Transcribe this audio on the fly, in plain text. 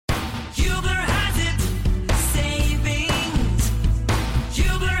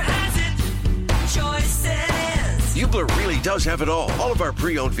Keady does have it all. All of our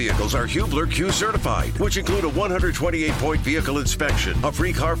pre-owned vehicles are Hubler Q certified, which include a 128-point vehicle inspection, a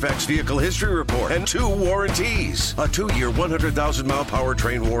free Carfax vehicle history report, and 2 warranties. A 2-year, 100,000-mile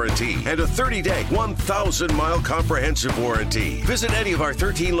powertrain warranty, and a 30-day, 1,000-mile comprehensive warranty. Visit any of our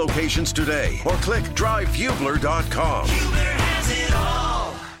 13 locations today, or click drivehubler.com. Hubler has it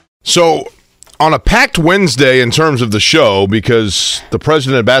all. So, on a packed Wednesday in terms of the show, because the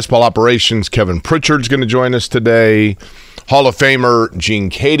president of basketball operations, Kevin Pritchard, is going to join us today. Hall of Famer Gene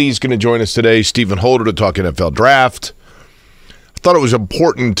Keady is going to join us today. Stephen Holder to talk NFL draft. I thought it was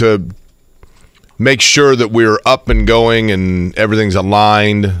important to make sure that we're up and going and everything's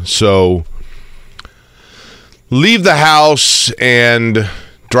aligned. So, leave the house and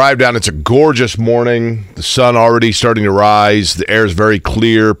drive down. It's a gorgeous morning. The sun already starting to rise. The air is very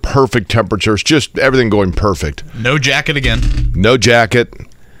clear. Perfect temperatures. Just everything going perfect. No jacket again. No jacket.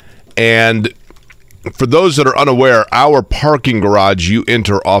 And for those that are unaware, our parking garage, you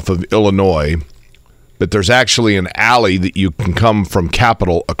enter off of Illinois, but there's actually an alley that you can come from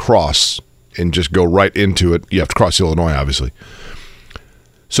Capitol across and just go right into it. You have to cross Illinois, obviously.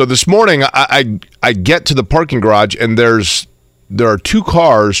 So this morning, I get to the parking garage, and there are 2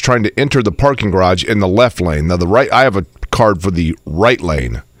 cars trying to enter the parking garage in the left lane. Now, I have a card for the right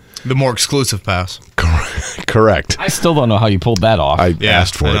lane. The more exclusive pass. Correct. I still don't know how you pulled that off. I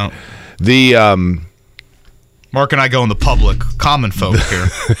asked for it. The Mark and I go in the public, common folk here.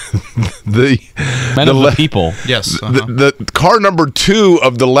 Men of the people. Yes. The car number 2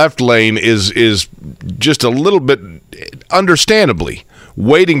 of the left lane is just a little bit, understandably,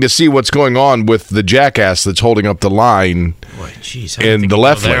 waiting to see what's going on with the jackass that's holding up the line in the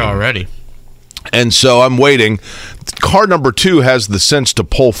left lane already. And so I'm waiting. Car number 2 has the sense to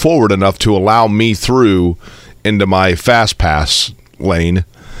pull forward enough to allow me through into my fast pass lane.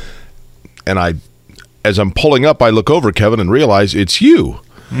 And as I'm pulling up, I look over, Kevin, and realize it's you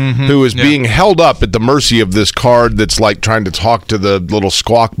who is being held up at the mercy of this card that's like trying to talk to the little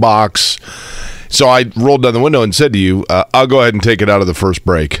squawk box. So I rolled down the window and said to you, I'll go ahead and take it out of the first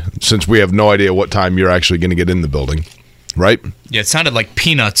break, since we have no idea what time you're actually going to get in the building, right? Yeah, it sounded like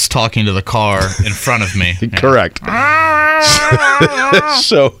Peanuts talking to the car in front of me. Correct.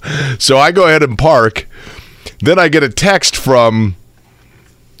 So I go ahead and park. Then I get a text from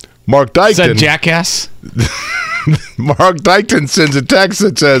Mark Dykton. Said jackass? Mark Dykton sends a text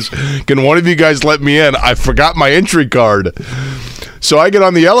that says, can one of you guys let me in? I forgot my entry card. So I get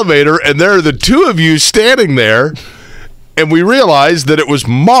on the elevator, and there are the 2 of you standing there, and we realized that it was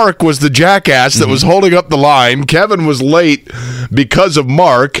Mark was the jackass that was holding up the line. Kevin was late because of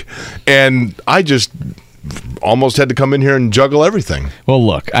Mark, and I just almost had to come in here and juggle everything. Well,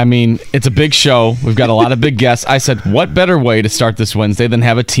 look, I mean, it's a big show. We've got a lot of big guests. I said, what better way to start this Wednesday than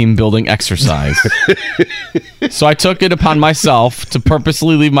have a team-building exercise? So I took it upon myself to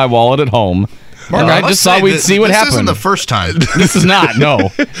purposely leave my wallet at home. Mark, and I just thought we'd see what happened. This isn't the first time. This is not, no.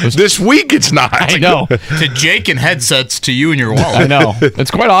 This week it's not. I know. To Jake and headsets, to you and your wallet. I know.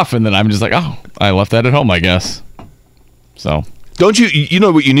 It's quite often that I'm just like, oh, I left that at home, I guess. So. Don't you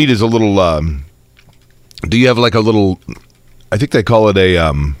know what you need is a little, do you have like a little, I think they call it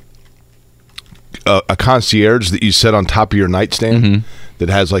a concierge that you set on top of your nightstand that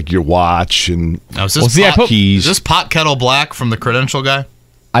has like your watch and keys. Is this pot kettle black from the credential guy?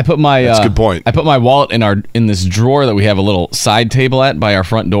 I put my That's a good point. I put my wallet in this drawer that we have a little side table at by our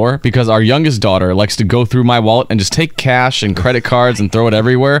front door, because our youngest daughter likes to go through my wallet and just take cash and credit cards and throw it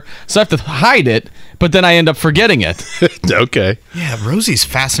everywhere. So I have to hide it, but then I end up forgetting it. Okay. Yeah, Rosie's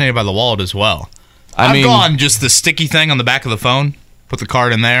fascinated by the wallet as well. I mean, gone just the sticky thing on the back of the phone. Put the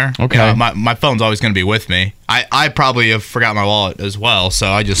card in there. Okay. You know, my phone's always going to be with me. I probably have forgot my wallet as well,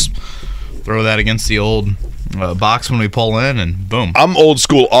 so I just throw that against the old box when we pull in, and boom. I'm old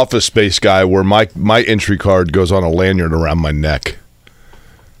school Office Space guy where my entry card goes on a lanyard around my neck.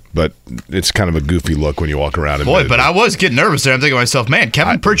 But it's kind of a goofy look when you walk around. Boy, but I was getting nervous there. I'm thinking to myself, man,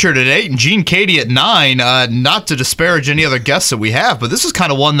 Kevin Pritchard at 8 and Gene Keady at 9. Not to disparage any other guests that we have, but this is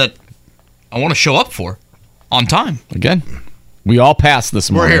kind of one that I want to show up for on time. Again, we all passed this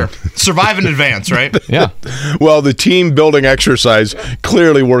morning. We're here. Survive in advance, right? Yeah. Well, the team building exercise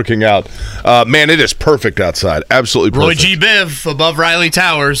clearly working out. Man, it is perfect outside. Absolutely perfect. Roy G. Biv above Riley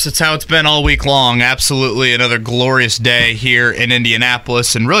Towers. That's how it's been all week long. Absolutely another glorious day here in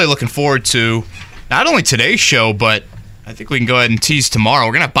Indianapolis, and really looking forward to not only today's show, but I think we can go ahead and tease tomorrow.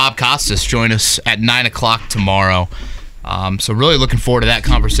 We're going to have Bob Costas join us at 9 o'clock tomorrow. So really looking forward to that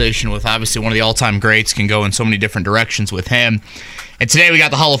conversation with obviously one of the all-time greats. Can go in so many different directions with him. And today we got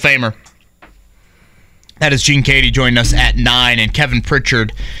the Hall of Famer. That is Gene Keady joining us at 9, and Kevin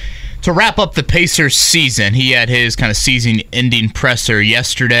Pritchard to wrap up the Pacers season, he had his kind of season-ending presser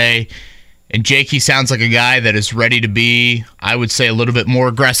yesterday. And Jake, he sounds like a guy that is ready to be, I would say, a little bit more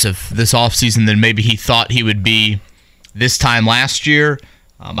aggressive this offseason than maybe he thought he would be this time last year.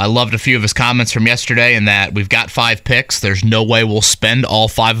 I loved a few of his comments from yesterday in that we've got 5 picks. There's no way we'll spend all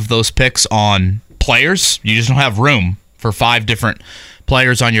 5 of those picks on players. You just don't have room for 5 different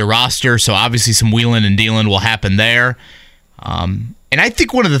players on your roster. So obviously some wheeling and dealing will happen there. And I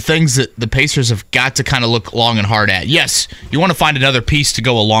think one of the things that the Pacers have got to kind of look long and hard at, yes, you want to find another piece to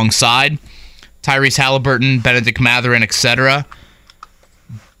go alongside Tyrese Halliburton, Benedict Mathurin, etc.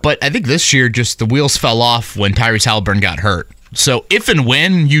 But I think this year just the wheels fell off when Tyrese Halliburton got hurt. So if and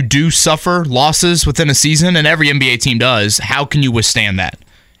when you do suffer losses within a season, and every NBA team does, how can you withstand that?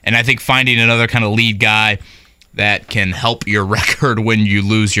 And I think finding another kind of lead guy that can help your record when you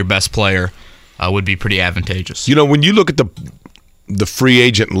lose your best player would be pretty advantageous. You know, when you look at the free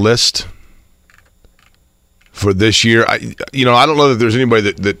agent list for this year, I don't know that there's anybody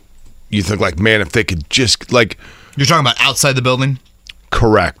that you think like, man, if they could just like. You're talking about outside the building?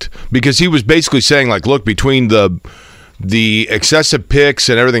 Correct. Because he was basically saying like, look, between the excessive picks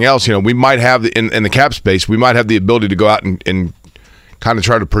and everything else, we might have in the cap space, we might have the ability to go out and kind of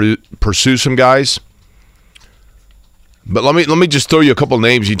try to pursue some guys. But let me just throw you a couple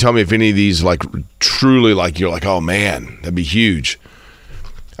names. You tell me if any of these like truly like you're like, oh man, that'd be huge.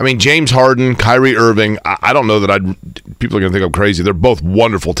 I mean, James Harden, Kyrie Irving. I don't know that people are going to think I'm crazy. They're both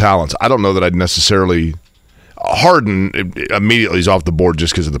wonderful talents. I don't know that I'd necessarily. Harden immediately is off the board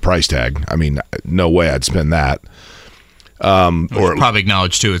just because of the price tag. I mean, no way I'd spend that. Or probably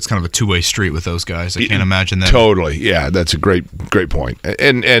acknowledge too, it's kind of a two-way street with those guys. I can't imagine that. Totally, yeah, that's a great point.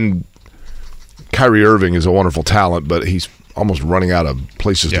 And Kyrie Irving is a wonderful talent, but he's almost running out of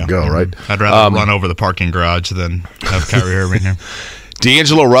places to go, right? I'd rather run over the parking garage than have Kyrie Irving here.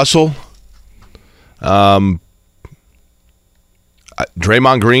 D'Angelo Russell, Draymond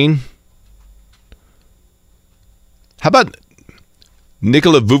Green. How about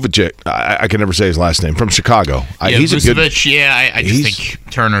Nikola Vucevic? I can never say his last name. From Chicago. He's Vucevic, a good. I just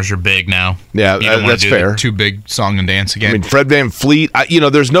think Turners are big now. Yeah, that's fair. Too big song and dance again. I mean, Fred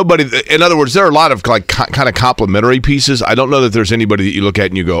VanVleet. There's nobody. In other words, there are a lot of like kind of complementary pieces. I don't know that there's anybody that you look at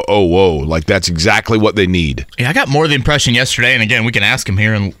and you go, oh, whoa, like that's exactly what they need. Yeah, I got more of the impression yesterday, and again, we can ask him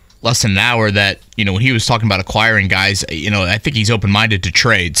here in less than an hour that when he was talking about acquiring guys, I think he's open-minded to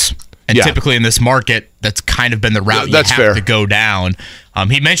trades. And typically in this market, that's kind of been the route you have to go down.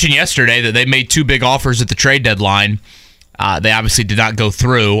 He mentioned yesterday that they made 2 big offers at the trade deadline. They obviously did not go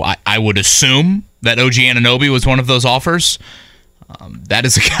through. I would assume that OG Anunoby was one of those offers. That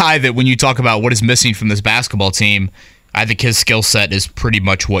is a guy that when you talk about what is missing from this basketball team, I think his skill set is pretty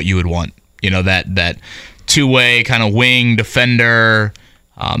much what you would want. That two-way kind of wing defender,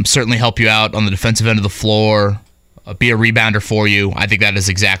 certainly help you out on the defensive end of the floor. Be a rebounder for you. I think that is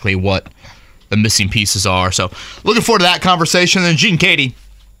exactly what the missing pieces are. So looking forward to that conversation. And then Gene Keady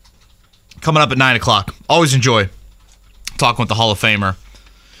coming up at 9 o'clock. Always enjoy talking with the Hall of Famer.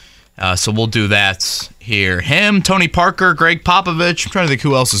 So we'll do that here. Him, Tony Parker, Greg Popovich. I'm trying to think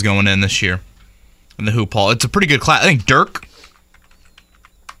who else is going in this year in the hoop hall. It's a pretty good class. I think Dirk.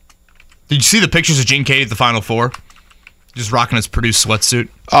 Did you see the pictures of Gene Keady at the Final Four? Just rocking his Purdue sweatsuit.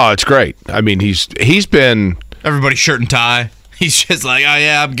 Oh, it's great. I mean, he's been... Everybody's shirt and tie. He's just like, oh,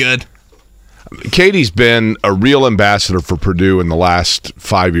 yeah, I'm good. Katie's been a real ambassador for Purdue in the last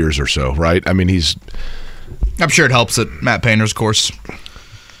 5 years or so, right? I mean, I'm sure it helps that Matt Painter's, of course,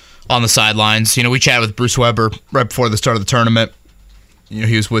 on the sidelines. We chatted with Bruce Weber right before the start of the tournament.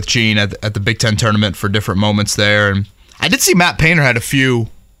 He was with Gene at the Big Ten tournament for different moments there. And I did see Matt Painter had a few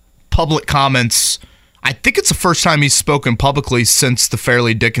public comments. I think it's the first time he's spoken publicly since the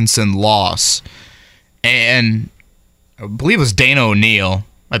Fairleigh Dickinson loss. And I believe it was Dana O'Neill.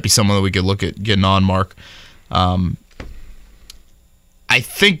 Might be someone that we could look at getting on, Mark. I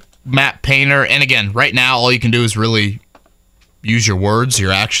think Matt Painter, and again, right now, all you can do is really use your words.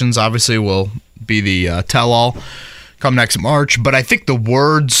 Your actions, obviously, will be the tell-all come next March. But I think the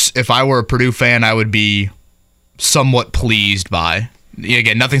words, if I were a Purdue fan, I would be somewhat pleased by.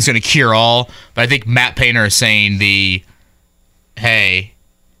 Again, nothing's going to cure all, but I think Matt Painter is saying hey,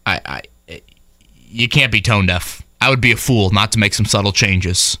 you can't be tone deaf. I would be a fool not to make some subtle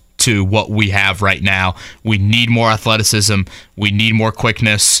changes to what we have right now. We need more athleticism. We need more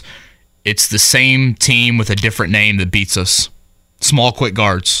quickness. It's the same team with a different name that beats us. Small, quick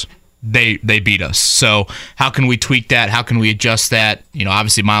guards. They beat us. So how can we tweak that? How can we adjust that?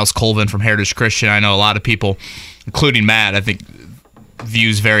 Obviously Miles Colvin from Heritage Christian. I know a lot of people, including Matt, I think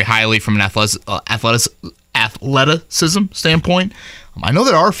views very highly from an athleticism standpoint. I know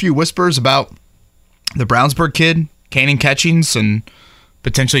there are a few whispers about the Brownsburg kid, Kanan Catchings, and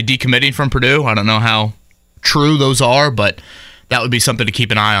potentially decommitting from Purdue. I don't know how true those are, but that would be something to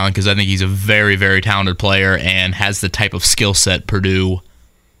keep an eye on because I think he's a very, very talented player and has the type of skill set Purdue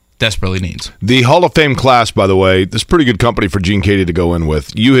desperately needs. The Hall of Fame class, by the way, this is pretty good company for Gene Keady to go in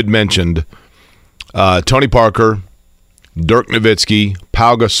with. You had mentioned Tony Parker, Dirk Nowitzki,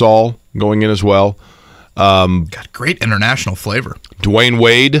 Pau Gasol going in as well. Got great international flavor. Dwayne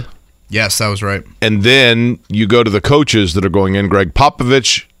Wade. Yes, that was right. And then you go to the coaches that are going in. Greg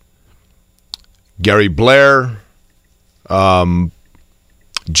Popovich, Gary Blair,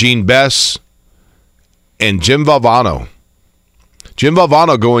 Gene Bess, and Jim Valvano. Jim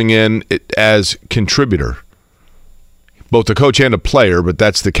Valvano going in as contributor. Both a coach and a player, but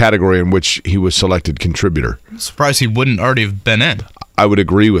that's the category in which he was selected contributor. I'm surprised he wouldn't already have been in. I would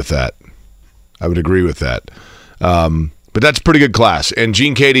agree with that. But that's a pretty good class. And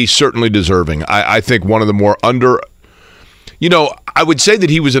Gene Keady certainly deserving. I think one of the more I would say that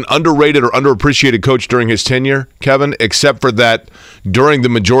he was an underrated or underappreciated coach during his tenure, Kevin, except for that during the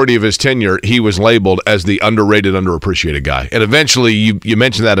majority of his tenure, he was labeled as the underrated, underappreciated guy. And eventually, you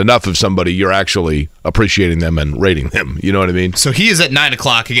mention that enough of somebody, you're actually appreciating them and rating them. You know what I mean? So he is at 9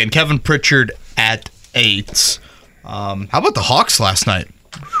 o'clock. Again, Kevin Pritchard at 8. How about the Hawks last night?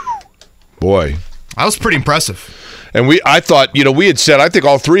 Boy. That was pretty impressive. And I thought, we had said, I think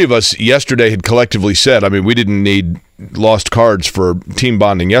all three of us yesterday had collectively said, we didn't need lost cards for team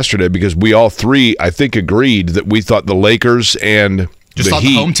bonding yesterday because we all three, I think, agreed that we thought the Lakers and just the thought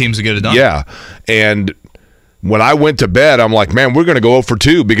Heat, the home teams would get it done. Yeah. And when I went to bed, I'm like, man, we're going to go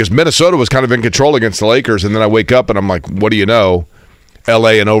 0-for-2 because Minnesota was kind of in control against the Lakers. And then I wake up and I'm like, what do you know?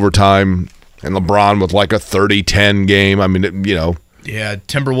 LA in overtime and LeBron with like a 30-10 game. Yeah,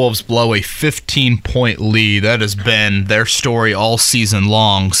 Timberwolves blow a 15-point lead. That has been their story all season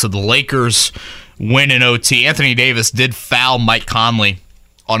long. So the Lakers win in OT. Anthony Davis did foul Mike Conley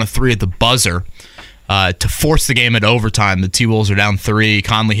on a 3 at the buzzer to force the game into overtime. The T-Wolves are down 3.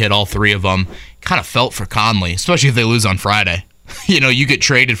 Conley hit all 3 of them. Kind of felt for Conley, especially if they lose on Friday. You get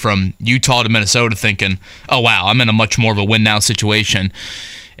traded from Utah to Minnesota thinking, oh, wow, I'm in a much more of a win-now situation.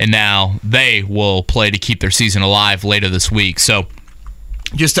 And now they will play to keep their season alive later this week. So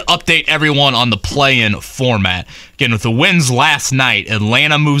just to update everyone on the play-in format. Again, with the wins last night,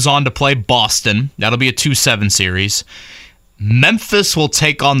 Atlanta moves on to play Boston. That'll be a 2-7 series. Memphis will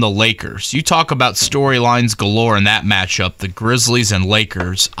take on the Lakers. You talk about storylines galore in that matchup. The Grizzlies and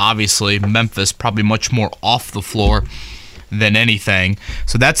Lakers. Obviously, Memphis probably much more off the floor than anything.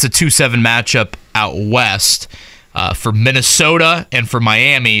 So that's the 2-7 matchup out west. For Minnesota and for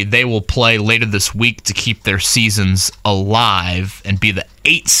Miami, they will play later this week to keep their seasons alive and be the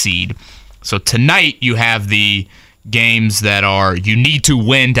 8th seed. So tonight you have the games that you need to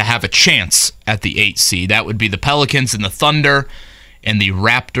win to have a chance at the 8th seed. That would be the Pelicans and the Thunder and the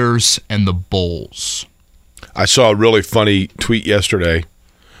Raptors and the Bulls. I saw a really funny tweet yesterday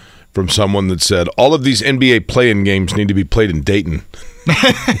from someone that said, all of these NBA play-in games need to be played in Dayton.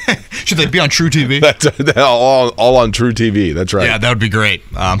 Should they be on True TV? That's all on True TV. That's right. Yeah, that would be great.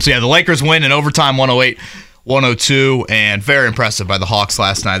 The Lakers win in overtime 108-102, and very impressive by the Hawks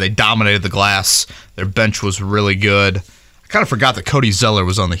last night. They dominated the glass. Their bench was really good. I kind of forgot that Cody Zeller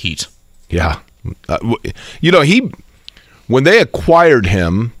was on the Heat. Yeah. When they acquired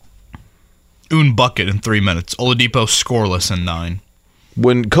him... Un bucket in 3 minutes. Oladipo scoreless in 9.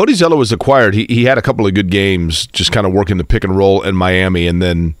 When Cody Zeller was acquired, he had a couple of good games just kind of working the pick and roll in Miami, and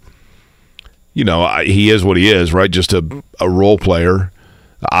then, he is what he is, right? Just a role player,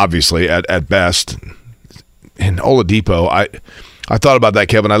 obviously, at best. And Oladipo, I thought about that,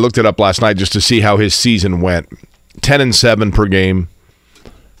 Kevin. I looked it up last night just to see how his season went. 10-7 per game.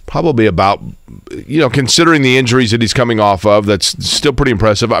 Probably about, considering the injuries that he's coming off of, that's still pretty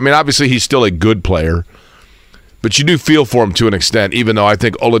impressive. Obviously, he's still a good player. But you do feel for him to an extent, even though I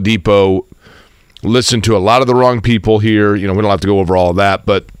think Oladipo listened to a lot of the wrong people here. We don't have to go over all of that.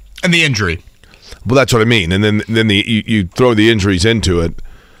 And the injury. Well, that's what I mean. And then you throw the injuries into it,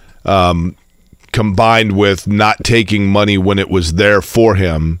 combined with not taking money when it was there for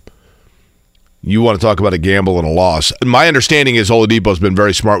him. You want to talk about a gamble and a loss. And my understanding is Oladipo's been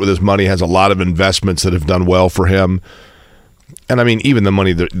very smart with his money, has a lot of investments that have done well for him. And, even the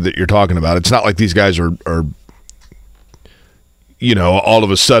money that you're talking about, it's not like these guys are all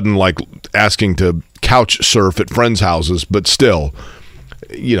of a sudden like asking to couch surf at friends' houses, but still,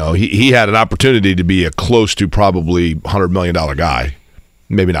 he had an opportunity to be a close to probably $100 million guy.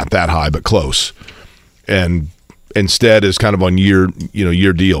 Maybe not that high, but close. And instead is kind of on year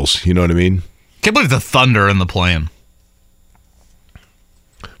deals. You know what I mean? Can't believe the Thunder in the play-in.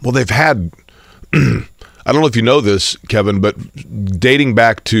 Well, they've had, I don't know if you know this, Kevin, but dating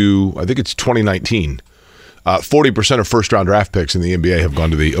back to, I think it's 2019, 40% of first-round draft picks in the NBA have gone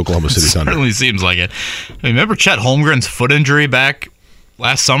to the Oklahoma City Thunder. Certainly seems like it. Remember Chet Holmgren's foot injury back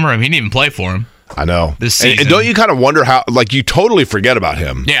last summer? I mean, he didn't even play for him. I know. This season. And don't you kind of wonder how, like, you totally forget about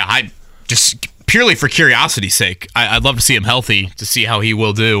him. Yeah, I just purely for curiosity's sake, I'd love to see him healthy to see how he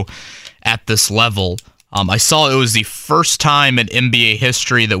will do at this level. I saw it was the first time in NBA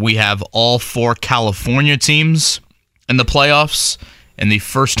history that we have all 4 California teams in the playoffs, and the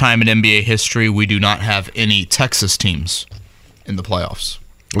first time in NBA history we do not have any Texas teams in the playoffs.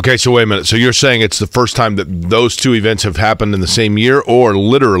 Okay, so wait a minute. So you're saying it's the first time that those 2 events have happened in the same year, or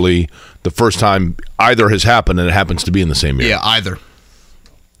literally the first time either has happened and it happens to be in the same year? Yeah, either.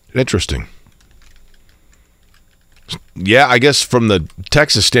 Interesting. Yeah, I guess from the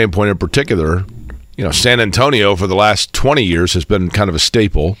Texas standpoint in particular, San Antonio for the last 20 years has been kind of a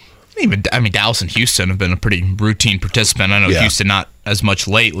staple. Dallas and Houston have been a pretty routine participant. I know Houston not as much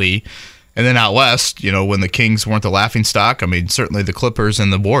lately. And then out west, when the Kings weren't the laughingstock, certainly the Clippers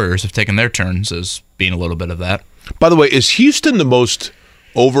and the Warriors have taken their turns as being a little bit of that. By the way, is Houston the most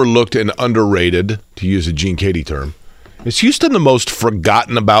overlooked and underrated, to use a Gene Keady term? Is Houston the most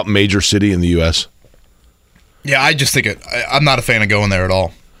forgotten about major city in the U.S.? Yeah, I just think I'm not a fan of going there at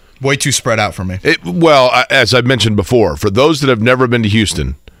all. Way too spread out for me. As I mentioned before, for those that have never been to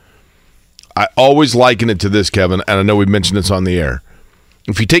Houston, I always liken it to this, Kevin, and I know we've mentioned this on the air.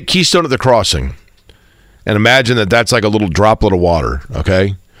 If you take Keystone at the Crossing and imagine that that's like a little droplet of water,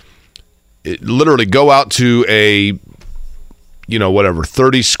 okay? Literally go out to a,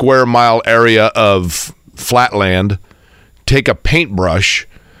 30 square mile area of flatland, take a paintbrush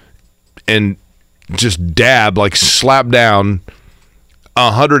and just slap down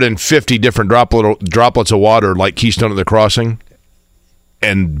 150 different droplets of water like Keystone at the Crossing,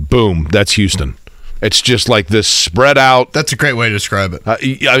 and boom, that's Houston. It's just like this spread out. That's a great way to describe it.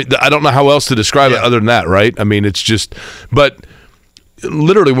 I don't know how else to describe it other than that, right? It's just, but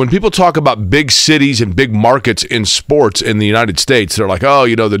literally when people talk about big cities and big markets in sports in the United States, they're like, oh,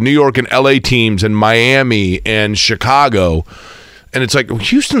 the New York and LA teams and Miami and Chicago. And it's like,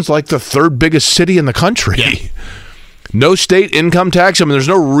 Houston's like the 3rd biggest city in the country. Yeah. No state income tax. There's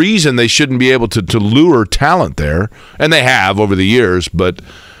no reason they shouldn't be able to lure talent there. And they have over the years. But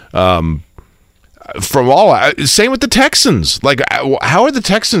same with the Texans. Like, how are the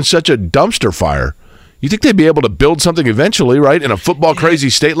Texans such a dumpster fire? You think they'd be able to build something eventually, right, in a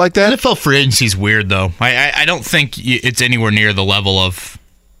football-crazy state like that? NFL free agency is weird, though. I don't think it's anywhere near the level of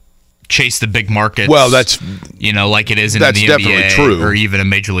chase the big markets. Well, that's like it is in that's the definitely NBA true. Or even in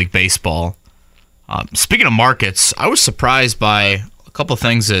Major League Baseball. Speaking of markets, I was surprised by a couple of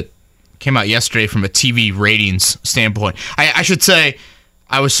things that came out yesterday from a TV ratings standpoint. I should say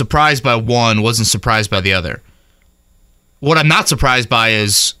I was surprised by one, wasn't surprised by the other. What I'm not surprised by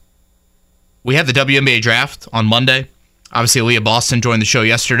is we had the WNBA draft on Monday. Obviously, Aaliyah Boston joined the show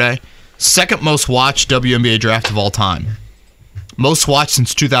yesterday. Second most watched WNBA draft of all time. Most watched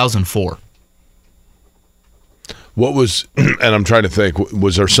since 2004. What was, and I'm trying to think,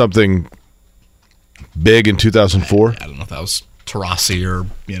 was there something big in 2004? I don't know if that was Taurasi or,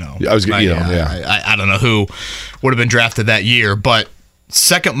 I don't know who would have been drafted that year, but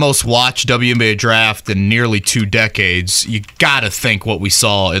second most watched WNBA draft in nearly 2 decades. You got to think what we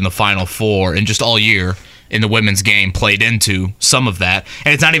saw in the Final Four and just all year in the women's game played into some of that.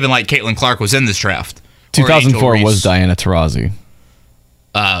 And it's not even like Caitlin Clark was in this draft. 2004 was Diana Taurasi.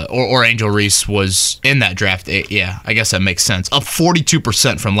 Or Angel Reese was in that draft. Yeah, I guess that makes sense. Up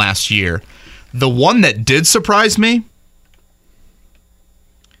 42% from last year. The one that did surprise me,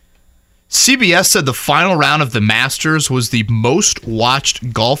 CBS said the final round of the Masters was the most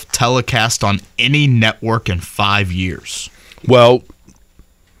watched golf telecast on any network in 5 years. Well,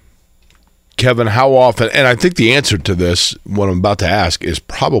 Kevin, how often, and I think the answer to this, what I'm about to ask, is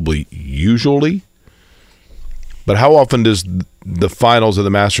probably usually, but how often does the finals of the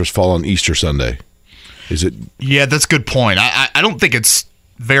Masters fall on Easter Sunday? Is it? Yeah, that's a good point. I don't think it's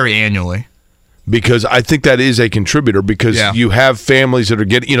very annually. Because I think that is a contributor because you have families that are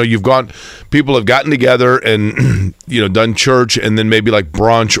getting, people have gotten together and, done church and then maybe like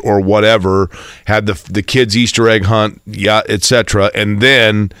brunch or whatever, had the kids' Easter egg hunt, et cetera. And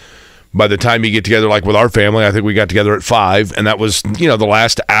then by the time you get together, like with our family, I think we got together at 5 and that was, the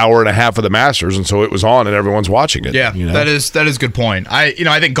last hour and a half of the Masters. And so it was on and everyone's watching it. Yeah, that is a good point.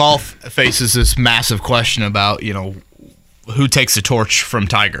 I think golf faces this massive question about, who takes the torch from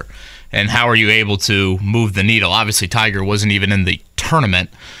Tiger. And how are you able to move the needle? Obviously, Tiger wasn't even in the tournament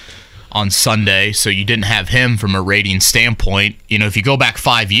on Sunday, so you didn't have him from a rating standpoint. If you go back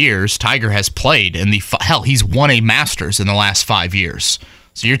 5 years, Tiger has played in he's won a Masters in the last 5 years.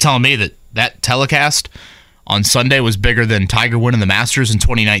 So you're telling me that telecast on Sunday was bigger than Tiger winning the Masters in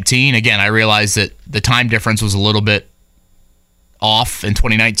 2019? Again, I realize that the time difference was a little bit off. In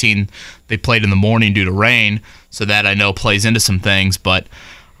 2019, they played in the morning due to rain, so that I know plays into some things. But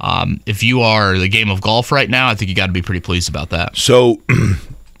if you are the game of golf right now, I think you got to be pretty pleased about that. So,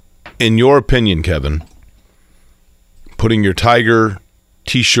 in your opinion, Kevin, putting your Tiger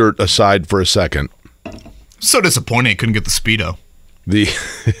T-shirt aside for a second, so disappointing I couldn't get the Speedo.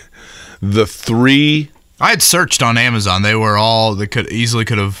 The three I had searched on Amazon. They were all they could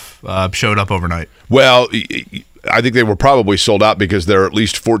have showed up overnight. Well, I think they were probably sold out because there are at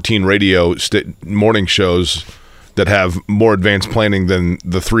least 14 radio morning shows that have more advanced planning than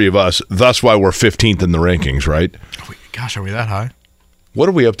the three of us. Thus, why we're 15th in the rankings, right? Gosh, are we that high? What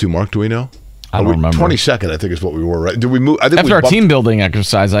are we up to, Mark? Do we know? I don't remember. 22nd, I think, is what we were. Right? Did we move? I think after our team building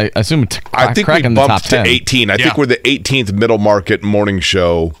exercise, I assume I think we bumped to 18. I think we're the 18th middle market morning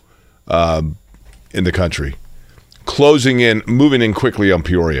show in the country. Moving in quickly on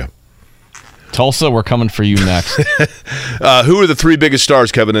Peoria. Tulsa, we're coming for you next. Who are the three biggest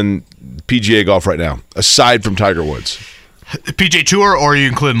stars, Kevin, in PGA golf right now, aside from Tiger Woods? PGA Tour, or are you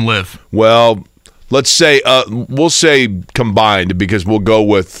including Live? Well, let's say we'll say combined because we'll go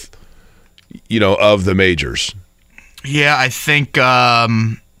with of the majors. Yeah, I think Rory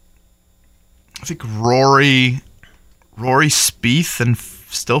Spieth and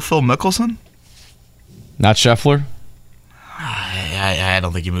still Phil Mickelson. Not Scheffler. I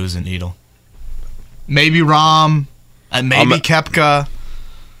don't think he moves the needle. Maybe Rahm, and maybe Koepka,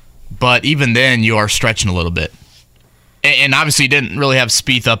 but even then, you are stretching a little bit. And obviously, you didn't really have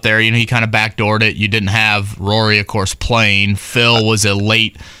Spieth up there. He kind of backdoored it. You didn't have Rory, of course, playing. Phil was a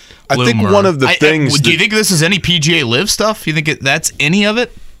late bloomer. I think one of the things. Do you think this is any PGA Live stuff? You think that's any of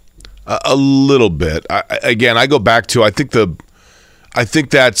it? A little bit. I go back to I think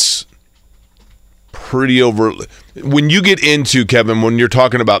that's pretty over. When you get into, Kevin, when you're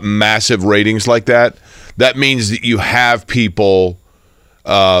talking about massive ratings like that, that means that you have people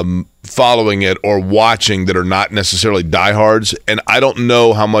following it or watching that are not necessarily diehards. And I don't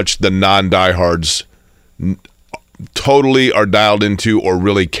know how much the non-diehards totally are dialed into or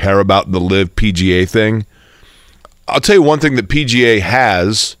really care about the Live PGA thing. I'll tell you one thing that PGA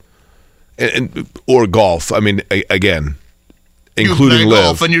has, or golf. I mean, again, including you play Live.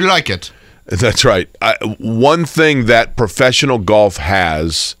 golf and you like it. That's right. One thing that professional golf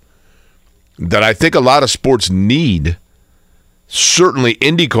has that I think a lot of sports need, certainly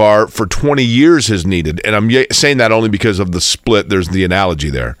IndyCar for 20 years has needed, and I'm saying that only because of the split. There's the analogy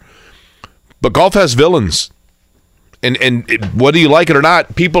there. But golf has villains. And whether you like it or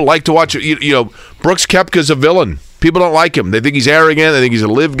not, people like to watch it. Brooks Koepka's a villain. People don't like him. They think he's arrogant. They think he's a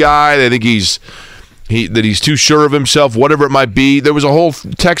live guy. They think that he's too sure of himself, whatever it might be. There was a whole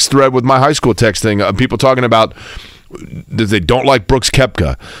text thread with my high school text thing, people talking about that they don't like Brooks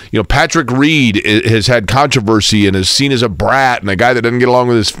Koepka. Patrick Reed has had controversy and is seen as a brat and a guy that doesn't get along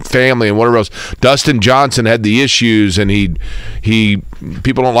with his family and whatever else. Dustin Johnson had the issues, and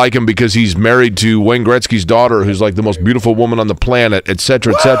people don't like him because he's married to Wayne Gretzky's daughter, who's like the most beautiful woman on the planet, et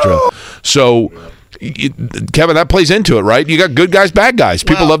cetera, et cetera. So, Kevin, that plays into it, right? You got good guys, bad guys.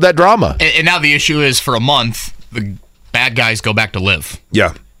 People love that drama. And now the issue is, for a month, the bad guys go back to Live.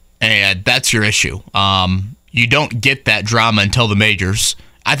 Yeah. And that's your issue. You don't get that drama until the majors.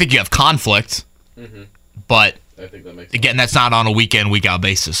 I think you have conflict, but I think that makes again, that's not on a week-in, week-out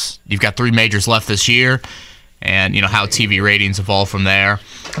basis. You've got 3 majors left this year, and how TV ratings evolve from there.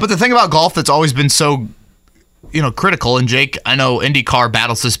 But the thing about golf that's always been so critical, and Jake, I know IndyCar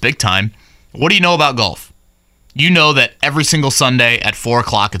battles this big time. What do you know about golf? You know that every single Sunday at 4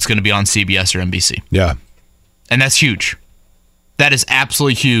 o'clock it's going to be on CBS or NBC. Yeah. And that's huge. That is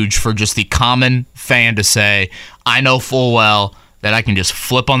absolutely huge for just the common fan to say, I know full well that I can just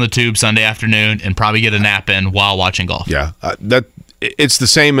flip on the tube Sunday afternoon and probably get a nap in while watching golf. Yeah. It's the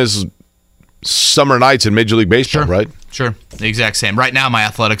same as summer nights in Major League Baseball, right? Sure. The exact same. Right now, my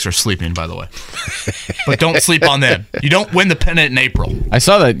Athletics are sleeping, by the way. But don't sleep on them. You don't win the pennant in April. I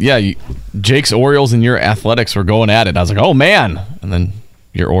saw that, Jake's Orioles and your Athletics were going at it. I was like, oh, man. And then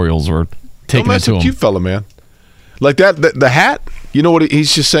your Orioles were taking it to him. Cute fella, man. Like that, the hat, you know what?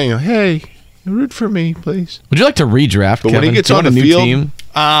 He's just saying, hey, root for me, please. Would you like to redraft, but Kevin? When he gets Join on the a new field, team?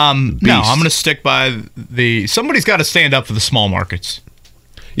 No, I'm going to stick by somebody's got to stand up for the small markets.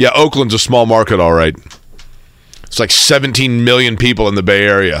 Yeah, Oakland's a small market, all right. It's like 17 million people in the Bay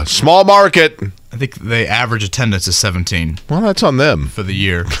Area. Small market. I think the average attendance is 17 Well, that's on them. for the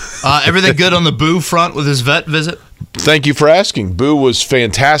year. Everything good on the Boo front with his vet visit? Thank you for asking. Boo was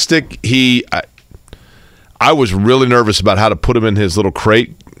fantastic. I was really nervous about how to put him in his little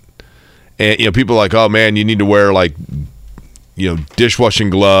crate. And, people are like, oh, man, you need to wear, dishwashing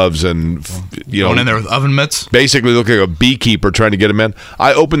gloves and, Going in there with oven mitts? Basically look like a beekeeper trying to get him in.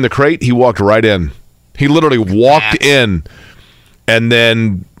 I opened the crate. He walked right in. He literally walked in. And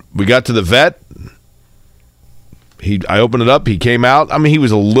then we got to the vet. I opened it up. He came out. I mean, he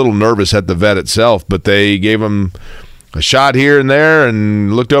was a little nervous at the vet itself, but they gave him a shot here and there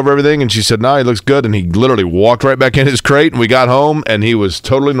and looked over everything, and she said, no, he looks good. And he literally walked right back in his crate, and we got home, and he was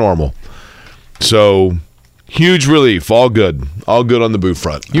totally normal. So, huge relief. All good. All good on the Boo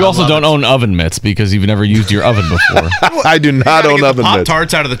front. You also don't own oven mitts because you've never used your oven before. I do not own oven mitts.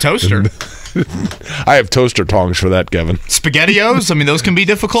 Pop-Tarts out of the toaster. I have toaster tongs for that, Kevin. SpaghettiOs? I mean, those can be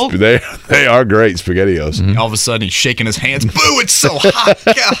difficult. They are great, SpaghettiOs. Mm-hmm. All of a sudden, he's shaking his hands. Boo, it's so hot.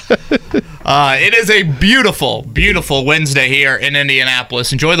 It is a beautiful, beautiful Wednesday here in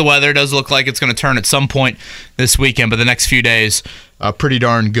Indianapolis. Enjoy the weather. It does look like it's going to turn at some point this weekend, but the next few days, pretty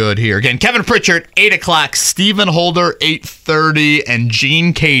darn good here. Again, Kevin Pritchard, 8 o'clock. Stephen Holder, 8:30. And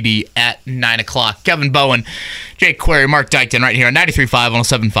Gene Keady at 9 o'clock. Kevin Bowen, Jake Query, Mark Dykton right here on 93.5,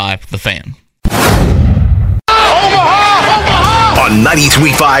 107.5, The Fan. On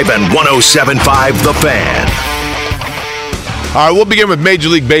 93.5 and 107.5, The Fan. All right, we'll begin with Major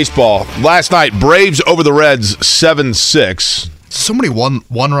League Baseball. Last night, Braves over the Reds 7-6. So many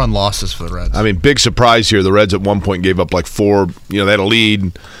one-run losses for the Reds. I mean, big surprise here. The Reds at one point gave up like 4. They had a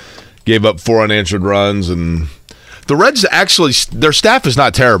lead, gave up 4 unanswered runs. And the Reds actually, their staff is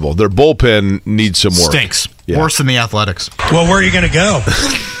not terrible. Their bullpen needs some work. Stinks. Yeah. Worse than the Athletics. Well, where are you going to go?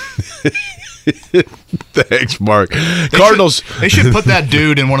 Thanks, Mark. Cardinals. They should put that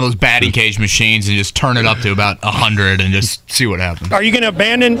dude in one of those batting cage machines and just turn it up to about 100 and just see what happens. Are you going to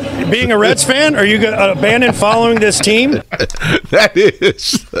abandon being a Reds fan? Are you going to abandon following this team? That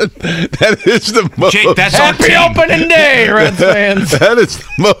is the most. Jake, that's Happy opening day, Reds fans. That is the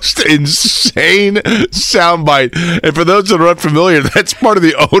most insane soundbite. And for those that are unfamiliar, that's part of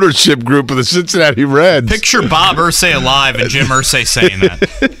the ownership group of the Cincinnati Reds. Picture Bob Irsay alive and Jim Irsay saying that.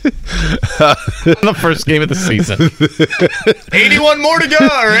 The first game of the season. 81 more to go.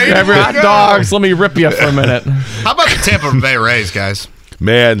 Grab your hot dogs. Let me rip you for a minute. How about the Tampa Bay Rays, guys?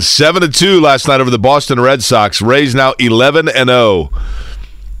 Man, 7-2 last night over the Boston Red Sox. Rays now 11-0.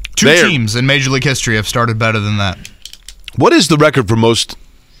 Two teams in Major League history have started better than that. What is the record for most?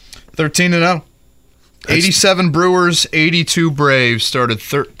 13-0. 87 Brewers, 82 Braves started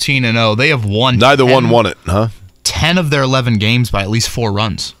 13-0. They have won. Neither one won it, huh? 10 of their 11 games by at least 4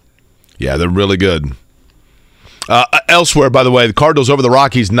 runs. Yeah, they're really good. Elsewhere, by the way, the Cardinals over the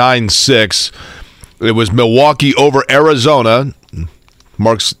Rockies 9-6. It was Milwaukee over Arizona.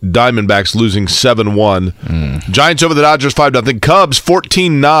 Mark's Diamondbacks losing 7-1. Giants over the Dodgers 5-0. Cubs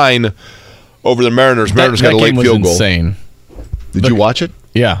 14-9 over the Mariners. Mariners got a late field goal. Insane. Did you watch it?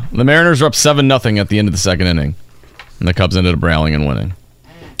 Yeah, the Mariners were up 7-0 at the end of the second inning, and the Cubs ended up rallying and winning.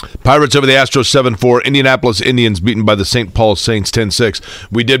 Pirates over the Astros 7-4. Indianapolis Indians beaten by the St. Paul Saints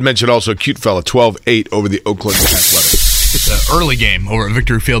 10-6. We did mention also cute fella 12-8 over the Oakland Athletics. It's an early game over at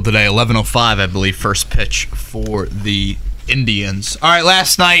Victory Field today. 11:05, I believe, first pitch for the Indians. All right,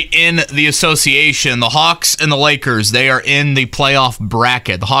 last night in the association, the Hawks and the Lakers, they are in the playoff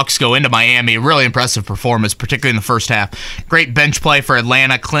bracket. The Hawks go into Miami. Really impressive performance, particularly in the first half. Great bench play for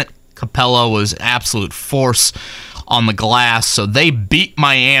Atlanta. Clint Capella was absolute force on the glass. So they beat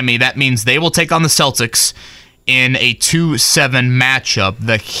Miami. That means they will take on the Celtics in a 2-7 matchup.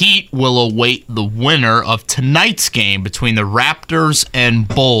 The Heat will await the winner of tonight's game between the Raptors and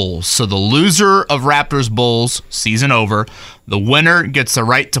Bulls. So the loser of Raptors-Bulls, season over. The winner gets the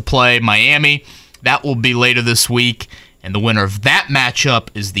right to play Miami. That will be later this week. And the winner of that matchup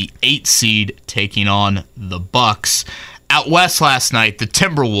is the 8 seed taking on the Bucks. Out west last night, the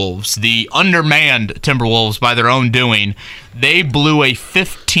Timberwolves, the undermanned Timberwolves by their own doing, they blew a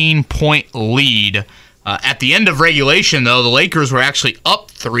 15-point lead. At the end of regulation, though, the Lakers were actually up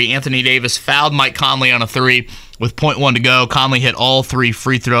 3. Anthony Davis fouled Mike Conley on a 3 with 0.1 to go. Conley hit all 3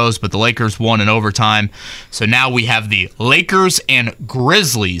 free throws, but the Lakers won in overtime. So now we have the Lakers and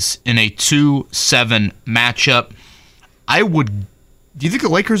Grizzlies in a 2-7 matchup. Do you think the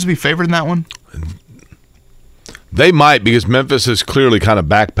Lakers would be favored in that one? They might, because Memphis is clearly kind of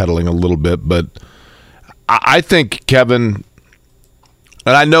backpedaling a little bit, but I think Kevin,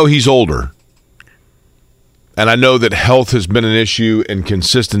 and I know he's older, and I know that health has been an issue and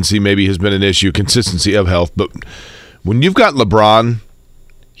consistency maybe has been an issue, consistency of health, but when you've got LeBron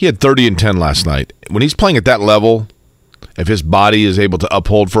He had 30 and 10 last night. When he's playing at that level, if his body is able to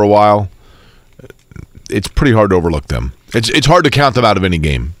uphold for a while, it's pretty hard to overlook them. It's hard to count them out of any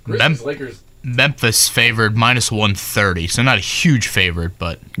game. Memphis favored -130, so not a huge favorite,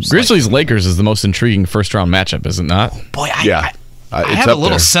 but Grizzlies-Lakers is the most intriguing first-round matchup, is it not? Boy, I have a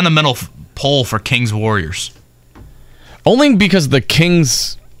little sentimental pull for Kings-Warriors. Only because the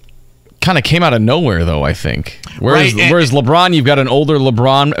Kings kind of came out of nowhere, though, I think. Whereas LeBron, you've got an older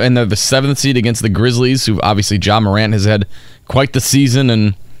LeBron, and they're the 7th seed against the Grizzlies, who obviously Ja Morant has had quite the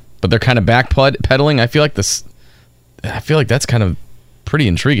season, but they're kind of backpedaling. I feel like that's kind of pretty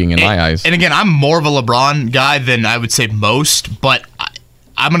intriguing in my eyes. And again, I'm more of a LeBron guy than I would say most, but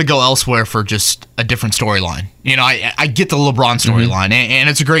I'm going to go elsewhere for just a different storyline. You know, I get the LeBron storyline, and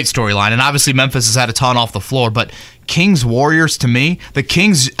it's a great storyline, and obviously Memphis has had a ton off the floor, but Kings-Warriors, to me, the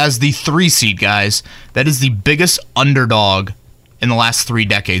Kings as the 3 seed, guys, that is the biggest underdog in the last 3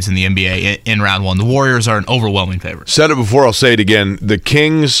 decades in the NBA in round 1. The Warriors are an overwhelming favorite. Said it before, I'll say it again. The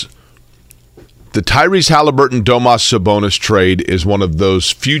Kings, the Tyrese Halliburton-Domas Sabonis trade is one of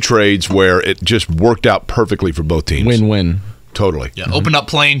those few trades where it just worked out perfectly for both teams. Win-win. Totally. Yeah, opened up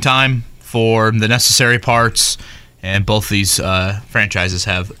playing time for the necessary parts, and both these franchises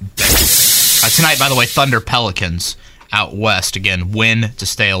have tonight, by the way, Thunder Pelicans out west. Again, win to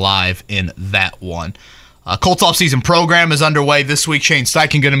stay alive in that one. Colts offseason program is underway this week. Shane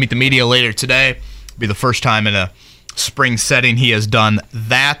Steichen going to meet the media later today. It'll be the first time in a spring setting he has done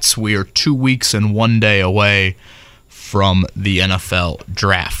that. We are 2 weeks and 1 day away from the NFL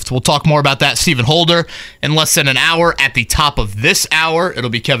draft. We'll talk more about that. Stephen Holder in less than an hour. At the top of this hour, it'll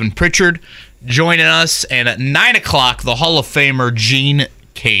be Kevin Pritchard joining us. And at 9 o'clock, the Hall of Famer Gene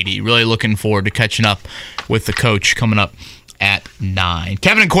Keady. Really looking forward to catching up with the coach coming up at 9.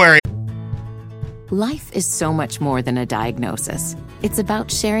 Kevin and Query. Life is so much more than a diagnosis. It's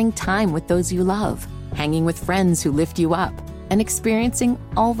about sharing time with those you love, hanging with friends who lift you up, and experiencing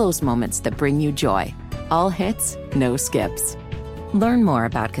all those moments that bring you joy. All hits, no skips. Learn more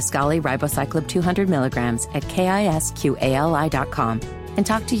about Kisqali Ribociclib 200 milligrams at KISQALI.com and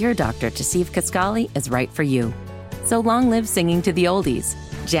talk to your doctor to see if Kisqali is right for you. So long live singing to the oldies,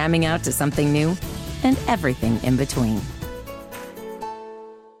 jamming out to something new, and everything in between.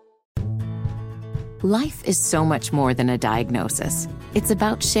 Life is so much more than a diagnosis. It's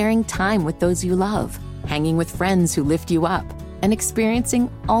about sharing time with those you love, hanging with friends who lift you up, and experiencing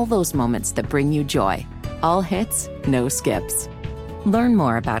all those moments that bring you joy. All hits, no skips. Learn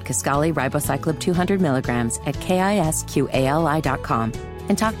more about Kisqali Ribociclib 200 milligrams at KISQALI.com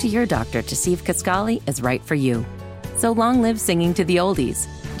and talk to your doctor to see if Kisqali is right for you. So long live singing to the oldies,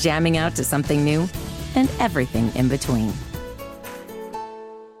 jamming out to something new, and everything in between.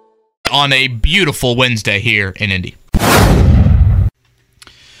 On a beautiful Wednesday here in Indy. We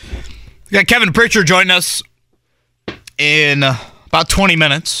got Kevin Pritchard joining us in about 20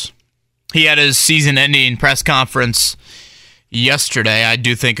 minutes. He had his season-ending press conference yesterday. I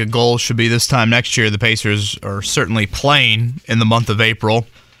do think a goal should be this time next year. The Pacers are certainly playing in the month of April.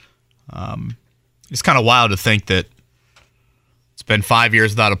 It's kind of wild to think that it's been 5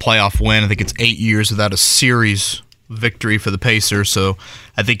 years without a playoff win. I think it's 8 years without a series victory for the Pacers. So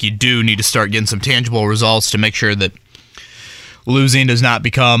I think you do need to start getting some tangible results to make sure that losing does not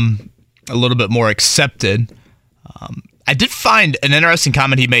become a little bit more accepted. I did find an interesting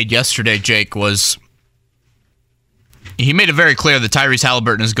comment he made yesterday, Jake, was he made it very clear that Tyrese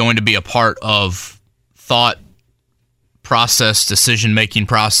Halliburton is going to be a part of thought process, decision-making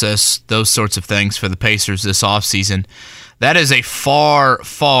process, those sorts of things for the Pacers this offseason. That is a far,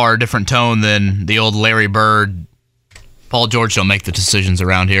 far different tone than the old Larry Bird, Paul George don't make the decisions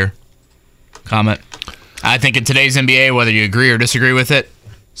around here comment. I think in today's NBA, whether you agree or disagree with it,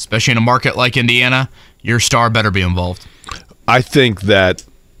 especially in a market like Indiana, your star better be involved. I think that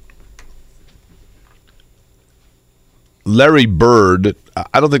Larry Bird,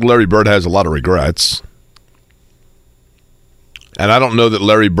 I don't think Larry Bird has a lot of regrets. And I don't know that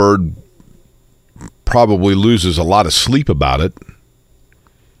Larry Bird probably loses a lot of sleep about it.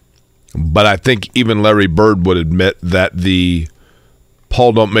 But I think even Larry Bird would admit that the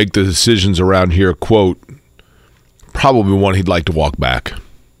Paul don't make the decisions around here quote probably one he'd like to walk back.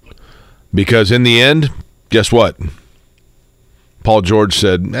 Because in the end, guess what? Paul George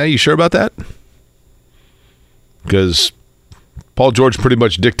said, "Hey, you sure about that?" Because Paul George pretty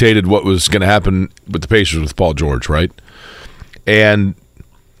much dictated what was going to happen with the Pacers with Paul George, right? And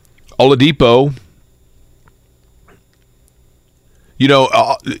Oladipo, you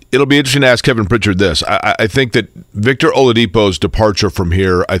know, it'll be interesting to ask Kevin Pritchard this. I think that Victor Oladipo's departure from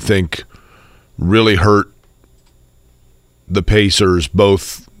here, I think, really hurt the Pacers,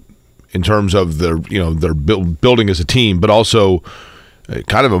 both in terms of their building as a team, but also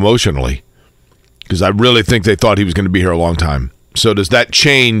kind of emotionally, because I really think they thought he was going to be here a long time. So does that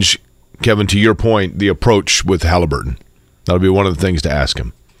change, Kevin, to your point, the approach with Halliburton? That'll be one of the things to ask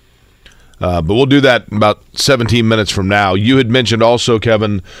him. But we'll do that in about 17 minutes from now. You had mentioned also,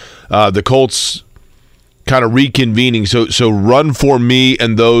 Kevin, the Colts kind of reconvening. So run for me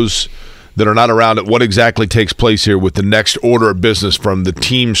and those that are not around it. What exactly takes place here with the next order of business from the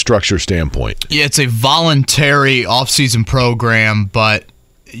team structure standpoint? Yeah, it's a voluntary off-season program, but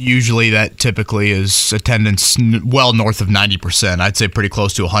usually that typically is attendance well north of 90%. I'd say pretty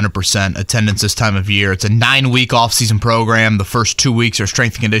close to 100% attendance this time of year. It's a 9-week off-season program. The first 2 weeks are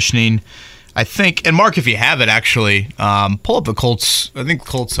strength and conditioning, I think. And Mark, if you have it, actually, pull up the Colts. I think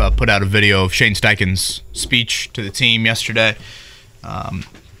the Colts put out a video of Shane Steichen's speech to the team yesterday.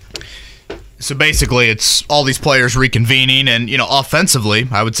 So basically, it's all these players reconvening, and offensively,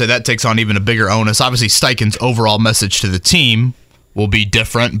 I would say that takes on even a bigger onus. Obviously, Steichen's overall message to the team will be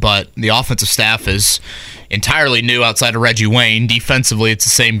different, but the offensive staff is entirely new outside of Reggie Wayne. Defensively, it's the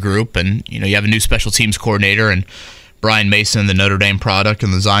same group, and you have a new special teams coordinator and Brian Mason, the Notre Dame product,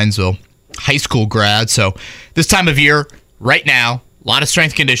 and the Zionsville high school grad. So this time of year, right now, a lot of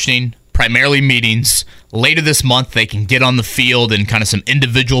strength conditioning, primarily meetings. Later this month, they can get on the field in kind of some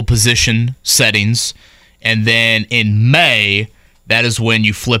individual position settings, and then in May, that is when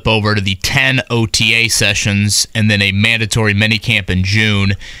you flip over to the 10 OTA sessions and then a mandatory minicamp in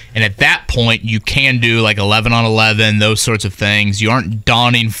June. And at that point, you can do like 11-on-11, those sorts of things. You aren't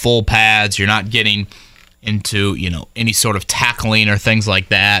donning full pads. You're not getting into any sort of tackling or things like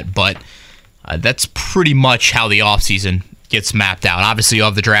that. But that's pretty much how the offseason gets mapped out. Obviously, you'll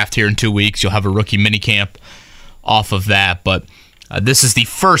have the draft here in 2 weeks. You'll have a rookie minicamp off of that. But this is the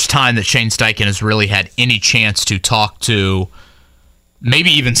first time that Shane Steichen has really had any chance to talk to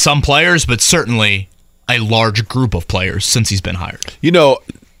maybe even some players, but certainly a large group of players since he's been hired.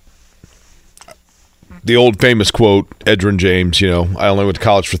 The old famous quote, Edgerrin James, I only went to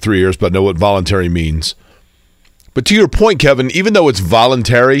college for 3 years, but know what voluntary means. But to your point, Kevin, even though it's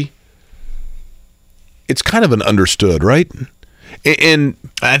voluntary, it's kind of an understood, right? And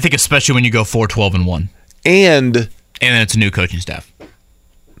I think especially when you go 4-12-1. And then it's a new coaching staff.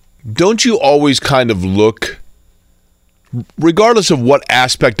 Don't you always kind of look, regardless of what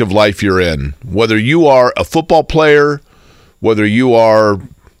aspect of life you're in, whether you are a football player, whether you are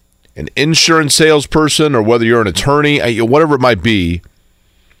an insurance salesperson, or whether you're an attorney, whatever it might be,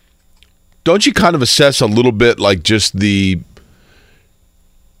 don't you kind of assess a little bit like just the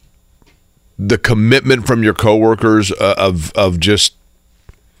commitment from your coworkers of just,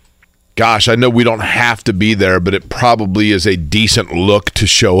 gosh, I know we don't have to be there, but it probably is a decent look to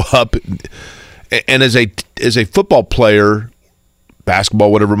show up. And as a football player,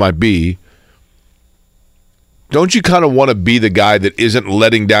 basketball, whatever it might be, don't you kind of want to be the guy that isn't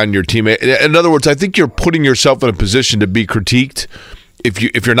letting down your teammate? In other words, I think you're putting yourself in a position to be critiqued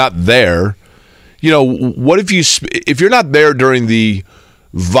if you're not there. What if you're not there during the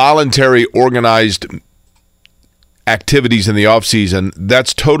voluntary organized activities in the offseason?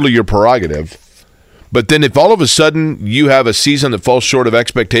 That's totally your prerogative. But then if all of a sudden you have a season that falls short of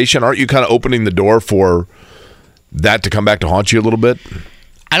expectation, aren't you kind of opening the door for that to come back to haunt you a little bit?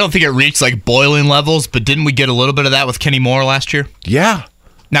 I don't think it reached like boiling levels, but didn't we get a little bit of that with Kenny Moore last year? Yeah.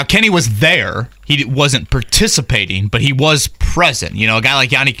 Now, Kenny was there. He wasn't participating, but he was present. A guy like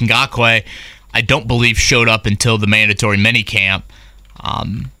Yannick Ngakoue, I don't believe showed up until the mandatory minicamp.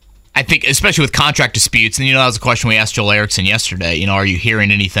 I think, especially with contract disputes, and that was a question we asked Joel Erickson yesterday, are you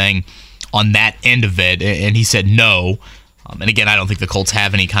hearing anything on that end of it? And he said no. And again, I don't think the Colts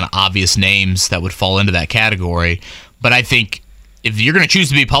have any kind of obvious names that would fall into that category. But I think if you're going to choose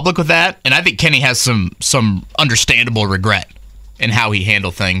to be public with that, and I think Kenny has some understandable regret in how he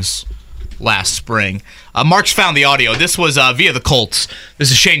handled things last spring. Mark's found the audio. This was via the Colts. This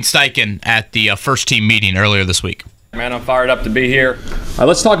is Shane Steichen at the first team meeting earlier this week. Man, I'm fired up to be here.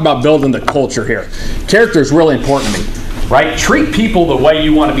 Let's talk about building the culture here. Character is really important to me, right? Treat people the way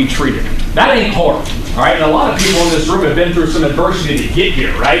you want to be treated. That ain't hard, all right? And a lot of people in this room have been through some adversity to get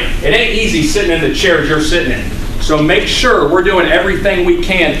here, right? It ain't easy sitting in the chairs you're sitting in. So make sure we're doing everything we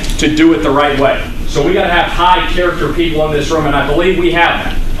can to do it the right way. So we got to have high character people in this room, and I believe we have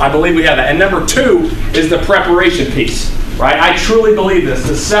that. And number two is the preparation piece, right? I truly believe this.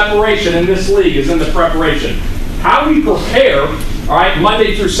 The separation in this league is in the preparation. How we prepare, all right,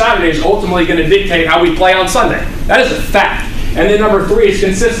 Monday through Saturday is ultimately going to dictate how we play on Sunday. That is a fact. And then number three is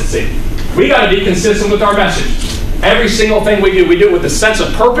consistency. We got to be consistent with our message. Every single thing we do it with a sense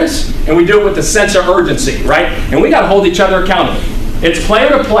of purpose, and we do it with a sense of urgency, right? And we got to hold each other accountable. It's player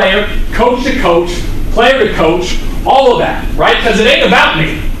to player, coach to coach, player to coach, all of that, right? Because it ain't about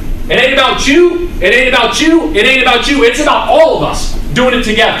me. It ain't about you. It ain't about you. It ain't about you. It's about all of us doing it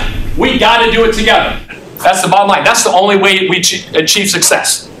together. We got to do it together. That's the bottom line. That's the only way we achieve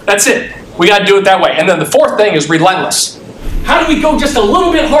success. That's it. We got to do it that way. And then the fourth thing is relentless. How do we go just a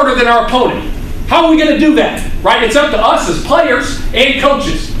little bit harder than our opponent? How are we going to do that? Right? It's up to us as players and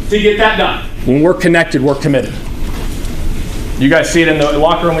coaches to get that done. When we're connected, we're committed. You guys see it in the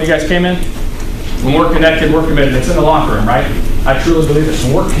locker room when you guys came in? When we're connected, we're committed. It's in the locker room, right? I truly believe this.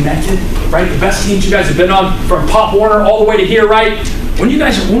 When we're connected, right? The best teams you guys have been on, from Pop Warner all the way to here, right? When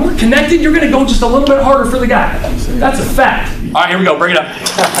we're connected, you're going to go just a little bit harder for the guy. That's a fact. All right, here we go. Bring it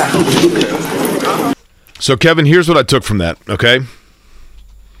up. So, Kevin, here's what I took from that, okay?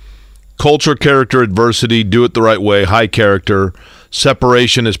 Culture, character, adversity, do it the right way, high character,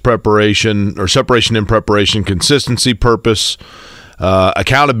 separation is preparation, or separation in preparation, consistency, purpose,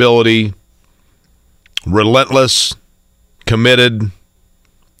 accountability, relentless, committed,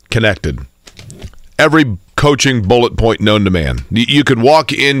 connected. Every coaching bullet point known to man. You could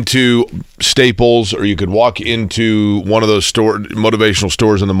walk into Staples, or you could walk into one of those motivational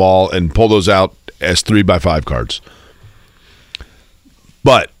stores in the mall and pull those out as 3x5 cards.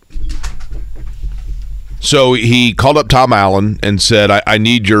 But so he called up Tom Allen and said, I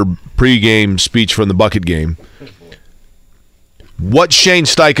need your pregame speech from the Bucket game. What Shane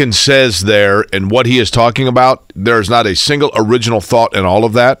Steichen says there and what he is talking about, there's not a single original thought in all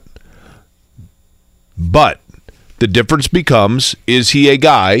of that. But the difference becomes, is he a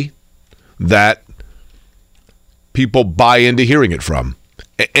guy that people buy into hearing it from?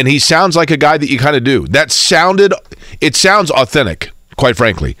 And he sounds like a guy that you kind of do. It sounds authentic, quite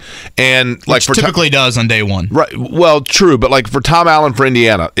frankly. And like Which typically does on day one. Right. Well, true. But like for Tom Allen for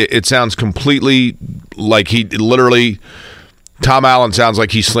Indiana, it sounds completely like Tom Allen sounds like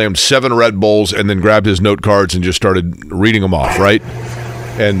he slammed 7 Red Bulls and then grabbed his note cards and just started reading them off, right?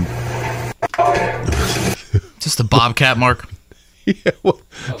 And just the Bobcat, Mark. Yeah, well,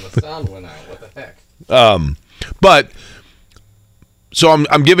 the sound went out. What the heck? But so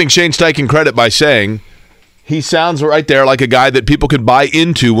I'm giving Shane Steichen credit by saying he sounds right there like a guy that people could buy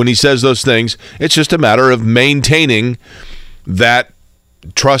into when he says those things. It's just a matter of maintaining that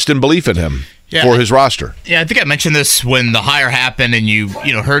trust and belief in him for his roster. Yeah, I think I mentioned this when the hire happened, and you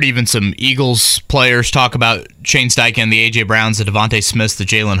heard even some Eagles players talk about Shane Steichen, the A.J. Browns, the Devontae Smiths, the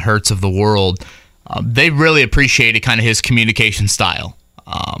Jalen Hurts of the world. They really appreciated kind of his communication style.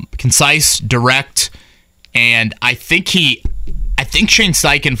 Concise, direct, and I think Shane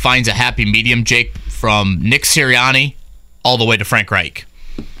Steichen finds a happy medium, Jake, from Nick Sirianni all the way to Frank Reich.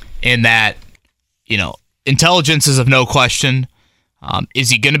 In that, intelligence is of no question. Is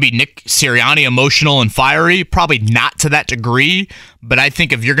he going to be Nick Sirianni emotional and fiery? Probably not to that degree, but I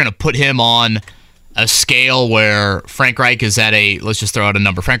think if you're going to put him on a scale where Frank Reich is at let's just throw out a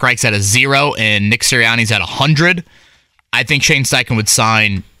number. Frank Reich's at a 0 and Nick Sirianni's at 100. I think Shane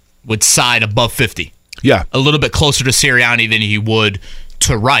Steichen would side above 50. Yeah. A little bit closer to Sirianni than he would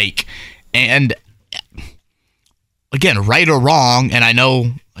to Reich. And again, right or wrong, and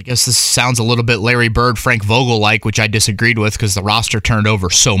I guess this sounds a little bit Larry Bird, Frank Vogel-like, which I disagreed with because the roster turned over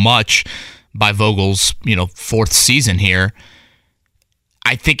so much by Vogel's, 4th season here.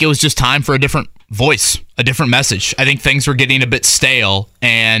 I think it was just time for a different voice, a different message. I think things were getting a bit stale,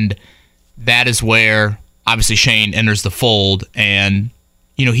 and that is where, obviously, Shane enters the fold. And,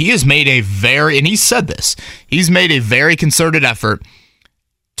 he has made and he said this, he's made a very concerted effort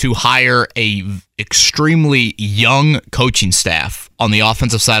to hire a extremely young coaching staff on the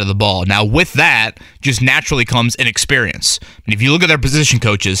offensive side of the ball. Now, with that, just naturally comes inexperience. And if you look at their position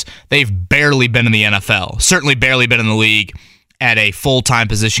coaches, they've barely been in the NFL, certainly barely been in the league at a full-time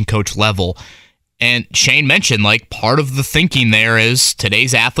position coach level. And Shane mentioned, part of the thinking there is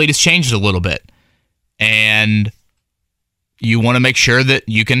today's athlete has changed a little bit. And you want to make sure that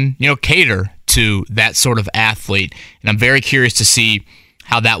you can, cater to that sort of athlete. And I'm very curious to see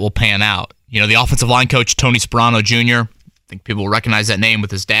how that will pan out. The offensive line coach, Tony Sperano Jr., I think people will recognize that name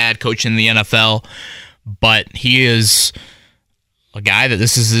with his dad coaching in the NFL, but he is a guy that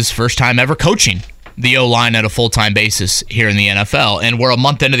this is his first time ever coaching the O-line at a full-time basis here in the NFL. And we're a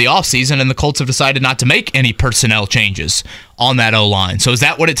month into the offseason, and the Colts have decided not to make any personnel changes on that O-line. So is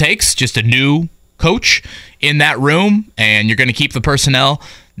that what it takes? Just a new coach in that room, and you're going to keep the personnel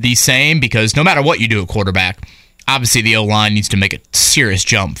the same? Because no matter what you do at quarterback, obviously the O-line needs to make a serious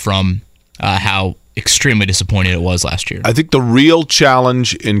jump from how extremely disappointing it was last year. I think the real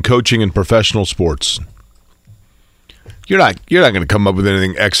challenge in coaching in professional sports you're not going to come up with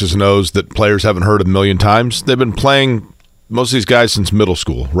anything X's and O's that players haven't heard a million times. They've been playing most of these guys since middle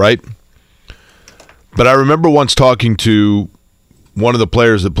school, right? But I remember once talking to one of the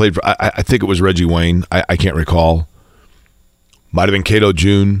players that played for, I think it was Reggie Wayne. I can't recall. Might have been Cato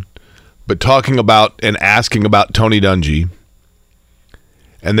June. But talking about and asking about Tony Dungy.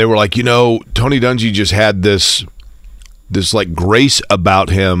 And they were like, Tony Dungy just had this like grace about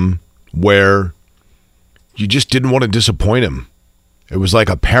him where you just didn't want to disappoint him. It was like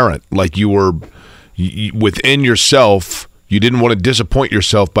a parent, like you were within yourself. You didn't want to disappoint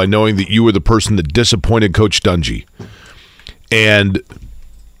yourself by knowing that you were the person that disappointed Coach Dungy. And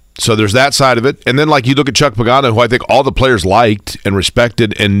so there's that side of it. And then like you look at Chuck Pagano, who I think all the players liked and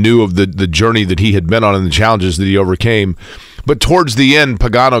respected and knew of the journey that he had been on and the challenges that he overcame. But towards the end,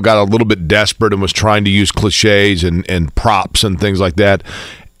 Pagano got a little bit desperate and was trying to use cliches and props and things like that.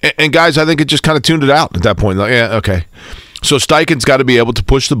 And guys, I think it just kind of tuned it out at that point. Like, yeah, okay. So Steichen's got to be able to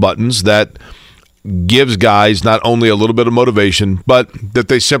push the buttons that gives guys not only a little bit of motivation, but that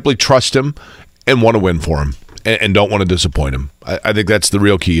they simply trust him and want to win for him and don't want to disappoint him. I think that's the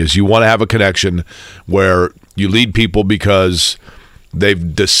real key, is you want to have a connection where you lead people because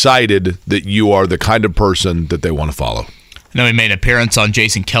they've decided that you are the kind of person that they want to follow. I know he made an appearance on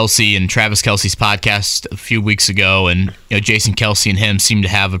Jason Kelce and Travis Kelce's podcast a few weeks ago, and Jason Kelce and him seem to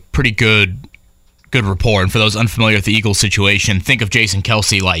have a pretty good rapport. And for those unfamiliar with the Eagles situation, think of Jason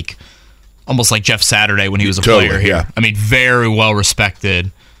Kelce like almost like Jeff Saturday when he was a player here. Yeah. I mean, very well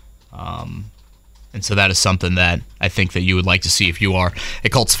respected. And so that is something that I think that you would like to see if you are a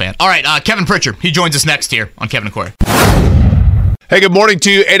Colts fan. All right, Kevin Pritchard, he joins us next here on Kevin and Corey. Hey, good morning to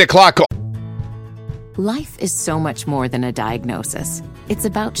you. 8 o'clock. Life is so much more than a diagnosis. It's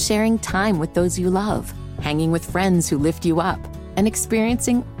about sharing time with those you love, hanging with friends who lift you up, and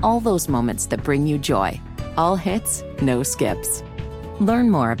experiencing all those moments that bring you joy. All hits, no skips. Learn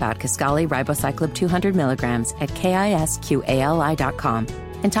more about Kisqali Ribociclib 200 milligrams at KISQALI.com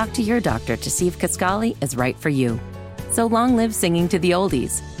and talk to your doctor to see if Kisqali is right for you. So long live singing to the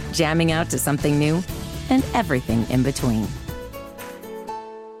oldies, jamming out to something new, and everything in between.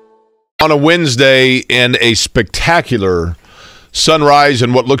 On a Wednesday and a spectacular sunrise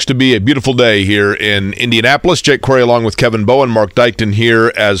and what looks to be a beautiful day here in Indianapolis. Jake Corey along with Kevin Bowen, Mark Dykton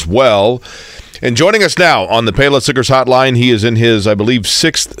here as well. And joining us now on the Payless Liquors Hotline, he is in his, I believe,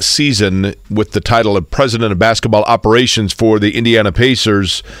 6th season with the title of President of Basketball Operations for the Indiana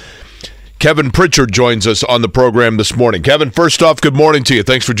Pacers. Kevin Pritchard joins us on the program this morning. Kevin, first off, good morning to you.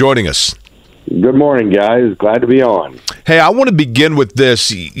 Thanks for joining us. Good morning, guys. Glad to be on. Hey, I want to begin with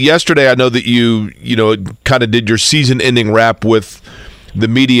this. Yesterday, I know that you kind of did your season-ending wrap with the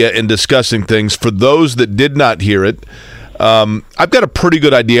media and discussing things. For those that did not hear it, I've got a pretty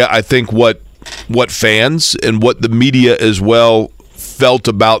good idea, I think, what fans and what the media as well felt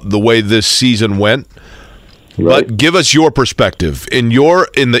about the way this season went. Right. But give us your perspective. In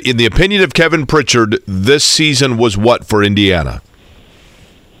the opinion of Kevin Pritchard, this season was what for Indiana?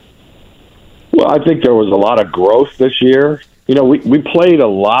 Well, I think there was a lot of growth this year. We played a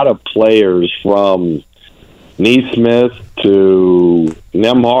lot of players from Neesmith to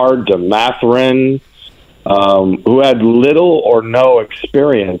Nembhard to Mathurin, who had little or no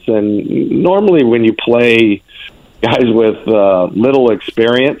experience. And normally when you play guys with little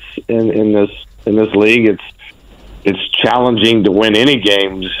experience in this league, it's challenging to win any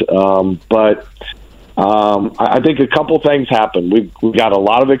games. But I think a couple things happened. We got a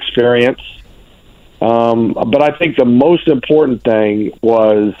lot of experience. But I think the most important thing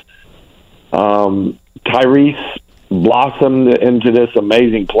was Tyrese blossomed into this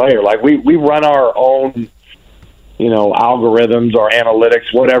amazing player. Like we run our own, algorithms or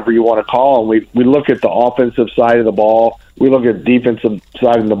analytics, whatever you want to call them. We look at the offensive side of the ball. We look at the defensive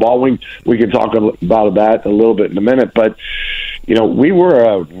side of the ball. We can talk about that a little bit in a minute. But, we were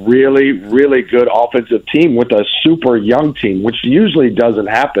a really, really good offensive team with a super young team, which usually doesn't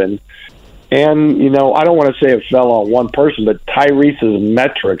happen. And, I don't want to say it fell on one person, but Tyrese's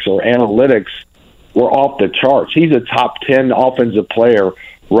metrics or analytics were off the charts. He's a top 10 offensive player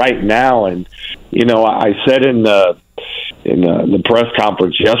right now. And, I said in the press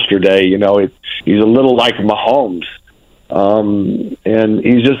conference yesterday, he's a little like Mahomes. And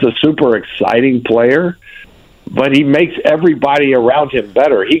he's just a super exciting player, but he makes everybody around him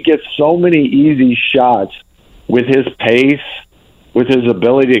better. He gets so many easy shots with his pace, with his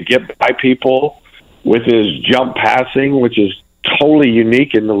ability to get by people, with his jump passing, which is totally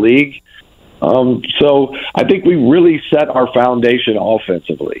unique in the league. So I think we really set our foundation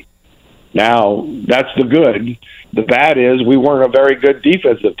offensively. Now, that's the good. The bad is we weren't a very good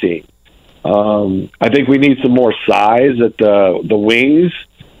defensive team. I think we need some more size at the wings.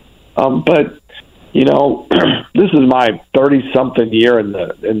 But this is my 30-something year in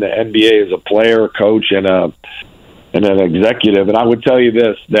the NBA as a player, coach, and an executive, and I would tell you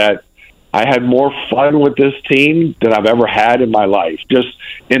this: that I had more fun with this team than I've ever had in my life. Just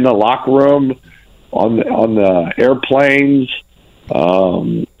in the locker room, on the airplanes.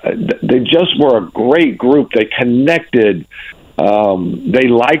 They just were a great group. They connected. They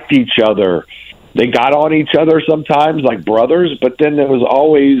liked each other. They got on each other sometimes like brothers, but then it was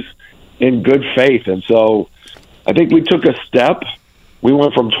always in good faith. And so I think we took a step. We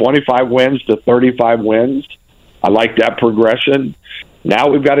went from 25 wins to 35 wins. I like that progression. Now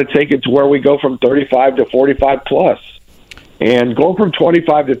we've got to take it to where we go from 35 to 45 plus. And going from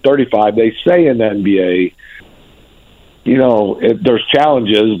 25 to 35, they say in the NBA, there's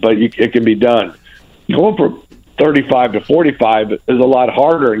challenges, but it can be done. Going from 35 to 45 is a lot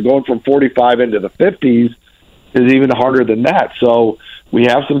harder, and going from 45 into the 50s is even harder than that. So we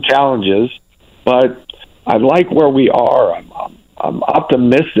have some challenges, but I like where we are. I'm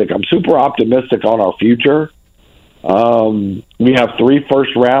optimistic. I'm super optimistic on our future. We have 3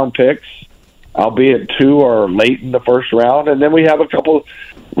 first-round picks, albeit 2 are late in the first round, and then we have a couple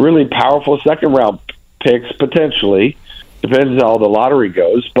really powerful second-round picks potentially. Depends how the lottery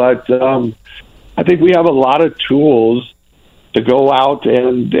goes, but I think we have a lot of tools to go out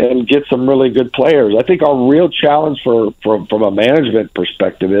and get some really good players. I think our real challenge from a management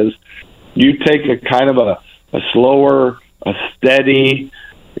perspective is you take a kind of a slower, a steady,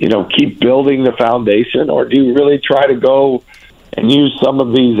 keep building the foundation, or do you really try to go and use some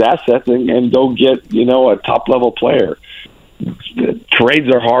of these assets and go get, a top-level player? Trades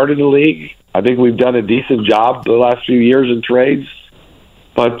are hard in the league. I think we've done a decent job the last few years in trades,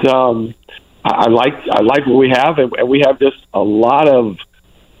 but I like what we have, and we have just a lot of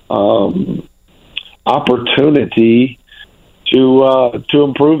opportunity to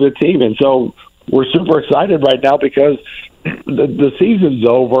improve the team, and so we're super excited right now because the season's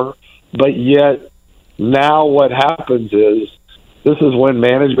over, but yet now what happens is this is when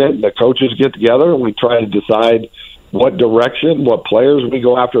management and the coaches get together and we try to decide what direction, what players we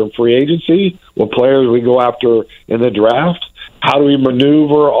go after in free agency, what players we go after in the draft. How do we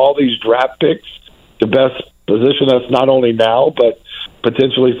maneuver all these draft picks to best position us not only now but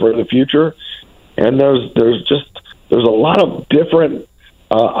potentially for the future? And there's a lot of different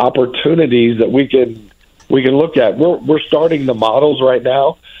opportunities that we can look at. We're starting the models right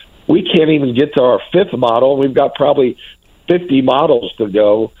now. We can't even get to our 5th model. We've got probably 50 models to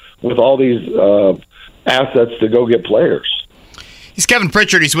go with all these assets to go get players. He's Kevin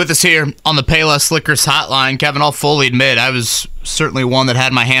Pritchard. He's with us here on the Payless Liquors hotline. Kevin, I'll fully admit I was certainly one that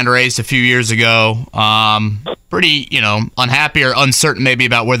had my hand raised a few years ago. Pretty, unhappy or uncertain maybe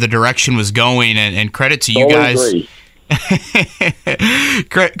about where the direction was going. And credit to you guys.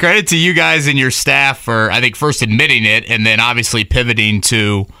 Credit to you guys and your staff for, I think, first admitting it and then obviously pivoting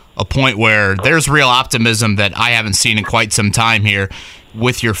to a point where there's real optimism that I haven't seen in quite some time here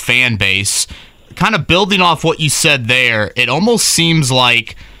with your fan base. Kind of building off what you said there, it almost seems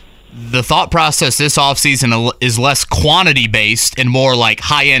like the thought process this offseason is less quantity-based and more like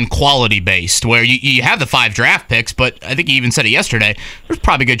high-end quality-based, where you have the 5 draft picks, but I think you even said it yesterday, there's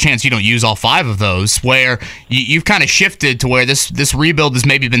probably a good chance you don't use all 5 of those, where you've kind of shifted to where this rebuild has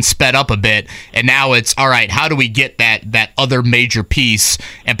maybe been sped up a bit, and now it's, all right, how do we get that other major piece,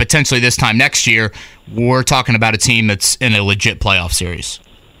 and potentially this time next year, we're talking about a team that's in a legit playoff series.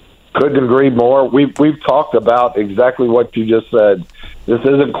 Couldn't agree more. We've talked about exactly what you just said. This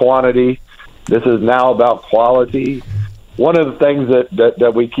isn't quantity. This is now about quality. One of the things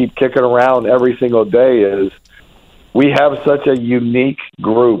that we keep kicking around every single day is we have such a unique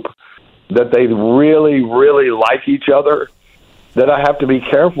group that they really, really like each other that I have to be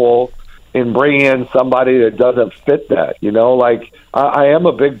careful in bringing in somebody that doesn't fit that. Like I am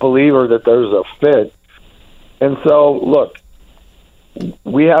a big believer that there's a fit. And so, look,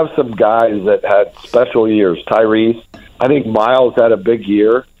 we have some guys that had special years. Tyrese, I think Miles had a big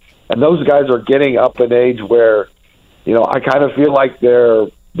year, and those guys are getting up in age where, I kind of feel like they're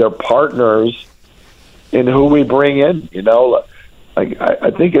partners in who we bring in.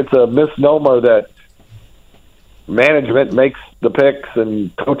 I think it's a misnomer that management makes the picks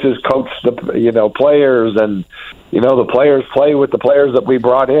and coaches coach the players, and the players play with the players that we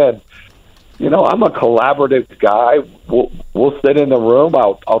brought in. I'm a collaborative guy. We'll sit in the room.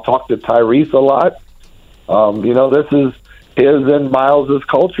 I'll talk to Tyrese a lot. This is his and Miles'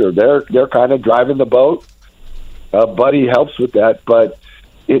 culture. They're kind of driving the boat. Buddy helps with that, but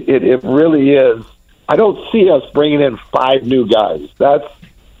it really is. I don't see us bringing in 5 new guys. That's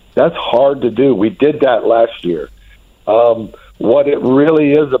That's hard to do. We did that last year. What it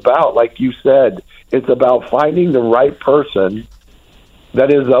really is about, like you said, it's about finding the right person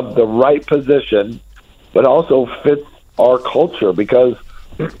that is of the right position, but also fits our culture, because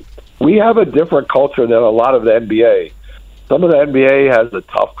we have a different culture than a lot of the NBA. Some of the NBA has a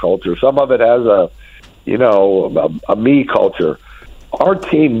tough culture. Some of it has a me culture. Our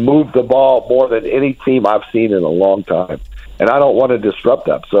team moved the ball more than any team I've seen in a long time, and I don't want to disrupt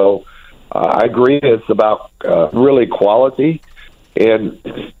that. So I agree it's about really quality. And,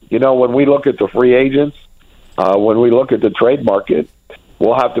 when we look at the free agents, when we look at the trade market,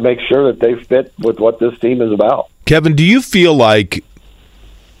 we'll have to make sure that they fit with what this team is about. Kevin, do you feel like,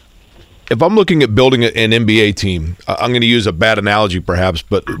 if I'm looking at building an NBA team, I'm going to use a bad analogy perhaps,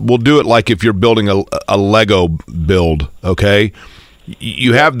 but we'll do it like if you're building a Lego build, okay?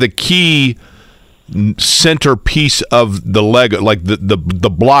 You have the key centerpiece of the Lego, like the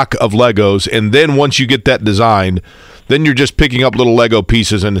block of Legos, and then once you get that designed, then you're just picking up little Lego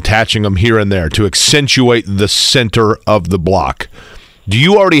pieces and attaching them here and there to accentuate the center of the block. Do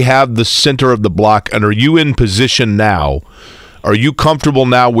you already have the center of the block, and are you in position now? Are you comfortable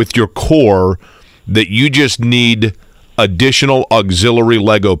now with your core that you just need additional auxiliary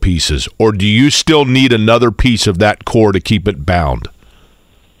Lego pieces, or do you still need another piece of that core to keep it bound?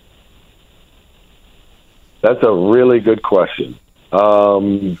 That's a really good question.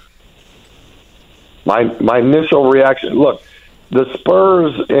 My initial reaction, look, the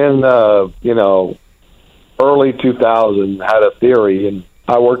Spurs in early 2000 had a theory, and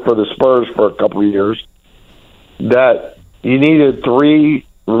I worked for the Spurs for a couple of years, that you needed 3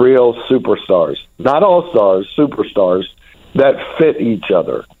 real superstars, not all-stars, superstars, that fit each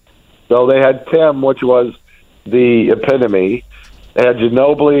other. So they had Tim, which was the epitome. They had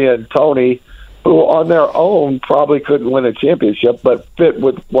Ginobili and Tony, who on their own probably couldn't win a championship, but fit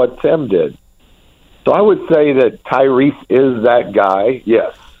with what Tim did. So I would say that Tyrese is that guy,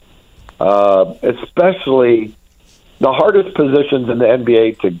 yes. Especially the hardest positions in the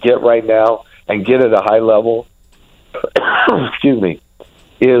NBA to get right now and get at a high level, excuse me,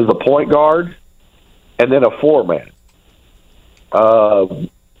 is a point guard and then a 4-man.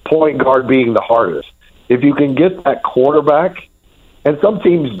 Point guard being the hardest. If you can get that quarterback, and some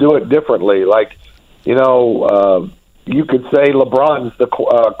teams do it differently, like, you could say LeBron's the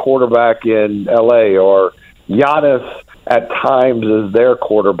quarterback in L.A., or Giannis at times is their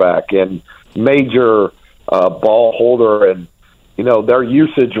quarterback and major ball holder, and, their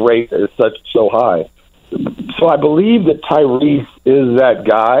usage rate is so high. So I believe that Tyrese is that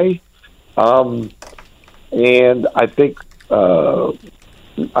guy, and I think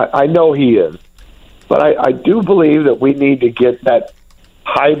I know he is. But I do believe that we need to get that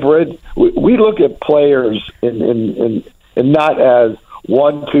hybrid. We look at players in not as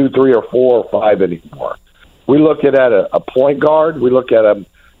 1, 2, 3, or 4 or 5 anymore. We look at a point guard. We look at them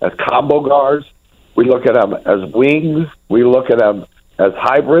as combo guards. We look at them as wings. We look at them as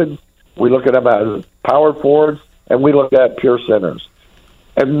hybrids. We look at them as power forwards, and we look at pure centers.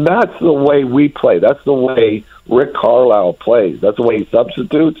 And that's the way we play. That's the way Rick Carlisle plays. That's the way he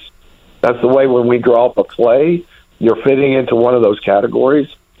substitutes. That's the way when we draw up a play, you're fitting into one of those categories.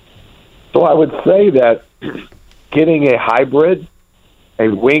 So I would say that getting a hybrid, a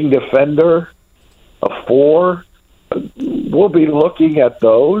wing defender, a 4, we'll be looking at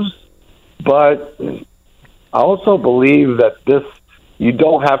those. But I also believe that you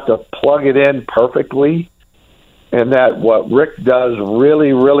don't have to plug it in perfectly, and that what Rick does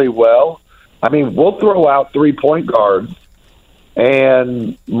really, really well, we'll throw out 3 point guards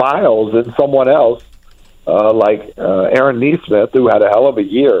and Miles and someone else like Aaron Nesmith, who had a hell of a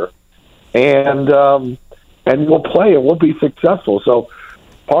year, and we'll play and we'll be successful. So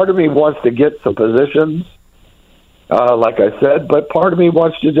part of me wants to get some positions, like I said, but part of me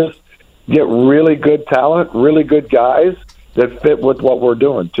wants to just get really good talent, really good guys that fit with what we're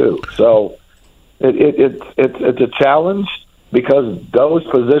doing too. So it's a challenge, because those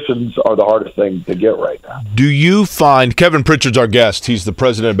positions are the hardest thing to get right now. Do you find, Kevin Pritchard's our guest, he's the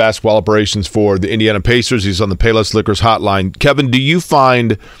president of basketball operations for the Indiana Pacers, he's on the Payless Liquors hotline. Kevin, do you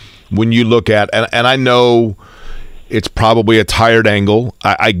find when you look at, and I know it's probably a tired angle,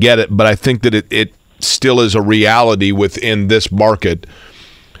 I get it, but I think that it still is a reality within this market,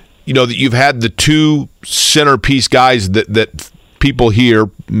 that you've had the 2 centerpiece guys that people here,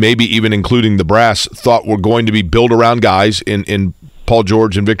 maybe even including the brass, thought were going to be built around guys in Paul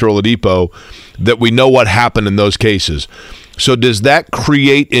George and Victor Oladipo, that we know what happened in those cases. So does that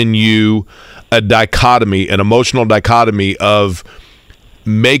create in you a dichotomy, an emotional dichotomy of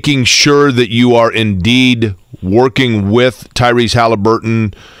making sure that you are indeed working with Tyrese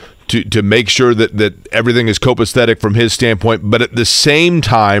Halliburton to make sure that everything is copacetic from his standpoint, but at the same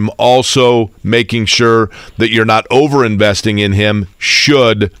time also making sure that you're not over-investing in him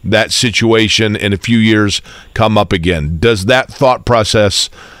should that situation in a few years come up again. Does that thought process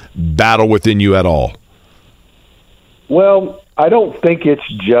battle within you at all? Well, I don't think it's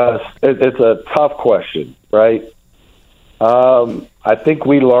a tough question, right? I think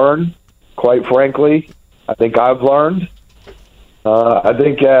we learn, quite frankly. I think I've learned. I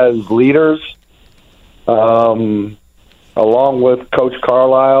think as leaders, along with Coach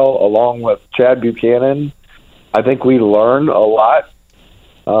Carlisle, along with Chad Buchanan, I think we learn a lot.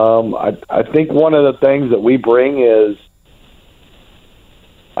 I think one of the things that we bring is,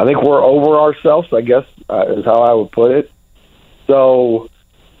 I think we're over ourselves, I guess, is how I would put it. So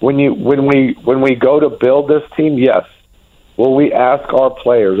when we go to build this team, yes, will we ask our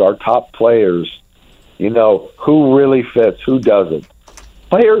players, our top players, who really fits, who doesn't?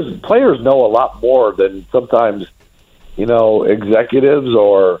 Players know a lot more than sometimes, executives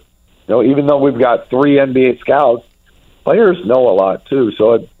or, even though we've got 3 NBA scouts, players know a lot too.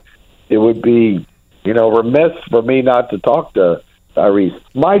 So it would be, remiss for me not to talk to Tyrese.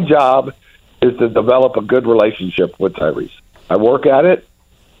 My job is to develop a good relationship with Tyrese. I work at it.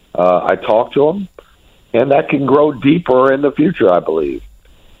 I talk to him, and that can grow deeper in the future, I believe.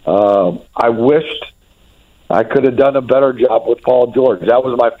 I wished I could have done a better job with Paul George. That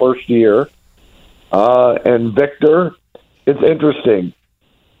was my first year. And Victor, it's interesting.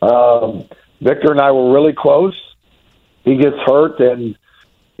 Victor and I were really close. He gets hurt, and,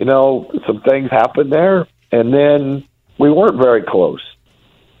 some things happen there. And then we weren't very close.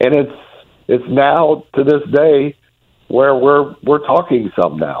 And it's now, to this day, where we're talking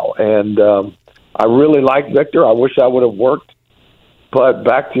some now. And I really like Victor. I wish I would have worked. But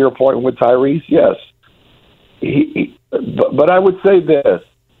back to your point with Tyrese, yes. But I would say this: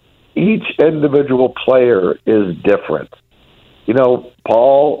 each individual player is different.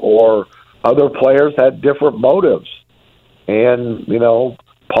 Paul or other players had different motives, and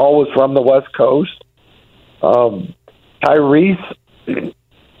Paul was from the West Coast. Tyrese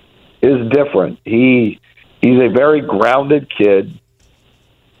is different. He's a very grounded kid.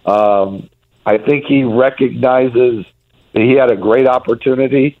 I think he recognizes that he had a great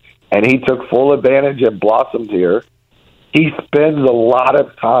opportunity, and he took full advantage and blossomed here. He spends a lot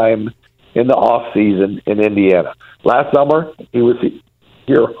of time in the off season in Indiana. Last summer, he was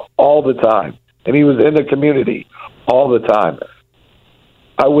here all the time, and he was in the community all the time.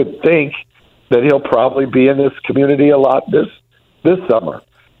 I would think that he'll probably be in this community a lot this summer.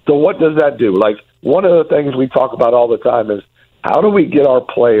 So what does that do? Like, one of the things we talk about all the time is, how do we get our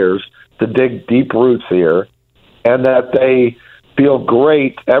players to dig deep roots here, and that they feel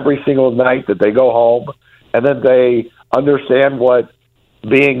great every single night that they go home, and then they understand what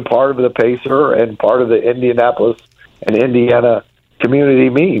being part of the Pacer and part of the Indianapolis and Indiana community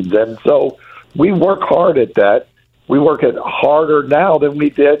means. And so we work hard at that. We work it harder now than we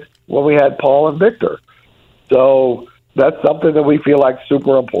did when we had Paul and Victor. So that's something that we feel like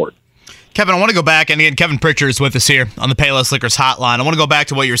super important. Kevin, I want to go back, and again, Kevin Pritchard is with us here on the Payless Liquors hotline. I want to go back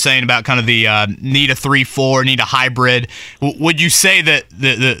to what you were saying about kind of the need a 3-4, need a hybrid. Would you say that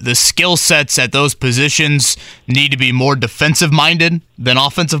the skill sets at those positions need to be more defensive-minded than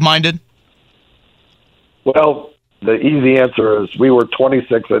offensive-minded? Well, the easy answer is we were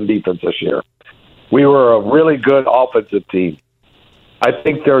 26th in defense this year. We were a really good offensive team. I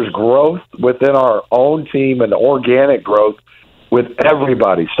think there's growth within our own team and organic growth with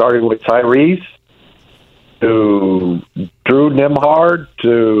everybody, starting with Tyrese, to Drew Nimhard,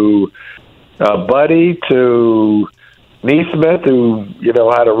 to Buddy, to Neesmith, who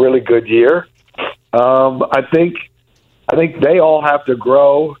had a really good year. I think they all have to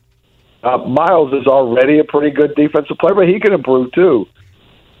grow. Miles is already a pretty good defensive player, but he can improve too.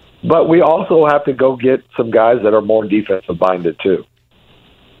 But we also have to go get some guys that are more defensive minded too.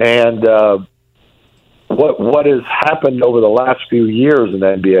 And what has happened over the last few years in the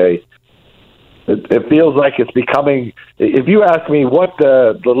NBA, it feels like it's becoming, if you ask me what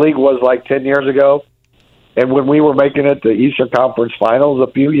the league was like 10 years ago, and when we were making it to Eastern Conference Finals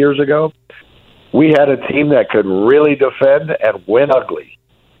a few years ago, we had a team that could really defend and win ugly.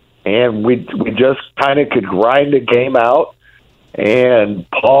 And we just kind of could grind a game out. And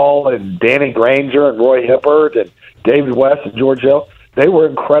Paul and Danny Granger and Roy Hibbert and David West and George Hill, they were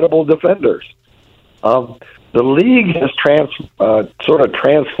incredible defenders. The league has sort of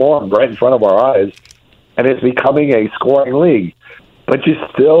transformed right in front of our eyes, and it's becoming a scoring league. But you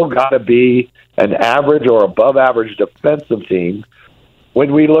still got to be an average or above average defensive team.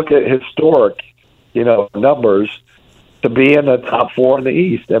 When we look at historic, numbers, to be in the top 4 in the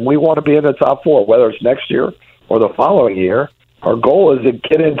East, and we want to be in the top 4, whether it's next year or the following year. Our goal is to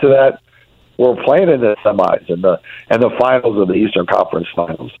get into that. We're playing in the semis and the finals of the Eastern Conference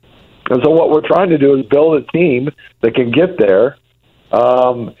Finals. And so what we're trying to do is build a team that can get there,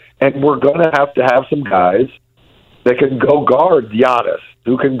 and we're going to have some guys that can go guard Giannis,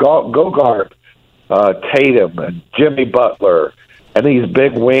 who can go guard Tatum and Jimmy Butler, and these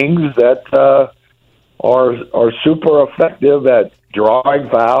big wings that are super effective at drawing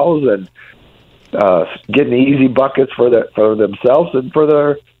fouls and getting easy buckets for themselves and for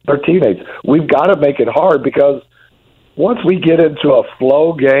their teammates. We've got to make it hard, because once we get into a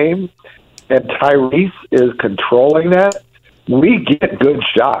flow game and Tyrese is controlling that, we get good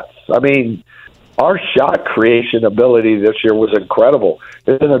shots. I mean, our shot creation ability this year was incredible.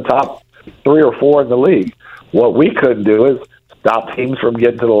 It's in the top 3 or 4 in the league. What we couldn't do is stop teams from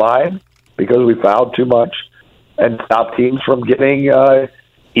getting to the line because we fouled too much, and stop teams from getting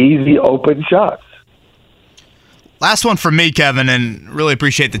easy open shots. Last one from me, Kevin, and really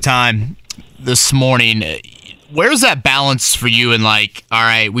appreciate the time this morning. Where's that balance for you in, like, all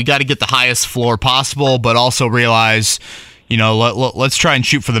right, we got to get the highest floor possible, but also realize, let's try and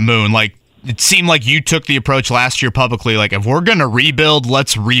shoot for the moon. Like, it seemed like you took the approach last year publicly, like, if we're going to rebuild,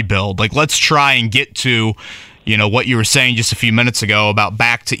 let's rebuild. Like, let's try and get to, what you were saying just a few minutes ago about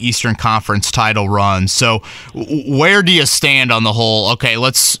back to Eastern Conference title runs. So where do you stand on the whole, okay,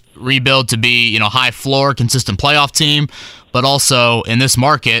 let's rebuild to be, high floor, consistent playoff team, but also in this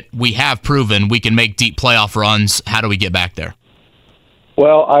market, we have proven we can make deep playoff runs. How do we get back there?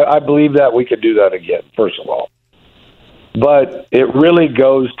 Well, I believe that we could do that again, first of all. But it really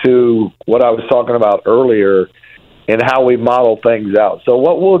goes to what I was talking about earlier and how we model things out. So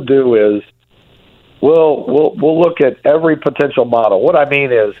what we'll do is we'll look at every potential model. What I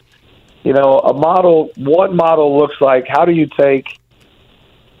mean is, one model looks like, how do you take,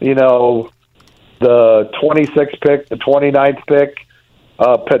 the 26th pick, the 29th pick,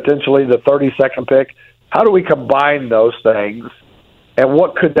 potentially the 32nd pick. How do we combine those things, and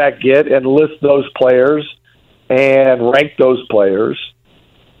what could that get, and list those players and rank those players,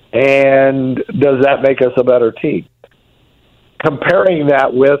 and does that make us a better team? Comparing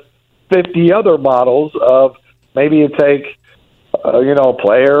that with 50 other models of maybe you take, a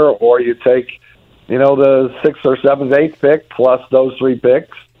player, or you take, the 6th or 7th, 8th pick plus those 3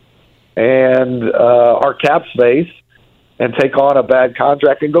 picks and our cap space, and take on a bad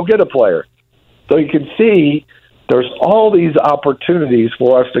contract and go get a player. So you can see there's all these opportunities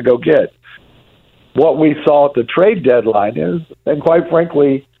for us to go get. What we saw at the trade deadline is, and quite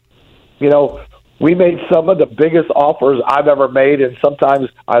frankly, we made some of the biggest offers I've ever made, and sometimes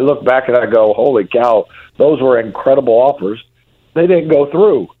I look back and I go, holy cow, those were incredible offers. They didn't go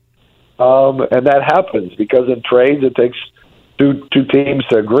through. And that happens because in trades it takes two teams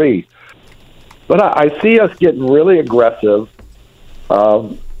to agree. But I see us getting really aggressive.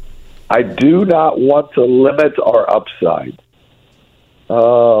 I do not want to limit our upside.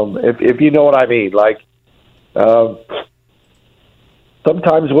 If you know what I mean. Like,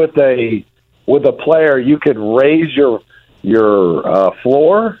 sometimes with a player, you can raise your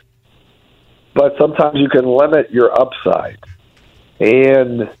floor, but sometimes you can limit your upside.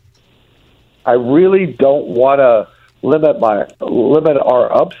 And I really don't want to limit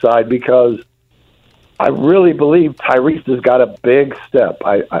our upside, because I really believe Tyrese has got a big step.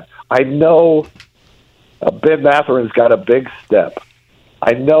 I know Ben Matherin's got a big step.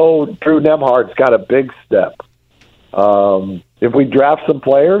 I know Drew Nembhard's got a big step. If we draft some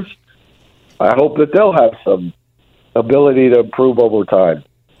players, I hope that they'll have some ability to improve over time.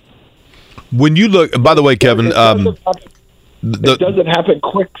 When you look, by the way, Kevin, it doesn't happen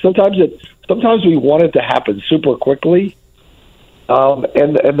quick. Sometimes we want it to happen super quickly.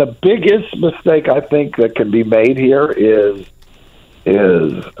 And the biggest mistake I think that can be made here is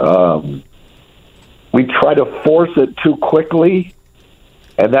we try to force it too quickly,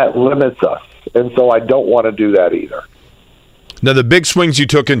 and that limits us. And so I don't want to do that either. Now, the big swings you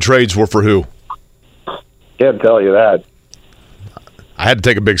took in trades were for who? Can't tell you that. I had to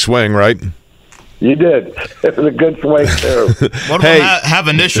take a big swing, right? You did. It was a good swing, too. What Hey. about have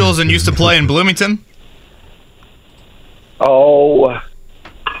initials and used to play in Bloomington? Oh,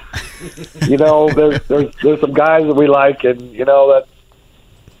 there's some guys that we like, and that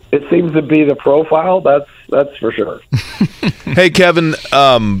it seems to be the profile. That's for sure. Hey, Kevin,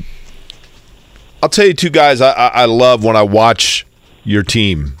 I'll tell you 2 guys I love when I watch your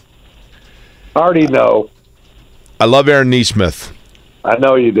team. I already know. I love Aaron Nesmith. I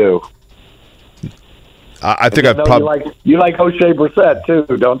know you do. I think I've probably you like O'Shea Brissett too,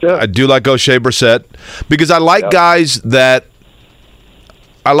 don't you? I do like O'Shea Brissett because I like guys that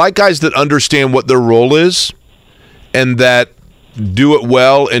understand what their role is and that do it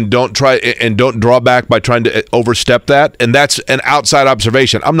well and don't draw back by trying to overstep that. And that's an outside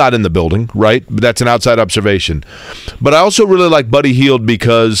observation. I'm not in the building, right? But that's an outside observation. But I also really like Buddy Hield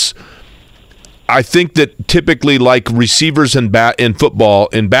because I think that typically, like receivers in football,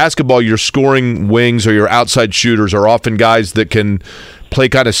 in basketball, your scoring wings or your outside shooters are often guys that can play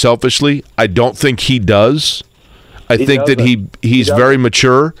kind of selfishly. I don't think he does. I think that he's very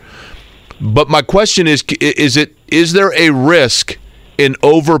mature. But my question is there a risk in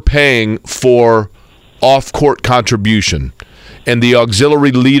overpaying for off-court contribution and the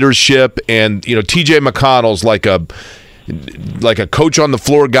auxiliary leadership? And TJ McConnell's like a coach on the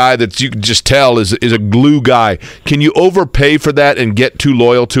floor guy that you can just tell is a glue guy. Can you overpay for that and get too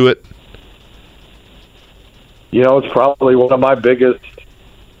loyal to it? It's probably one of my biggest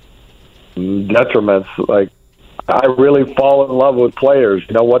detriments. Like, I really fall in love with players,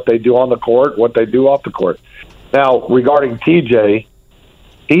 what they do on the court, what they do off the court. Now, regarding TJ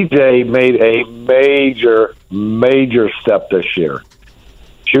made a major step this year.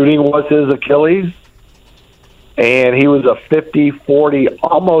 Shooting was his Achilles. And he was a 50, 40,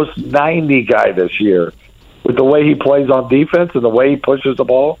 almost 90 guy this year with the way he plays on defense and the way he pushes the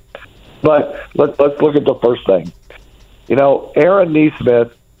ball. But let's look at the first thing. Aaron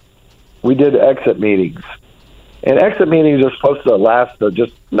Nesmith, we did exit meetings. And exit meetings are supposed to last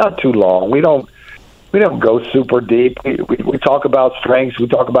just not too long. We don't go super deep. We talk about strengths. We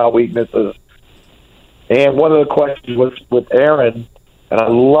talk about weaknesses. And one of the questions was with Aaron, and I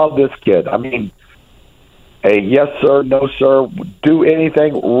love this kid. I mean, a yes, sir, no, sir, do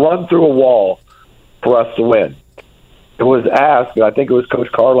anything, run through a wall for us to win. It was asked, and I think it was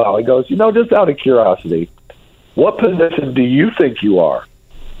Coach Carlisle, he goes, just out of curiosity, what position do you think you are?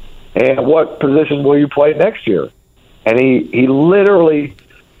 And what position will you play next year? And he literally,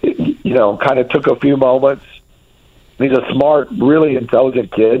 kind of took a few moments. He's a smart, really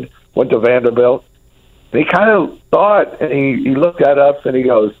intelligent kid, went to Vanderbilt. And he kind of thought, and he looked at us and he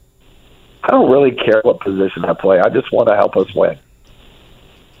goes, I don't really care what position I play. I just want to help us win.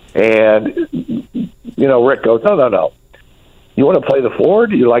 And, Rick goes, no. You want to play the 4?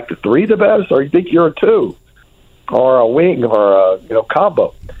 Do you like the 3 the best? Or you think you're a 2? Or a wing or a,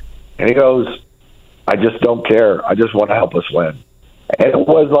 combo? And he goes, I just don't care. I just want to help us win. And it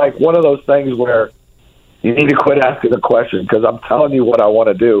was like one of those things where you need to quit asking the question because I'm telling you what I want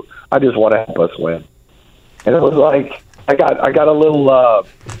to do. I just want to help us win. And it was like I got a little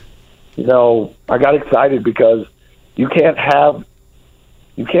I got excited because you can't have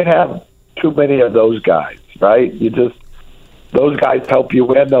too many of those guys, right? Those guys help you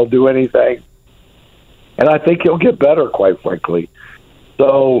win. They'll do anything. And I think he'll get better, quite frankly.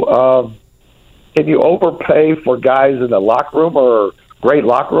 So can you overpay for guys in the locker room or great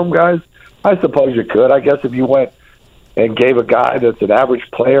locker room guys? I suppose you could. I guess if you went and gave a guy that's an average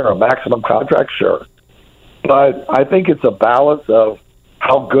player a maximum contract, sure. But I think it's a balance of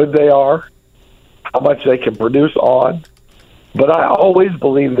how good they are, how much they can produce on. But I always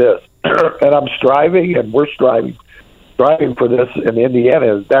believe this, and I'm striving, and we're striving for this in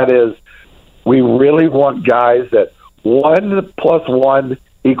Indiana, that is, we really want guys that 1 + 1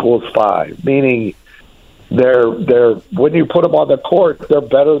 = 5, meaning they're when you put them on the court, they're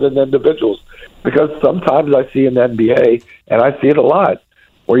better than individuals. Because sometimes I see in the NBA, and I see it a lot,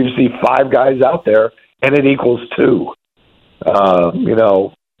 where you see 5 guys out there, and it equals 2. And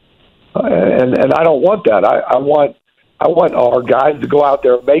I don't want that. I want our guys to go out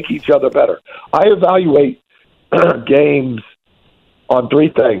there and make each other better. I evaluate games on 3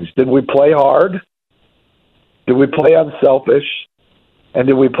 things. Did we play hard? Did we play unselfish? And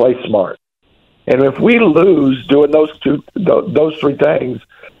did we play smart? And if we lose doing those 3 things,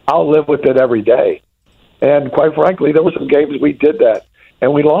 I'll live with it every day. And quite frankly, there were some games we did that,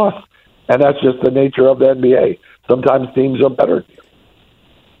 and we lost. And that's just the nature of the NBA. Sometimes teams are better.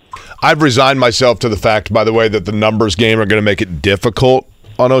 I've resigned myself to the fact, by the way, that the numbers game are going to make it difficult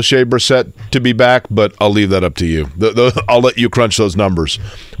on O'Shea Brissett to be back, but I'll leave that up to you. I'll let you crunch those numbers.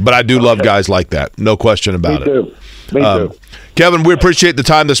 But I do love guys like that. No question about it. Me too. Kevin, we appreciate the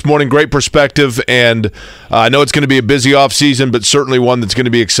time this morning. Great perspective, and I know it's going to be a busy offseason, but certainly one that's going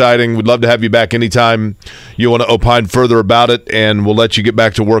to be exciting. We'd love to have you back anytime you want to opine further about it, and we'll let you get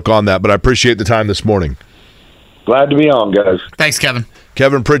back to work on that. But I appreciate the time this morning. Glad to be on, guys. Thanks, Kevin.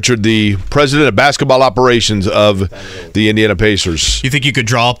 Kevin Pritchard, the president of basketball operations of the Indiana Pacers. You think you could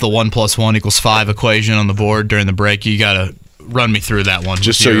draw up the 1 + 1 = 5 equation on the board during the break? You got to run me through that one.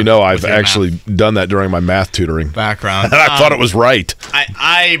 Just so you know, I've actually done that during my math tutoring background. And I thought it was right.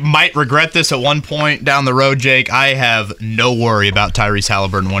 I might regret this at one point down the road, Jake. I have no worry about Tyrese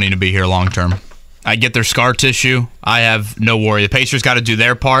Halliburton wanting to be here long term. I get their scar tissue. I have no worry. The Pacers got to do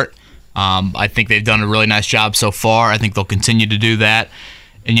their part. I think they've done a really nice job so far. I think they'll continue to do that.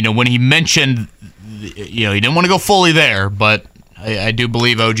 And, when he mentioned, he didn't want to go fully there, but I do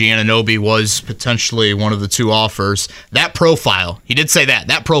believe OG Anunoby was potentially one of the two offers. That profile, he did say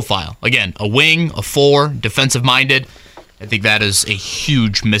that profile. Again, a wing, a 4, defensive-minded. I think that is a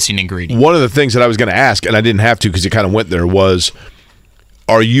huge missing ingredient. One of the things that I was going to ask, and I didn't have to because you kind of went there, was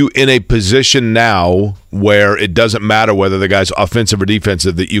are you in a position now where it doesn't matter whether the guy's offensive or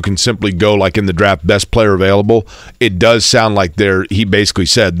defensive, that you can simply go like in the draft, best player available? It does sound like he basically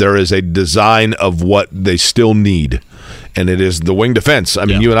said there is a design of what they still need. And it is the wing defense. I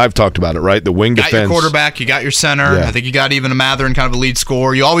mean, you and I have talked about it, right? The wing defense. You got your quarterback. You got your center. Yeah. I think you got even a Mather and kind of a lead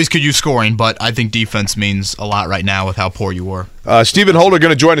scorer. You always could use scoring, but I think defense means a lot right now with how poor you were. Stephen Holder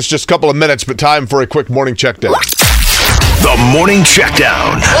going to join us just a couple of minutes, but time for a quick morning check down. The Morning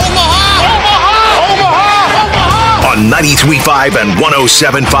Checkdown. On 93.5 and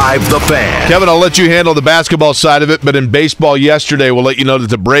 107.5 The Fan. Kevin, I'll let you handle the basketball side of it, but in baseball yesterday, we'll let you know that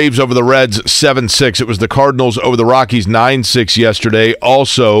the Braves over the Reds 7-6. It was the Cardinals over the Rockies 9-6 yesterday.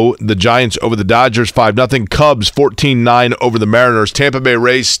 Also, the Giants over the Dodgers 5-0. Cubs 14-9 over the Mariners. Tampa Bay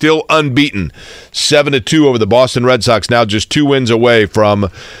Rays still unbeaten 7-2 over the Boston Red Sox, now just 2 wins away from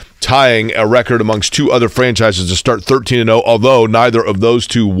tying a record amongst 2 other franchises to start 13-0, although neither of those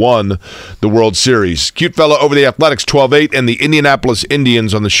 2 won the World Series. Cute fella over the Athletics 12-8, and the Indianapolis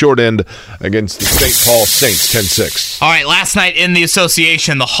Indians on the short end against the St. Paul Saints 10-6. All right, last night in the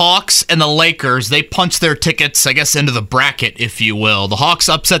association, the Hawks and the Lakers, they punched their tickets, I guess, into the bracket, if you will. The Hawks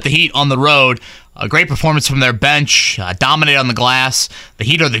upset the Heat on the road. A great performance from their bench, dominate on the glass. The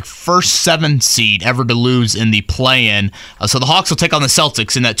Heat are the first 7 seed ever to lose in the play-in. So the Hawks will take on the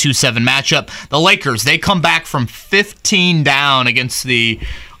Celtics in that 2-7 matchup. The Lakers, they come back from 15 down against the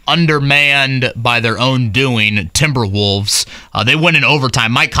undermanned by their own doing Timberwolves. They win in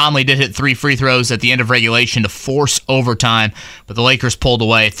overtime. Mike Conley did hit 3 free throws at the end of regulation to force overtime, but the Lakers pulled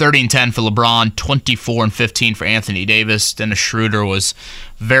away. 30-10 for LeBron, 24-15 for Anthony Davis. Dennis Schroeder was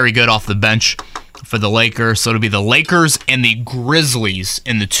very good off the bench for the Lakers. So it'll be the Lakers and the Grizzlies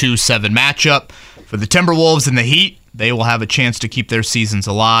in the 2-7 matchup. For the Timberwolves and the Heat, they will have a chance to keep their seasons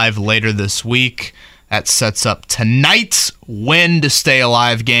alive later this week. That sets up tonight's win to stay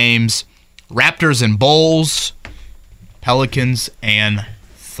alive games. Raptors and Bulls, Pelicans and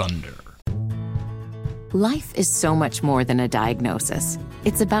Thunder. Life is so much more than a diagnosis.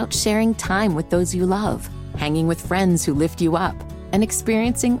 It's about sharing time with those you love, hanging with friends who lift you up, and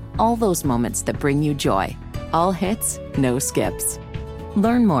experiencing all those moments that bring you joy. All hits, no skips.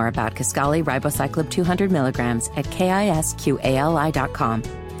 Learn more about Kisqali Ribociclib 200 milligrams at KISQALI.com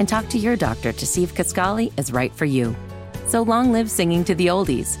and talk to your doctor to see if Kisqali is right for you. So long live singing to the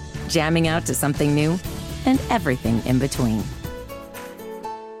oldies, jamming out to something new, and everything in between.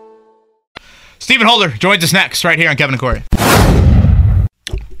 Stephen Holder joins us next right here on Kevin and Corey.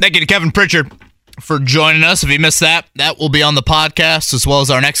 Thank you to Kevin Pritchard for joining us. If you missed that, that will be on the podcast, as well as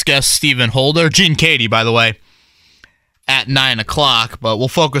our next guest, Stephen Holder. Gene Keady, by the way, at 9 o'clock. But we'll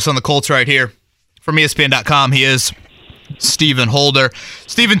focus on the Colts right here. From ESPN.com, he is Stephen Holder.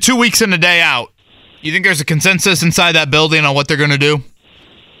 Stephen, 2 weeks in a day out, you think there's a consensus inside that building on what they're going to do?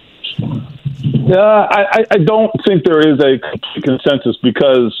 Yeah, I don't think there is a consensus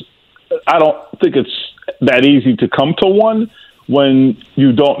because I don't think it's that easy to come to one when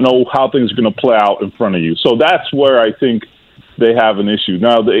you don't know how things are going to play out in front of you. So that's where I think they have an issue.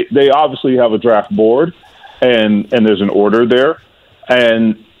 Now, they obviously have a draft board, and there's an order there.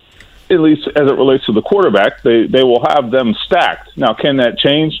 And at least as it relates to the quarterback, they will have them stacked. Now, can that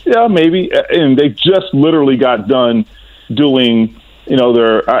change? Yeah, maybe. And they just literally got done doing,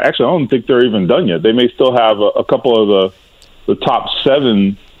 actually, I don't think they're even done yet. They may still have a couple of the top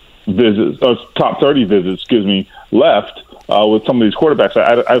 7 visits, or top 30 visits, left with some of these quarterbacks.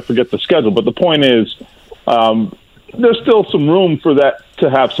 I forget the schedule, but the point is there's still some room for that to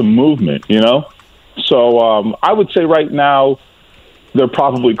have some movement, So I would say right now they're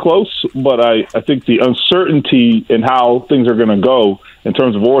probably close, but I think the uncertainty in how things are going to go in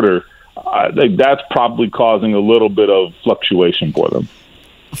terms of order, I think that's probably causing a little bit of fluctuation for them.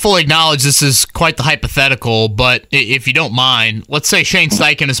 Fully acknowledge this is quite the hypothetical, but if you don't mind, let's say Shane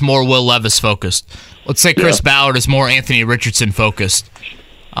Steichen is more Will Levis focused. Let's say Chris Ballard is more Anthony Richardson focused.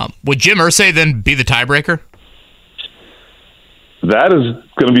 Would Jim Irsay then be the tiebreaker? That is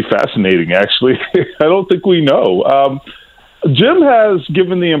going to be fascinating, actually. I don't think we know. Jim has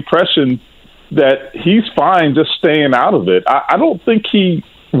given the impression that he's fine just staying out of it. I don't think he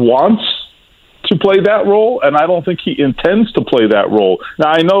wants to play that role, and I don't think he intends to play that role. Now,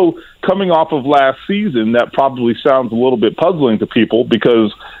 I know coming off of last season, that probably sounds a little bit puzzling to people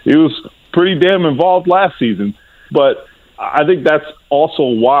because he was pretty damn involved last season, but I think that's also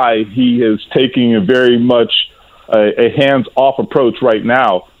why he is taking a very much a hands-off approach right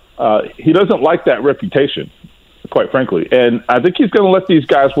now. He doesn't like that reputation, quite frankly, and I think he's going to let these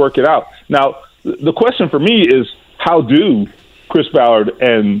guys work it out. Now, the question for me is, how do Chris Ballard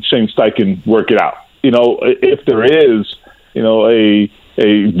and Shane Steichen work it out? If there is, a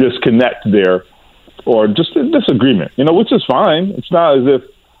disconnect there or just a disagreement, which is fine. It's not as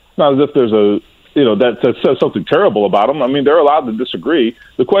if there's that says something terrible about them. I mean, they're allowed to disagree.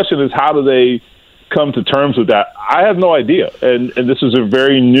 The question is, how do they come to terms with that? I have no idea. And this is a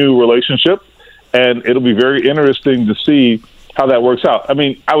very new relationship, and it'll be very interesting to see how that works out. I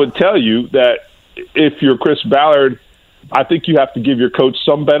mean, I would tell you that if you're Chris Ballard, I think you have to give your coach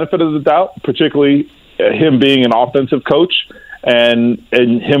some benefit of the doubt, particularly him being an offensive coach and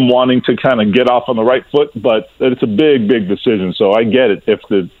him wanting to kind of get off on the right foot. But it's a big, big decision. So I get it if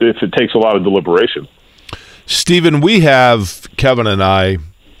it takes a lot of deliberation. Stephen, Kevin and I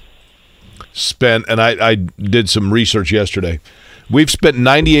spent, and I did some research yesterday, we've spent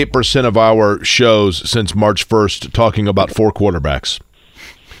 98% of our shows since March 1st talking about 4 quarterbacks.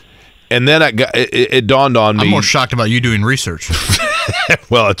 And then it dawned on me. I'm more shocked about you doing research.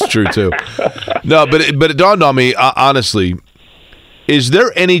 Well, it's true, too. No, but it dawned on me, honestly, is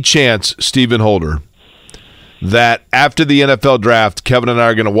there any chance, Stephen Holder, that after the NFL draft, Kevin and I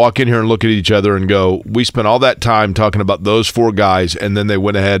are going to walk in here and look at each other and go, we spent all that time talking about those 4 guys, and then they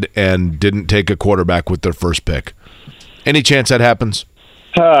went ahead and didn't take a quarterback with their first pick? Any chance that happens?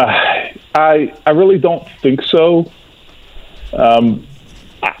 I really don't think so.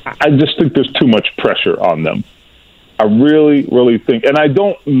 I just think there's too much pressure on them. I really, really think, and I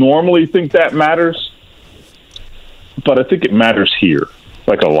don't normally think that matters, but I think it matters here,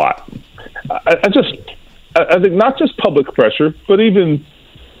 like a lot. I think not just public pressure, but even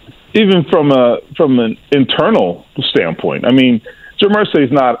from an internal standpoint. I mean, Jim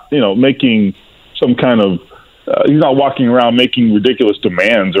Irsay's not, making some kind of he's not walking around making ridiculous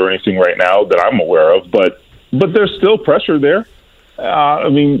demands or anything right now that I'm aware of, but there's still pressure there. I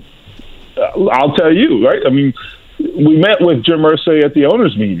mean, I'll tell you, right? I mean, we met with Jim Irsay at the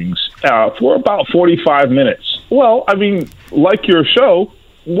owners' meetings for about 45 minutes. Well, I mean, like your show,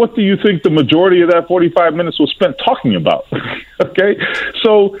 what do you think the majority of that 45 minutes was spent talking about? Okay?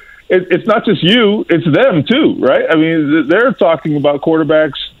 So it's not just you, it's them too, right? I mean, they're talking about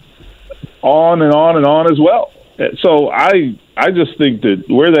quarterbacks on and on and on as well. So I just think that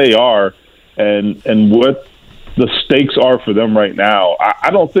where they are and what the stakes are for them right now, I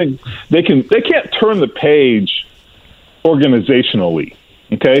don't think they can't turn the page organizationally,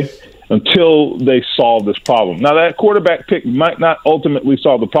 okay, until they solve this problem. Now, that quarterback pick might not ultimately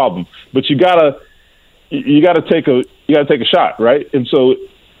solve the problem, but you gotta take a shot, right? And so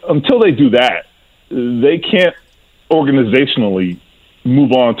until they do that, they can't organizationally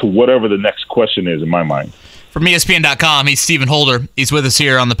move on to whatever the next question is, in my mind. From ESPN.com, he's Stephen Holder. He's with us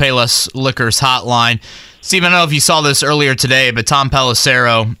here on the Payless Liquors hotline. Steve, I don't know if you saw this earlier today, but Tom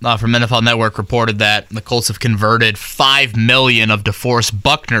Pelissero from NFL Network reported that the Colts have converted $5 million of DeForest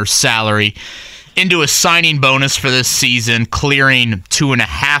Buckner's salary into a signing bonus for this season, clearing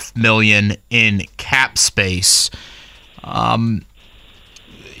 $2.5 million in cap space.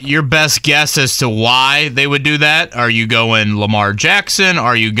 Your best guess as to why they would do that? Are you going Lamar Jackson?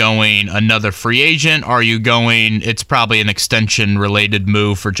 Are you going another free agent? Are you going, it's probably an extension-related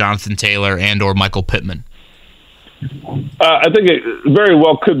move for Jonathan Taylor and or Michael Pittman? I think it very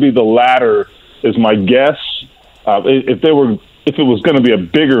well could be the latter is my guess. If it was going to be a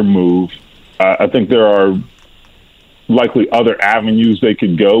bigger move, I think there are likely other avenues they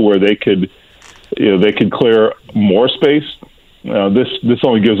could go where they could clear more space. This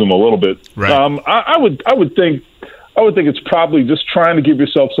only gives them a little bit. Right. I would think it's probably just trying to give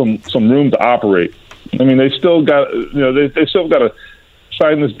yourself some room to operate. I mean, they still got they still got to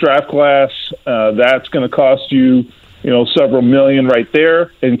sign this draft class. That's going to cost you several million right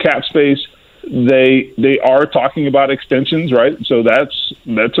there in cap space. They are talking about extensions, right? So that's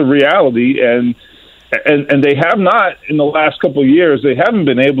a reality, and they have not in the last couple of years. They haven't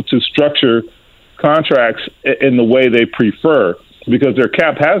been able to structure contracts in the way they prefer because their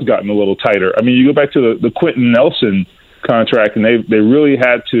cap has gotten a little tighter. I mean, you go back to the Quentin Nelson contract, and they really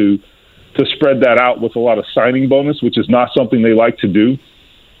had to spread that out with a lot of signing bonus, which is not something they like to do.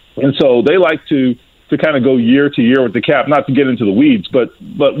 And so they like to to kind of go year to year with the cap, not to get into the weeds, but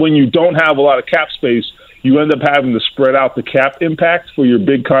when you don't have a lot of cap space, you end up having to spread out the cap impact for your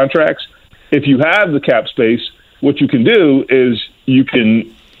big contracts. If you have the cap space, what you can do is you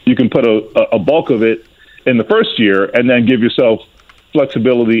can put a bulk of it in the first year and then give yourself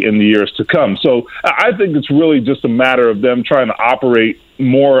flexibility in the years to come. So I think it's really just a matter of them trying to operate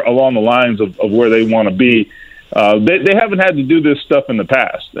more along the lines of where they want to be. They haven't had to do this stuff in the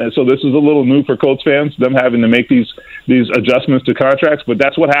past, and so this is a little new for Colts fans, them having to make these adjustments to contracts. But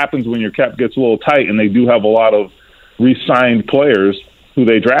that's what happens when your cap gets a little tight, and they do have a lot of re-signed players who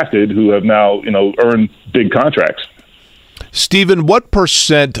they drafted who have now earned big contracts. Steven, what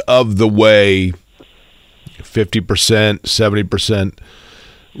percent of the way, 50%, 70%,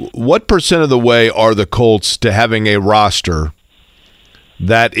 what percent of the way are the Colts to having a roster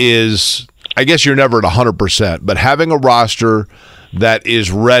that is, I guess you're never at 100%, but having a roster that is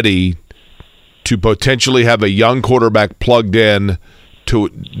ready to potentially have a young quarterback plugged in to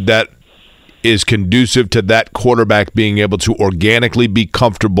that is conducive to that quarterback being able to organically be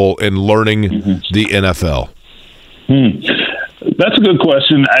comfortable in learning the NFL? That's a good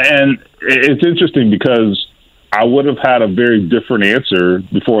question, and it's interesting because I would have had a very different answer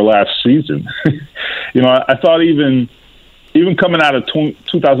before last season. I thought even coming out of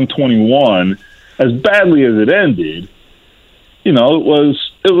 2021, as badly as it ended, it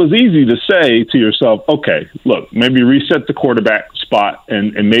was easy to say to yourself, okay, look, maybe reset the quarterback spot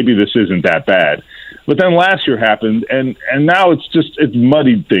and maybe this isn't that bad. But then last year happened, and now it's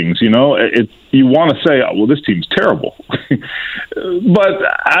muddied things, you want to say, oh, well, this team's terrible. But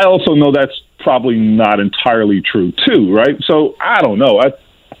I also know that's probably not entirely true too, right? So I don't know.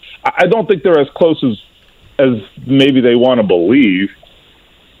 I don't think they're as close as maybe they want to believe,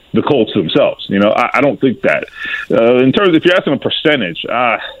 the Colts themselves. I don't think that. In terms, if you're asking a percentage,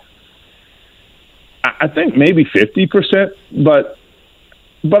 I think maybe 50%, but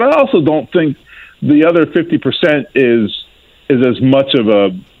I also don't think the other 50% is as much of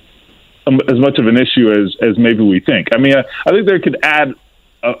an issue as maybe we think. I mean, I think they could add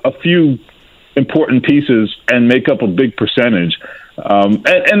a few important pieces and make up a big percentage.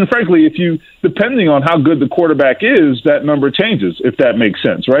 And frankly, depending on how good the quarterback is, that number changes, if that makes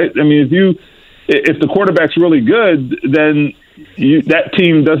sense, right? I mean, if the quarterback's really good, then that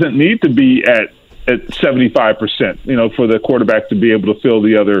team doesn't need to be at 75%, for the quarterback to be able to fill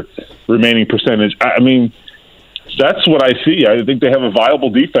the other remaining percentage. I mean, that's what I see. I think they have a viable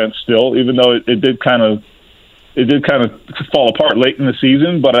defense still, even though it did kind of fall apart late in the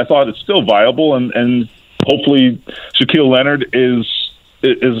season, but I thought it's still viable, and hopefully Shaquille Leonard is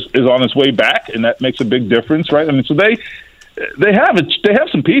on his way back, and that makes a big difference, right? I mean, so they have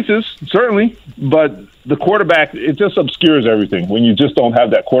some pieces, certainly, but the quarterback, it just obscures everything. When you just don't have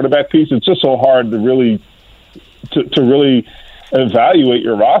that quarterback piece, it's just so hard to really evaluate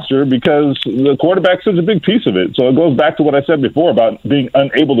your roster because the quarterback's such a big piece of it. So it goes back to what I said before about being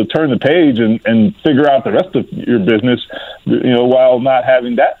unable to turn the page and figure out the rest of your business, while not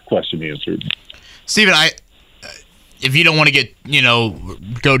having that question answered. Steven, if you don't want to get,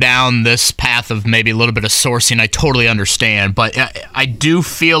 go down this path of maybe a little bit of sourcing, I totally understand. But I do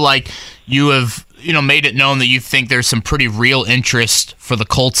feel like you have, made it known that you think there's some pretty real interest for the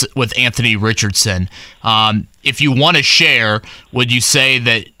Colts with Anthony Richardson. If you want to share, would you say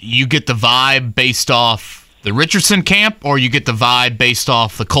that you get the vibe based off the Richardson camp or you get the vibe based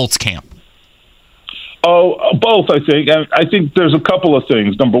off the Colts camp? Oh, both, I think. I think there's a couple of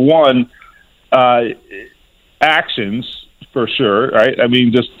things. Number one, actions for sure, right? I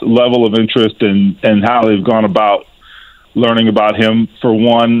mean, just level of interest and how they've gone about learning about him for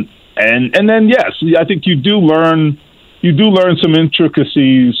one, and then yes, I think you do learn some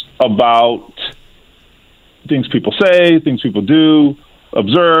intricacies about things people say, things people do,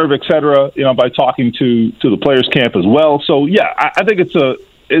 observe, etc. By talking to the players' camp as well. So yeah, I think it's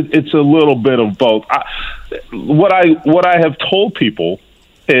a little bit of both. What I have told people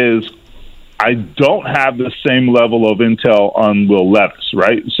is, I don't have the same level of intel on Will Levis,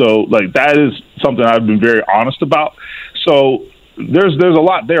 right? So, that is something I've been very honest about. So, there's a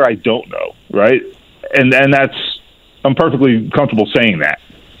lot there I don't know, right? And I'm perfectly comfortable saying that.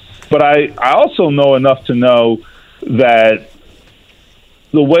 But I also know enough to know that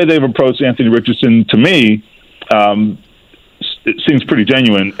the way they've approached Anthony Richardson, to me, it seems pretty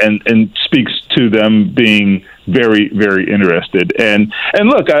genuine and speaks to them being very, very interested. And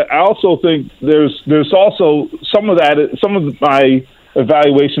look, I also think there's also some of my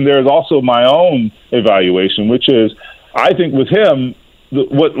evaluation there is also my own evaluation, which is I think with him,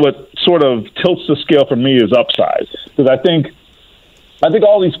 what sort of tilts the scale for me is upside. Because I think I think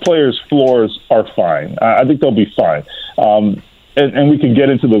all these players' floors are fine. I think they'll be fine. And we can get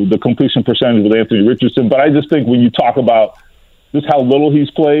into the completion percentage with Anthony Richardson, but I just think when you talk about just how little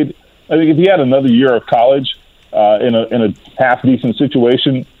he's played, I think if he had another year of college in a half-decent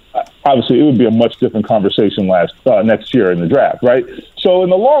situation, obviously it would be a much different conversation next year in the draft, right? So in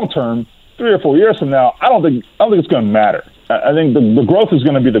the long term, 3 or 4 years from now, I don't think it's going to matter. I think the growth is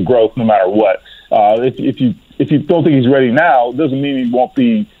going to be the growth no matter what. If you don't think he's ready now, it doesn't mean he won't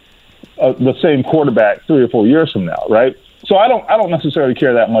be the same quarterback 3 or 4 years from now, right? So I don't necessarily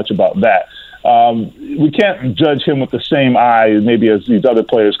care that much about that. We can't judge him with the same eye maybe as these other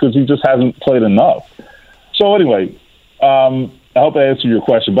players because he just hasn't played enough. So anyway, I hope I answered your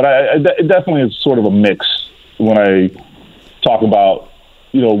question, but it definitely is sort of a mix when I talk about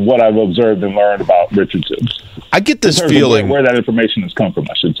what I've observed and learned about Richardson. I get this feeling where that information has come from,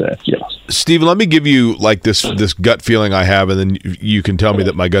 I should say. Yes. Steven, let me give you like this gut feeling I have, and then you can tell me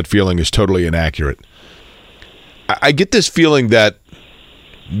that my gut feeling is totally inaccurate. I get this feeling that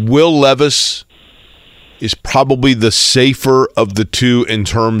Will Levis is probably the safer of the two in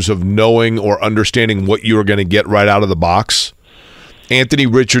terms of knowing or understanding what you are going to get right out of the box. Anthony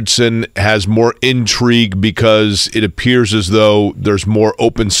Richardson has more intrigue because it appears as though there's more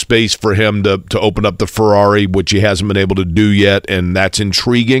open space for him to open up the Ferrari, which he hasn't been able to do yet, and that's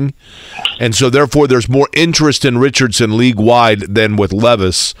intriguing. And so therefore there's more interest in Richardson league-wide than with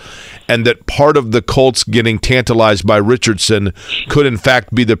Levis, and that part of the Colts getting tantalized by Richardson could in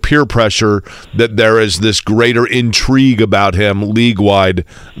fact be the peer pressure that there is this greater intrigue about him league-wide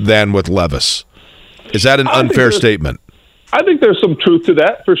than with Levis. Is that an unfair statement? I think there's some truth to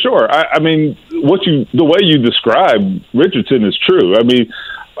that for sure. I mean, the way you describe Richardson is true. I mean,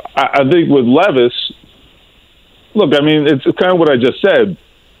 I think with Levis, look, I mean, it's kind of what I just said.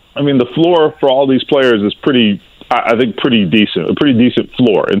 I mean, the floor for all these players is pretty decent, a pretty decent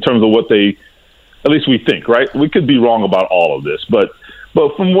floor in terms of what they, at least we think, right? We could be wrong about all of this, but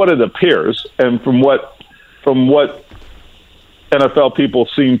from what it appears and from what NFL people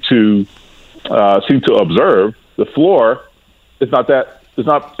seem to observe, the floor is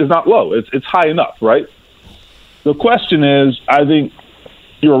not low. It's high enough, right? The question is, I think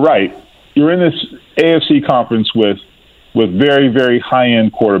you're right. You're in this AFC conference with very, very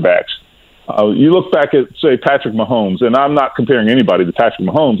high-end quarterbacks. You look back at, say, Patrick Mahomes, and I'm not comparing anybody to Patrick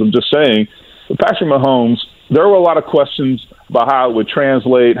Mahomes. I'm just saying, with Patrick Mahomes, there were a lot of questions about how it would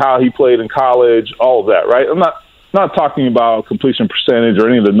translate, how he played in college, all of that, right? I'm not talking about completion percentage or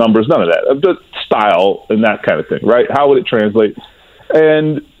any of the numbers, none of that. Just style and that kind of thing, right? How would it translate?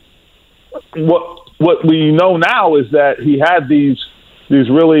 And what we know now is that he had these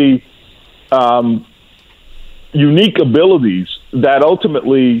really unique abilities that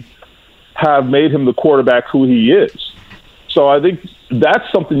ultimately have made him the quarterback who he is. So I think that's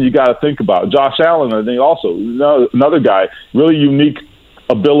something you got to think about. Josh Allen, I think, also another guy, really unique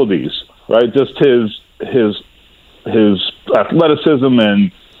abilities, right? Just his athleticism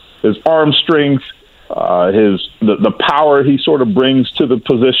and his arm strength, the power he sort of brings to the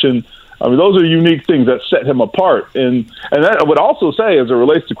position. I mean, those are unique things that set him apart. And that I would also say, as it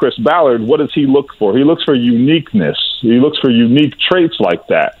relates to Chris Ballard, what does he look for? He looks for uniqueness. He looks for unique traits like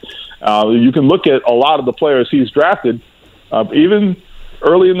that. You can look at a lot of the players he's drafted, even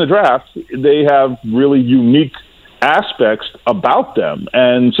early in the draft, they have really unique aspects about them.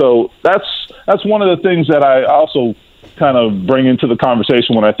 And so that's one of the things that I also kind of bring into the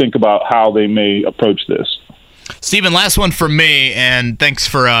conversation when I think about how they may approach this. Steven, last one from me, and thanks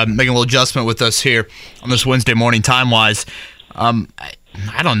for making a little adjustment with us here on this Wednesday morning time-wise.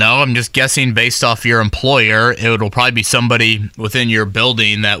 I don't know. I'm just guessing based off your employer, it'll probably be somebody within your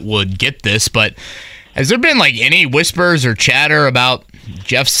building that would get this, but has there been like any whispers or chatter about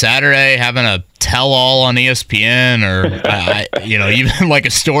Jeff Saturday having a tell-all on ESPN or, even like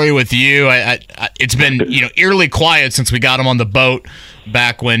a story with you? It's been, eerily quiet since we got him on the boat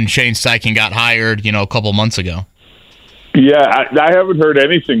back when Shane Steichen got hired, a couple months ago. Yeah, I haven't heard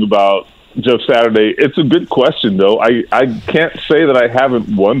anything about Jeff Saturday. It's a good question, though. I can't say that I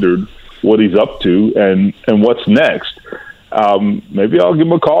haven't wondered what he's up to and what's next. Maybe I'll give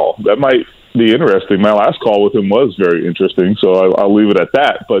him a call. That might be interesting. My last call with him was very interesting, so I'll leave it at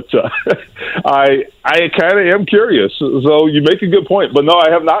that. But I kind of am curious. So you make a good point. But no, I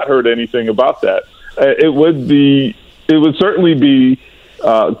have not heard anything about that. It would certainly be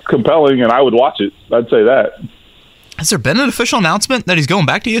compelling, and I would watch it. I'd say that. Has there been an official announcement that he's going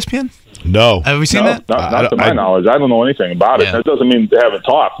back to ESPN? No. Have we seen that? Not to my knowledge. I don't know anything about it. That doesn't mean they haven't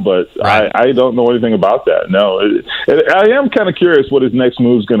talked, but right. I don't know anything about that. No. I am kind of curious what his next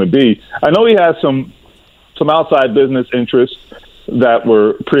move is going to be. I know he has some outside business interests. that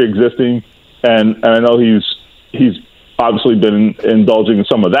were pre-existing, and I know he's obviously been indulging in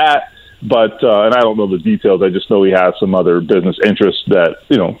some of that, but and I don't know the details. I just know he has some other business interests that,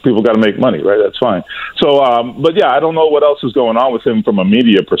 people got to make money, right? That's fine. So, but yeah, I don't know what else is going on with him from a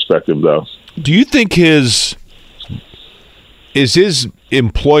media perspective, though. Do you think his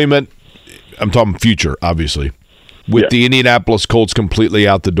employment, I'm talking future, obviously, with the Indianapolis Colts completely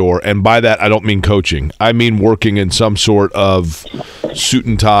out the door, and by that I don't mean coaching. I mean working in some sort of suit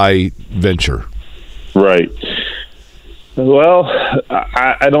and tie venture. Right. Well,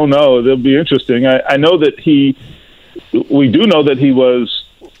 I don't know. It'll be interesting. I know that we do know that he was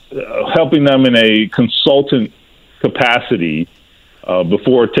helping them in a consultant capacity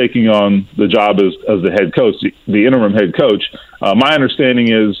before taking on the job as the head coach, the interim head coach. My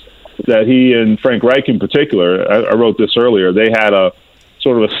understanding is that he and Frank Reich in particular, I wrote this earlier, they had a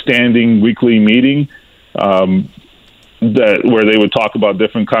sort of a standing weekly meeting where they would talk about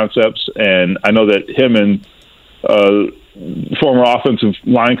different concepts. And I know that him and former offensive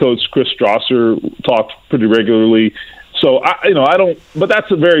line coach Chris Strasser talked pretty regularly. So I don't, but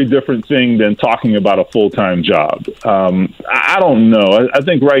that's a very different thing than talking about a full-time job. I don't know. I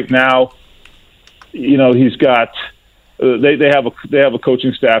think right now, he's got, they have a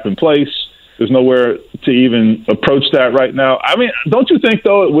coaching staff in place. There's nowhere to even approach that right now. I mean, don't you think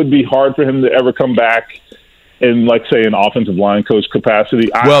though it would be hard for him to ever come back in, like, say, an offensive line coach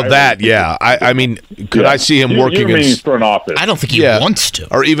capacity? I mean, could I see him working in front office? I don't think he wants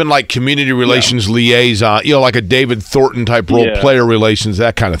to, or even like community relations liaison. Like a David Thornton type role, player relations,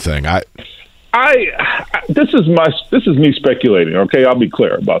 that kind of thing. This is me speculating. Okay, I'll be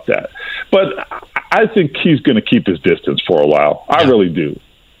clear about that. But I think he's going to keep his distance for a while. I really do.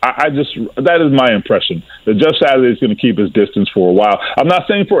 That is my impression. That Jeff Saturday is going to keep his distance for a while. I'm not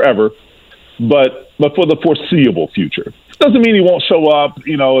saying forever, but for the foreseeable future. Doesn't mean he won't show up,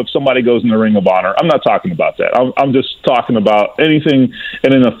 if somebody goes in the Ring of Honor. I'm not talking about that. I'm just talking about anything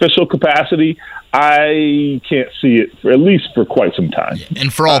in an official capacity. I can't see it, at least for quite some time.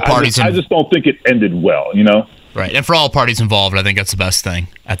 And for all parties, I just don't think it ended well, Right, and for all parties involved, I think that's the best thing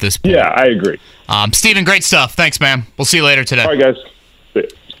at this point. Yeah, I agree. Steven, great stuff. Thanks, man. We'll see you later today. All right, guys. See ya.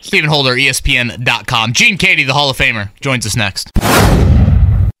 Stephen Holder, ESPN.com. Gene Keady, the Hall of Famer, joins us next.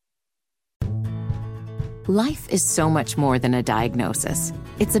 Life is so much more than a diagnosis.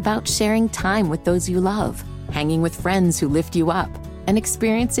 It's about sharing time with those you love, hanging with friends who lift you up, and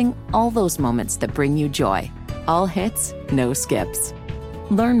experiencing all those moments that bring you joy. All hits, no skips.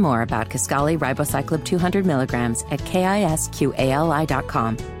 Learn more about Kisqali Ribociclib 200 milligrams at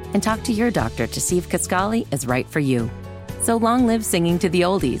KISQALI.com and talk to your doctor to see if Kisqali is right for you. So long live singing to the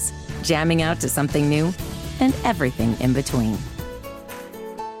oldies, jamming out to something new, and everything in between.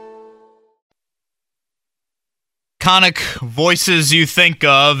 Iconic voices you think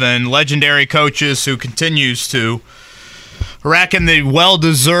of and legendary coaches who continues to rack in the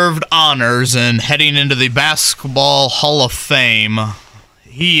well-deserved honors and heading into the Basketball Hall of Fame.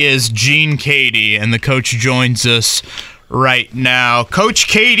 He is Gene Keady, and the coach joins us right now. Coach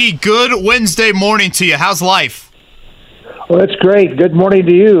Keady, good Wednesday morning to you. How's life? Well, it's great. Good morning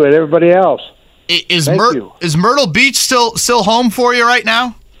to you and everybody else. Is Myrtle Beach still home for you right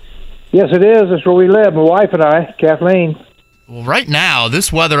now? Yes, it is. That's where we live, my wife and I, Kathleen. Well, right now,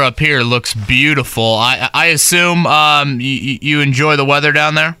 this weather up here looks beautiful. I assume you enjoy the weather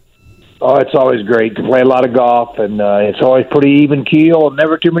down there? Oh, it's always great to play a lot of golf, and it's always pretty even keel and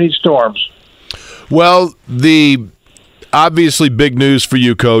never too many storms. Well, the obviously big news for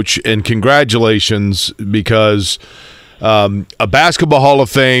you, Coach, and congratulations, because a Basketball Hall of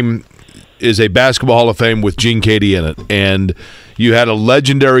Fame is a Basketball Hall of Fame with Gene Keady in it, and you had a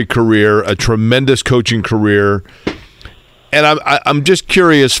legendary career, a tremendous coaching career, and I'm just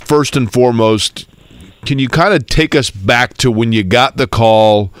curious, first and foremost, can you kind of take us back to when you got the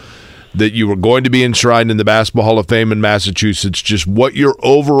call that you were going to be enshrined in the Basketball Hall of Fame in Massachusetts, just what your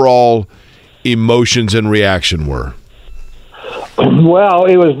overall emotions and reaction were? Well,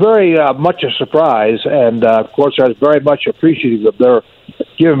 it was very much a surprise, and of course I was very much appreciative of their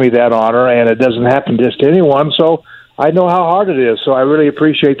giving me that honor, and it doesn't happen just to anyone, so I know how hard it is, so I really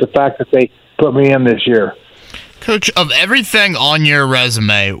appreciate the fact that they put me in this year. Coach, of everything on your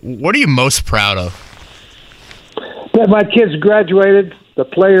resume, what are you most proud of? That my kids graduated, the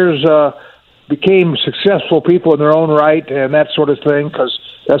players became successful people in their own right, and that sort of thing, because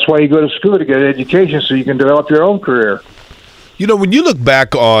that's why you go to school, to get an education so you can develop your own career. When you look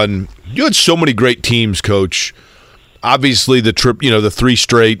back on, you had so many great teams, Coach. Obviously, the three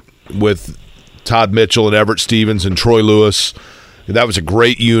straight with Todd Mitchell and Everett Stevens and Troy Lewis. That was a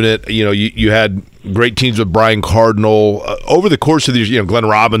great unit. You had great teams with Brian Cardinal. Over the course of these, Glenn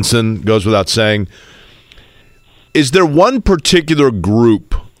Robinson goes without saying. Is there one particular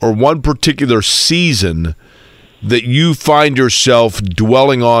group or one particular season that you find yourself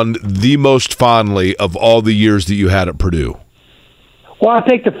dwelling on the most fondly of all the years that you had at Purdue? Well, I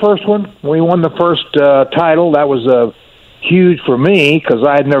think the first one, we won the first title. That was huge for me because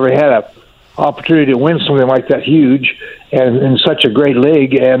I had never had an opportunity to win something like that huge and in such a great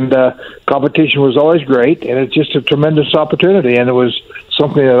league. And competition was always great, and it's just a tremendous opportunity. And it was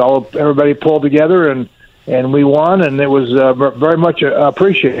something that everybody pulled together, and we won, and it was very much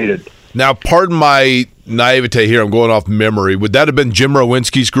appreciated. Now, pardon my naivete here. I'm going off memory. Would that have been Jim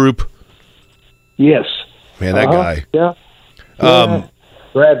Rowinski's group? Yes. Man, that guy. Yeah.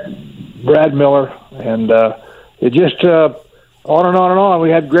 Brad Miller, and it just on and on and on. We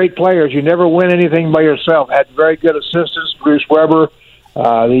had great players. You never win anything by yourself. Had very good assistants. Bruce Weber,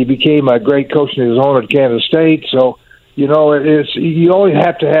 he became a great coach in his own at Kansas State. So you always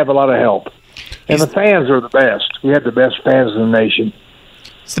have to have a lot of help. And the fans are the best. We had the best fans in the nation.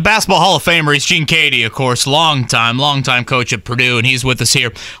 It's the Basketball Hall of Famer. He's Gene Keady, of course, long-time coach at Purdue, and he's with us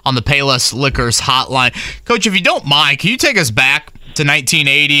here on the Payless Liquors hotline. Coach, if you don't mind, can you take us back to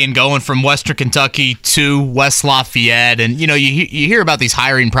 1980 and going from Western Kentucky to West Lafayette? And, you hear about these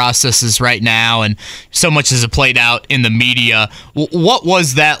hiring processes right now, and so much has played out in the media. What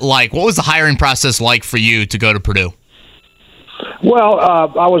was that like? What was the hiring process like for you to go to Purdue? Well,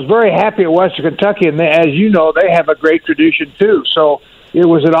 I was very happy at Western Kentucky, and as you know, they have a great tradition too. So it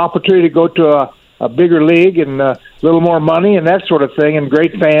was an opportunity to go to a bigger league and a little more money and that sort of thing, and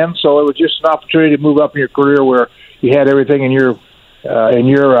great fans. So it was just an opportunity to move up in your career where you had everything in your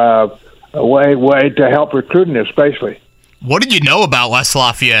way to help recruiting, especially. What did you know about West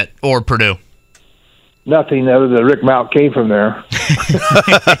Lafayette or Purdue? Nothing other than Rick Mount came from there.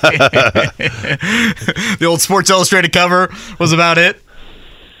 The old Sports Illustrated cover was about it?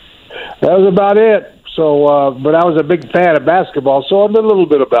 That was about it. So, but I was a big fan of basketball, so I knew a little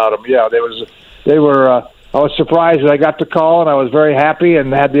bit about them. Yeah, they were. I was surprised that I got the call, and I was very happy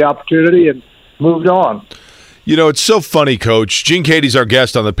and had the opportunity and moved on. It's so funny, Coach. Gene Keady's our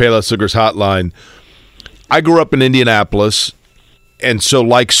guest on the Payless Liquors hotline. I grew up in Indianapolis, and so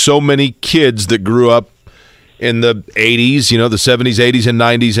like so many kids that grew up in the 80s, the 70s, 80s, and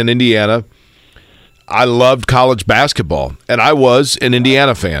 90s in Indiana, I loved college basketball, and I was an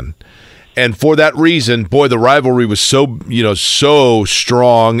Indiana fan. And for that reason, boy, the rivalry was so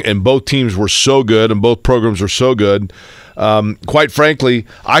strong, and both teams were so good, and both programs were so good. Quite frankly,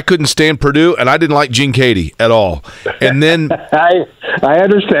 I couldn't stand Purdue, and I didn't like Gene Keady at all. And then I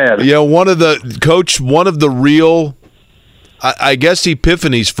understand. One of the real, I guess,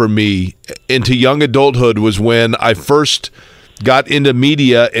 epiphanies for me into young adulthood was when I first got into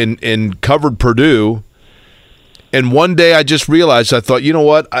media and covered Purdue. And one day I just realized, I thought, you know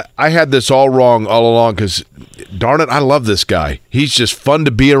what? I had this all wrong all along because, darn it, I love this guy. He's just fun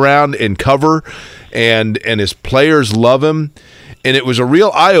to be around and cover, and his players love him. And it was a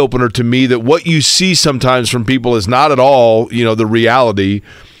real eye-opener to me that what you see sometimes from people is not at all, the reality.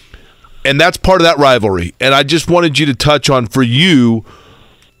 And that's part of that rivalry. And I just wanted you to touch on, for you,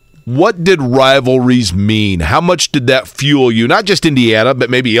 what did rivalries mean? How much did that fuel you? Not just Indiana, but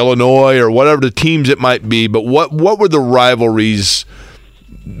maybe Illinois or whatever the teams it might be. But what were the rivalries?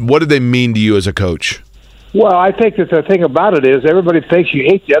 What did they mean to you as a coach? Well, I think that the thing about it is everybody thinks you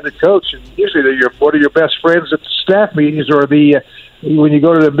hate the other coach, and usually they're one of your best friends at the staff meetings or when you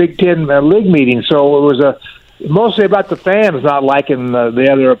go to the Big Ten league meeting. So it was mostly about the fans not liking the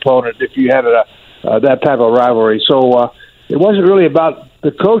other opponent if you had that type of rivalry. So it wasn't really about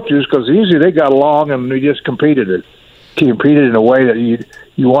the coaches because usually they got along and we just competed in a way that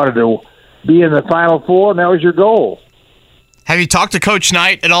you wanted to be in the Final Four, and that was your goal. Have you talked to Coach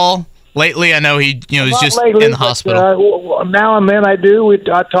Knight at all lately? I know he's just lately, in the hospital. Now and then I do.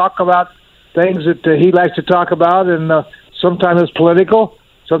 I talk about things that he likes to talk about, and sometimes it's political,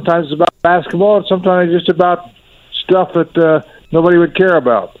 sometimes it's about basketball, and sometimes it's just about stuff that nobody would care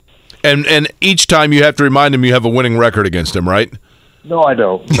about. And each time you have to remind him you have a winning record against him, right? No, I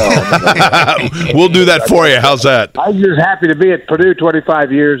don't. No. We'll do that for you. How's that? I'm just happy to be at Purdue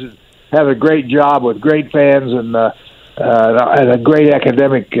 25 years and have a great job with great fans and a great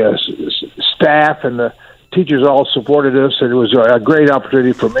academic staff, and the teachers all supported us, and it was a great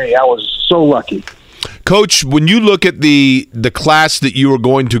opportunity for me. I was so lucky. Coach, when you look at the class that you are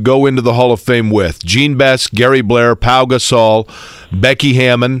going to go into the Hall of Fame with, Gene Best, Gary Blair, Pau Gasol, Becky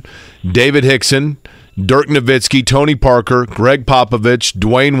Hammond, David Hickson, Dirk Nowitzki, Tony Parker, Greg Popovich,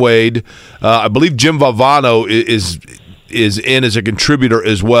 Dwayne Wade, I believe Jim Valvano is is in as a contributor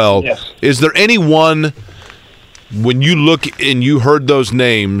as well. Yes. Is there anyone, when you look and you heard those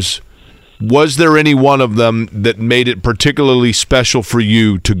names, was there any one of them that made it particularly special for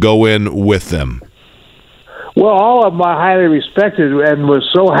you to go in with them? Well, all of them I highly respected and was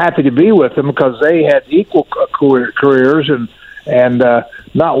so happy to be with them because they had equal careers and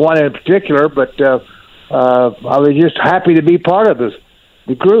not one in particular, but I was just happy to be part of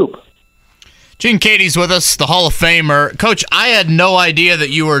the group. Gene Keady's with us, the Hall of Famer. Coach, I had no idea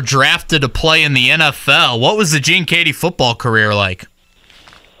that you were drafted to play in the NFL. What was the Gene Keady football career like?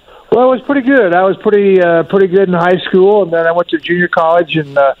 Well, it was pretty good. I was pretty good in high school, and then I went to junior college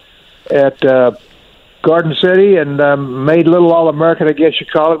at Garden City and made Little All-American, I guess you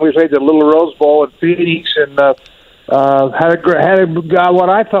call it. We played the Little Rose Bowl in Phoenix and had what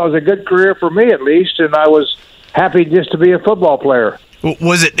I thought was a good career for me at least, and I was happy just to be a football player.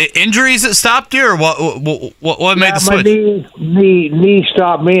 Was it injuries that stopped you, or what made the switch? My knee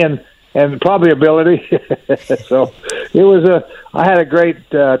stopped me, and probably ability. So it was I had a great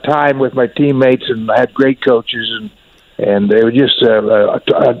time with my teammates, and I had great coaches, and it was just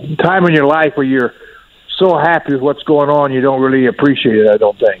a time in your life where you're so happy with what's going on, you don't really appreciate it, I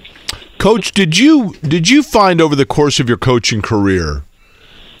don't think. Coach, did you find over the course of your coaching career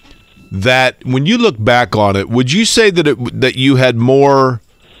that when you look back on it, would you say that you had more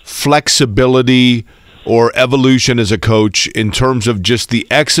flexibility or evolution as a coach in terms of just the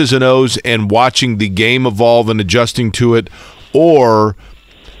X's and O's and watching the game evolve and adjusting to it, or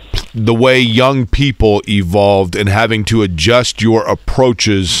the way young people evolved and having to adjust your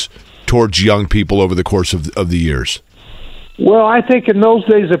approaches towards young people over the course of the years? Well, I think in those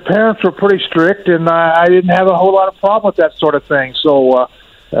days the parents were pretty strict, and I didn't have a whole lot of problem with that sort of thing. So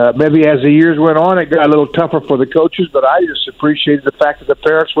maybe as the years went on, it got a little tougher for the coaches, but I just appreciated the fact that the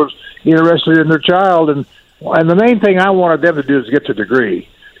parents were interested in their child. And the main thing I wanted them to do is get the degree,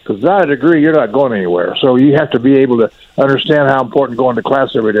 because without a degree, you're not going anywhere. So you have to be able to understand how important going to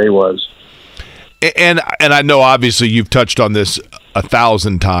class every day was. And I know obviously you've touched on this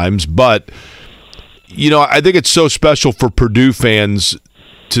 1,000 times, but I think it's so special for Purdue fans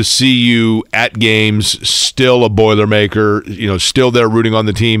to see you at games, still a Boilermaker, still there rooting on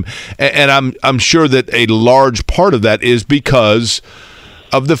the team. And I'm sure that a large part of that is because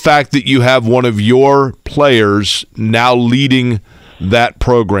of the fact that you have one of your players now leading that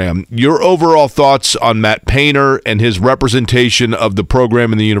program. Your overall thoughts on Matt Painter and his representation of the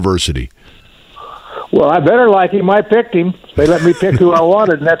program and the university? Well, I better like him. I picked him. They let me pick who I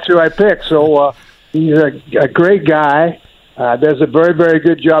wanted, and that's who I picked. So he's a great guy. Does a very, very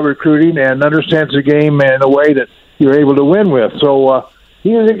good job recruiting and understands the game in a way that you're able to win with. So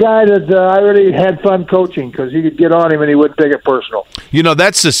he was a guy that I really had fun coaching because you could get on him and he wouldn't take it personal.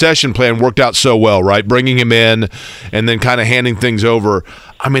 That succession plan worked out so well, right? Bringing him in and then kind of handing things over.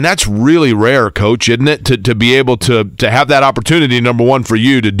 I mean, that's really rare, Coach, isn't it? To be able to have that opportunity, number one, for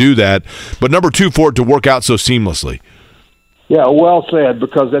you to do that, but number two, for it to work out so seamlessly. Yeah, well said,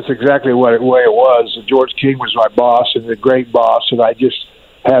 because that's exactly the way it was. George King was my boss and a great boss, and I just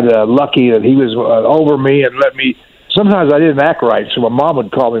had lucky that he was over me and let me. Sometimes I didn't act right, so my mom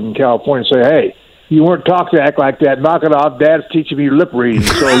would call me from California and say, "Hey, you weren't taught to act like that. Knock it off. Dad's teaching me lip reading."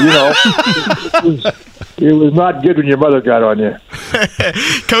 So, it was not good when your mother got on you.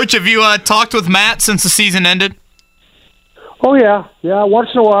 Coach, have you talked with Matt since the season ended? Oh, yeah, once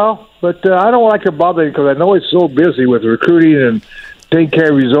in a while. But I don't like to bother him because I know he's so busy with recruiting and taking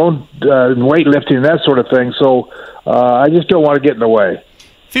care of his own weightlifting and that sort of thing. So I just don't want to get in the way.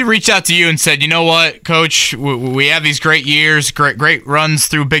 If he reached out to you and said, "You know what, Coach, we have these great years, great runs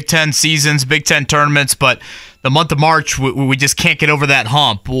through Big Ten seasons, Big Ten tournaments, but the month of March, we just can't get over that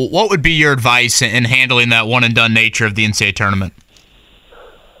hump," what would be your advice in handling that one-and-done nature of the NCAA tournament?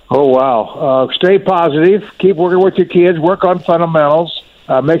 Oh, wow. Stay positive. Keep working with your kids. Work on fundamentals.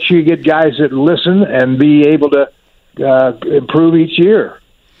 Make sure you get guys that listen and be able to improve each year.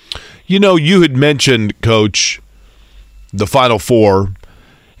 You had mentioned, Coach, the Final Four,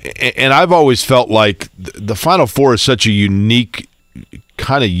 and I've always felt like the Final Four is such a unique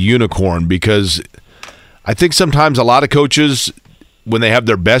kind of unicorn because I think sometimes a lot of coaches, when they have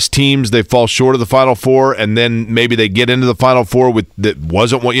their best teams, they fall short of the Final Four, and then maybe they get into the Final Four with that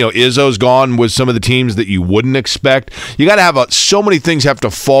wasn't what Izzo's gone with some of the teams that you wouldn't expect. You got to have so many things have to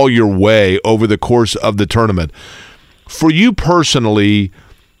fall your way over the course of the tournament. For you personally,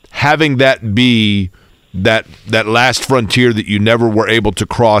 having that be that last frontier that you never were able to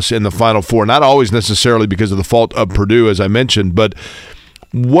cross in the Final Four, not always necessarily because of the fault of Purdue, as I mentioned, but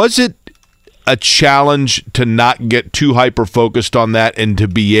was it a challenge to not get too hyper-focused on that and to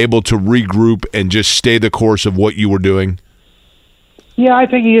be able to regroup and just stay the course of what you were doing? Yeah, I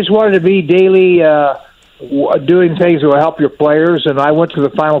think he just wanted to be daily doing things that will help your players, and I went to the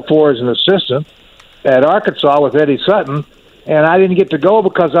Final Four as an assistant at Arkansas with Eddie Sutton, and I didn't get to go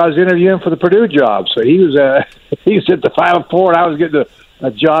because I was interviewing for the Purdue job. So he was at the Final Four, and I was getting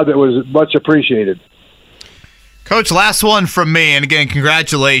a job that was much appreciated. Coach, last one from me, and again,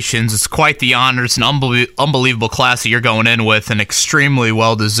 congratulations. It's quite the honor. It's an unbelievable class that you're going in with, and extremely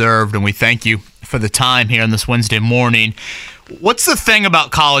well-deserved, and we thank you for the time here on this Wednesday morning. What's the thing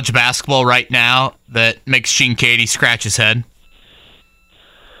about college basketball right now that makes Gene Keady scratch his head?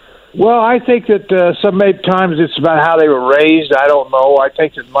 Well, I think that times it's about how they were raised. I don't know. I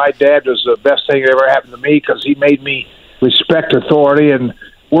think that my dad was the best thing that ever happened to me because he made me respect authority and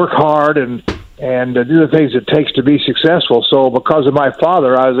work hard and do the things it takes to be successful. So because of my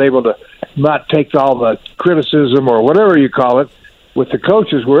father, I was able to not take all the criticism or whatever you call it with the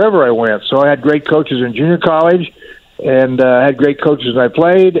coaches wherever I went. So I had great coaches in junior college and had great coaches when I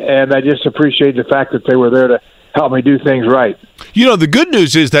played, and I just appreciate the fact that they were there to help me do things right. You know, the good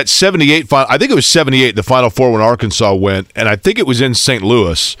news is that 78, I think it was 78, the Final Four when Arkansas went, and I think it was in St.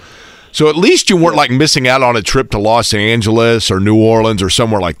 Louis. So at least you weren't like missing out on a trip to Los Angeles or New Orleans or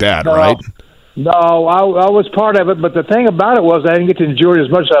somewhere like that, right? No, I was part of it, but the thing about it was I didn't get to enjoy it as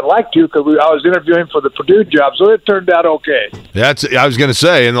much as I'd like to because I was interviewing for the Purdue job, so it turned out okay. I was going to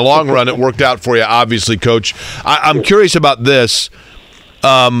say, in the long run, it worked out for you, obviously, Coach. I'm curious about this.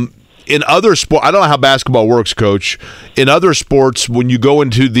 In other sports, I don't know how basketball works, Coach. In other sports, when you go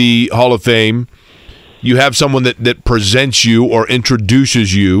into the Hall of Fame, you have someone that presents you or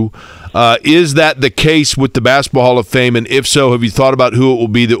introduces you. Is that the case with the Basketball Hall of Fame? And if so, have you thought about who it will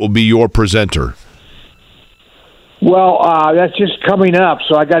be that will be your presenter? Well, that's just coming up,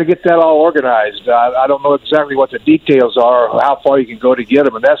 so I got to get that all organized. I don't know exactly what the details are, or how far you can go to get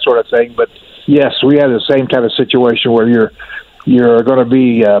them, and that sort of thing. But yes, we have the same kind of situation where you're going to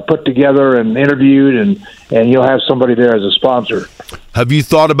be put together and interviewed, and you'll have somebody there as a sponsor. Have you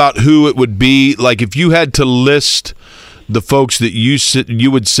thought about who it would be? Like if you had to list the folks that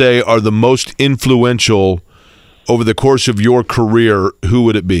you would say are the most influential over the course of your career, who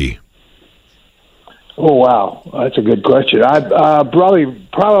would it be? Oh, wow. That's a good question. Probably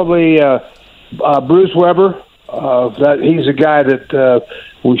Bruce Weber. He's a guy that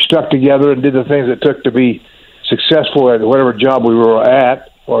we stuck together and did the things it took to be successful at whatever job we were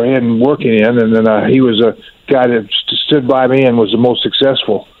at or in working in, and then he was a guy that stood by me and was the most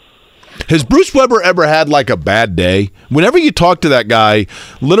successful. Has Bruce Weber ever had like a bad day? Whenever you talk to that guy,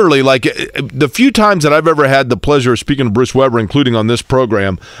 literally, like the few times that I've ever had the pleasure of speaking to Bruce Weber, including on this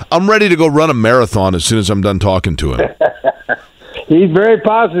program, I'm ready to go run a marathon as soon as I'm done talking to him. He's very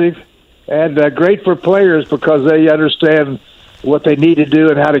positive and great for players because they understand what they need to do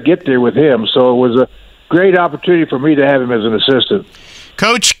and how to get there with him. So it was a great opportunity for me to have him as an assistant.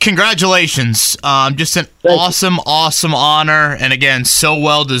 Coach, congratulations. Just an awesome honor. And again, so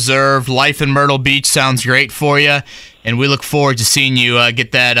well-deserved. Life in Myrtle Beach sounds great for you. And we look forward to seeing you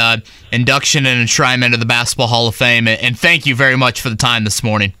get that induction and enshrinement of the Basketball Hall of Fame. And thank you very much for the time this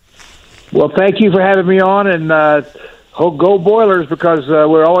morning. Well, thank you for having me on. And go Boilers, because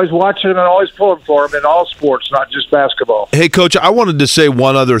we're always watching them and always pulling for them in all sports, not just basketball. Hey, Coach, I wanted to say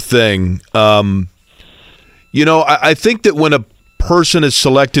one other thing. I think that when a person is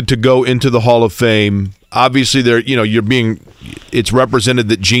selected to go into the Hall of Fame, obviously it's represented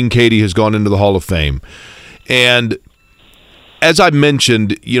that Gene Keady has gone into the Hall of Fame. And as I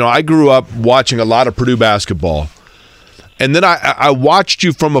mentioned, I grew up watching a lot of Purdue basketball. And then I watched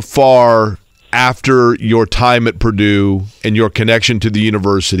you from afar after your time at Purdue and your connection to the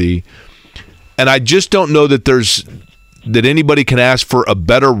university. And I just don't know that that anybody can ask for a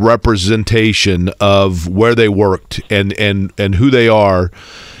better representation of where they worked and who they are.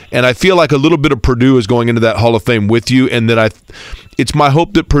 And I feel like a little bit of Purdue is going into that Hall of Fame with you, and that it's my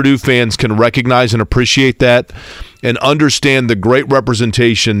hope that Purdue fans can recognize and appreciate that and understand the great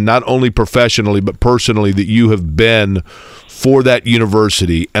representation, not only professionally but personally, that you have been for that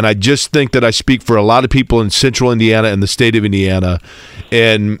university. And I just think that I speak for a lot of people in Central Indiana and the state of Indiana,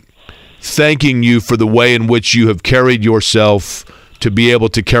 and thanking you for the way in which you have carried yourself to be able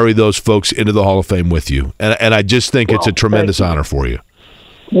to carry those folks into the Hall of Fame with you. And I just think it's a tremendous honor for you.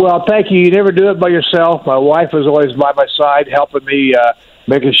 Well, thank you. You never do it by yourself. My wife is always by my side, helping me,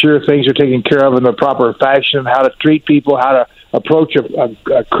 making sure things are taken care of in the proper fashion, how to treat people, how to approach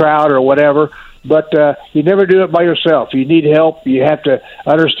a crowd or whatever. But you never do it by yourself. You need help. You have to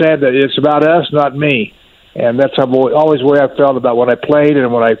understand that it's about us, not me. And that's always the way I felt about when I played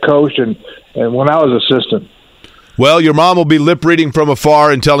and when I coached and when I was assistant. Well, your mom will be lip reading from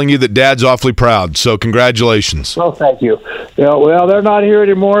afar and telling you that Dad's awfully proud. So congratulations. Well, thank you. Well, they're not here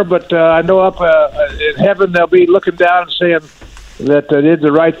anymore, but I know up in heaven they'll be looking down and saying that they did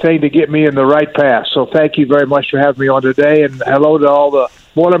the right thing to get me in the right path. So thank you very much for having me on today, and hello to all the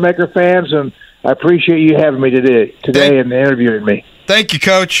Boilermaker fans, and I appreciate you having me today and interviewing me. Thank you,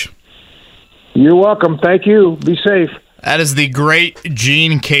 Coach. You're welcome. Thank you. Be safe. That is the great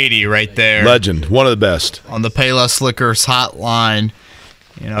Gene Keady right there. Legend. One of the best. On the Payless Liquors hotline.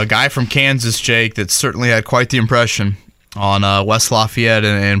 A guy from Kansas, Jake, that certainly had quite the impression on West Lafayette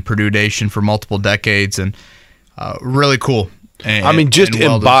and Purdue Nation for multiple decades, and really cool. Just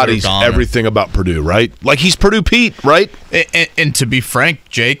embodies everything about Purdue, right? Like he's Purdue Pete, right? And to be frank,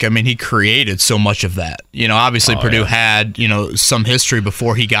 Jake, he created so much of that. Obviously Purdue had, some history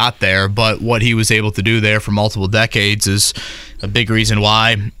before he got there, but what he was able to do there for multiple decades is a big reason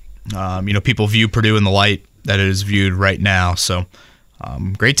why, people view Purdue in the light that it is viewed right now. So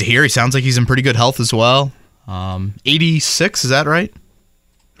great to hear. He sounds like he's in pretty good health as well. 86, is that right?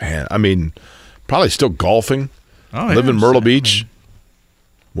 Man, probably still golfing. Live in yeah, Myrtle Beach.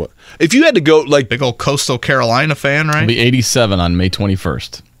 What if you had to go big old coastal Carolina fan, right? He'll be 87 on May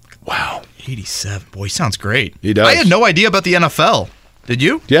 21st. Wow, 87. Boy, he sounds great. He does. I had no idea about the NFL. Did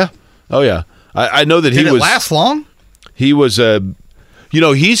you? Yeah. Oh yeah. I know that Did it last long? He was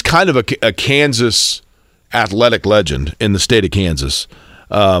he's kind of a Kansas athletic legend in the state of Kansas.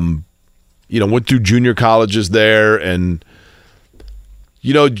 Went through junior colleges there, and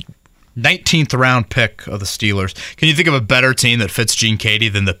 19th round pick of the Steelers. Can you think of a better team that fits Gene Keady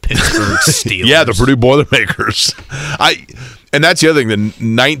than the Pittsburgh Steelers? Yeah, the Purdue Boilermakers. And that's the other thing, the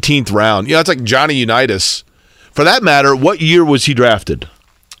 19th round. It's like Johnny Unitas. For that matter, what year was he drafted?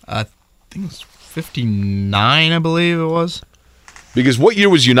 I think it was 59, I believe it was. Because what year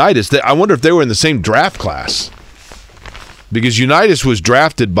was Unitas? I wonder if they were in the same draft class. Because Unitas was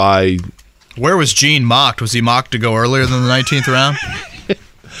drafted by... Where was Gene mocked? Was he mocked to go earlier than the 19th round?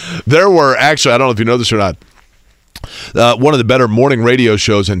 There were actually, I don't know if you know this or not, one of the better morning radio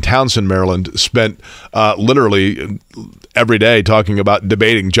shows in Townsend, Maryland, spent literally every day talking about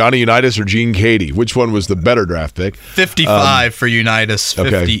debating Johnny Unitas or Gene Keady. Which one was the better draft pick? 55 for Unitas,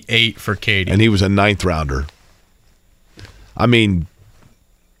 58 for Keady. And he was a 9th rounder.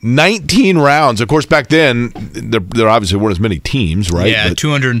 19 rounds. Of course, back then, there obviously weren't as many teams, right? Yeah,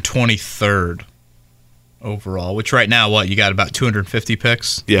 223rd. Overall, which right now, you got about 250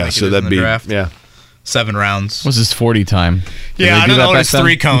 picks? Yeah, so that'd be draft. 7 rounds. What's his 40 time? Yeah, I don't know his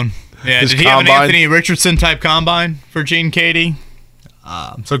 3-cone. Yeah, His did he have an combine? Anthony Richardson type combine for Gene Keady?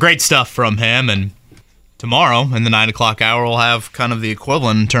 So great stuff from him. And tomorrow in the 9 o'clock hour, we'll have kind of the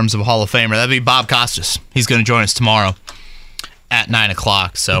equivalent in terms of a Hall of Famer. That'd be Bob Costas. He's going to join us tomorrow at 9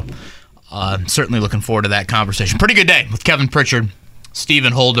 o'clock. So certainly looking forward to that conversation. Pretty good day with Kevin Pritchard,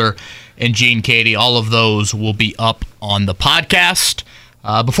 Stephen Holder, and Gene Keady. All of those will be up on the podcast.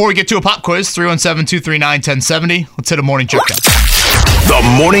 Before we get to a pop quiz, 317-239-1070, let's hit a morning checkdown. The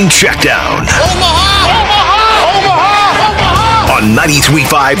Morning Checkdown. Omaha! On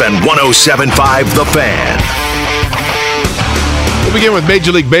 93.5 and 107.5 The Fan. We'll begin with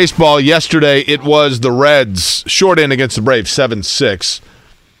Major League Baseball. Yesterday, it was the Reds short end against the Braves, 7-6.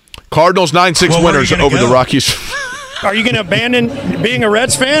 Cardinals 9-6 winners over the Rockies. Are you going to abandon being a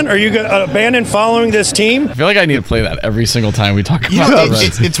Reds fan? Are you going to abandon following this team? I feel like I need to play that every single time we talk about the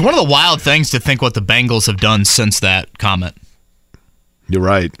Reds. It's one of the wild things to think what the Bengals have done since that comment. You're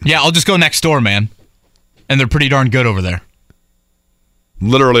right. Yeah, I'll just go next door, man. And they're pretty darn good over there.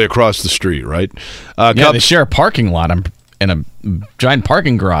 Literally across the street, right? They share a parking lot and a giant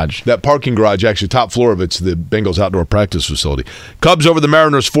parking garage. That parking garage, actually, top floor of it's the Bengals outdoor practice facility. Cubs over the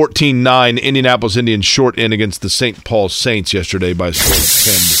Mariners 14-9. Indianapolis Indians short in against the St. Paul Saints yesterday by a score of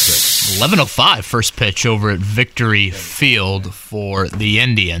 10-6. 11:05 first pitch over at Victory Field for the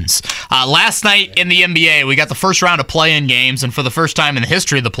Indians. Last night in the NBA, we got the first round of play-in games, and for the first time in the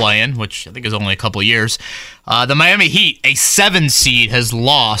history of the play-in, which I think is only a couple of years, the Miami Heat, a 7 seed, has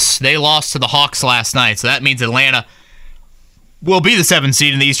lost. They lost to the Hawks last night, so that means Atlanta will be the 7th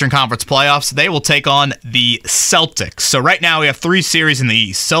seed in the Eastern Conference playoffs. They will take on the Celtics. So right now we have 3 series in the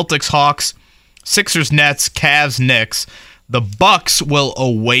East. Celtics, Hawks, Sixers, Nets, Cavs, Knicks. The Bucks will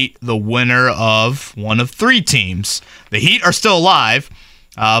await the winner of one of 3 teams. The Heat are still alive,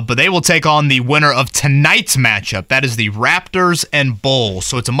 but they will take on the winner of tonight's matchup. That is the Raptors and Bulls.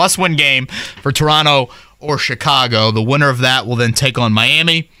 So it's a must-win game for Toronto or Chicago. The winner of that will then take on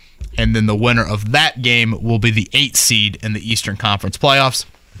Miami. And then the winner of that game will be the 8th seed in the Eastern Conference playoffs.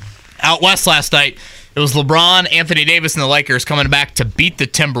 Out west last night, it was LeBron, Anthony Davis, and the Lakers coming back to beat the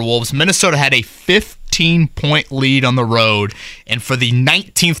Timberwolves. Minnesota had a 15-point lead on the road, and for the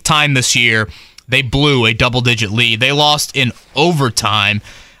 19th time this year, they blew a double-digit lead. They lost in overtime.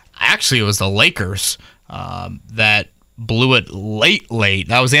 Actually, it was the Lakers that blew it late.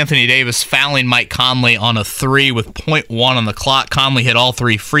 That was Anthony Davis fouling Mike Conley on a 3 with 0.1 on the clock. Conley hit all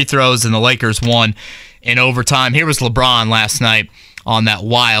 3 free throws, and the Lakers won in overtime. Here was LeBron last night on that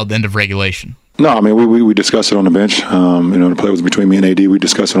wild end of regulation. No, I mean, we discussed it on the bench. The play was between me and AD. We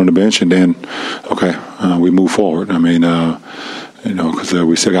discussed it on the bench, and then, we move forward. I mean, because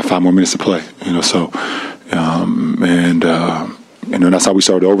we still got 5 more minutes to play, so, that's how we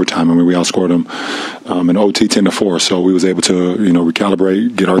started overtime. I mean, we outscored them in OT 10-4, so we was able to,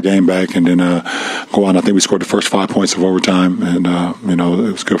 recalibrate, get our game back, and then go on. I think we scored the first 5 points of overtime, and,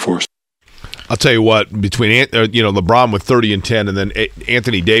 it was good for us. I'll tell you what, between LeBron with 30 and 10, and then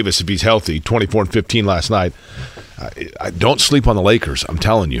Anthony Davis, if he's healthy, 24 and 15 last night. I don't sleep on the Lakers, I'm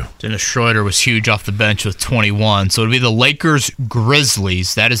telling you. Dennis Schroeder was huge off the bench with 21. So it'll be the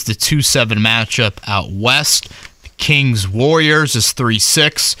Lakers-Grizzlies. That is the 2-7 matchup out west. The Kings-Warriors is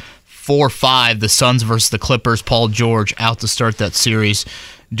 3-6. 4-5, the Suns versus the Clippers. Paul George out to start that series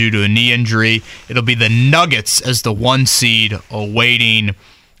due to a knee injury. It'll be the Nuggets as the 1 seed awaiting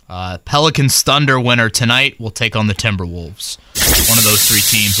Pelicans Thunder winner tonight will take on the Timberwolves. One of those 3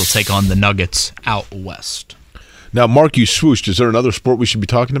 teams will take on the Nuggets out west. Now, Mark, you swooshed. Is there another sport we should be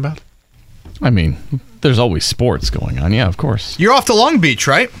talking about? I mean, there's always sports going on. Yeah, of course. You're off to Long Beach,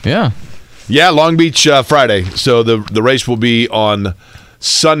 right? Yeah. Yeah, Long Beach Friday. So the race will be on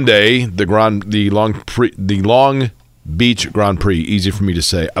Sunday. The Long Beach Grand Prix. Easy for me to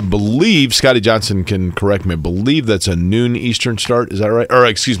say. I believe Scotty Johnson can correct me. I believe that's a noon Eastern start. Is that right?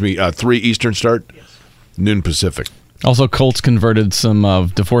 Or 3 Eastern start. Yes. Noon Pacific. Also, Colts converted some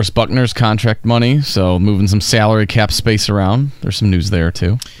of DeForest Buckner's contract money, so moving some salary cap space around. There's some news there,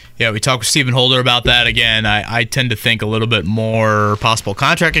 too. Yeah, we talked with Stephen Holder about that. Again, I tend to think a little bit more possible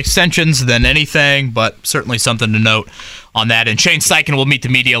contract extensions than anything, but certainly something to note on that. And Shane Steichen will meet the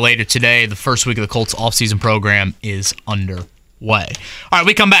media later today. The first week of the Colts offseason program is underway. All right,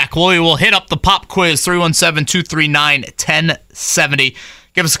 we come back. We will hit up the pop quiz, 317-239-1070.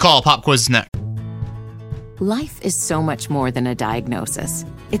 Give us a call. Pop quiz is next. Life is so much more than a diagnosis.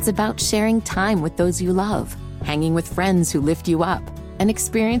 It's about sharing time with those you love, hanging with friends who lift you up, and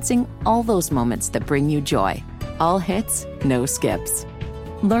experiencing all those moments that bring you joy. All hits, no skips.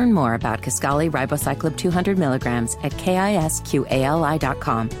 Learn more about Kisqali Ribociclib 200 milligrams at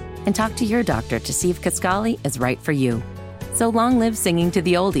KISQALI.com and talk to your doctor to see if Kisqali is right for you. So long live singing to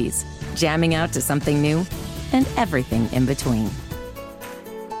the oldies, jamming out to something new, and everything in between.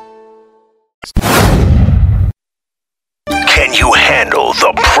 Can you handle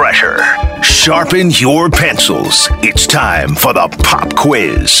the pressure? Sharpen your pencils. It's time for the Pop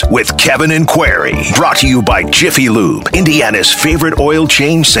Quiz with Kevin and Query. Brought to you by Jiffy Lube, Indiana's favorite oil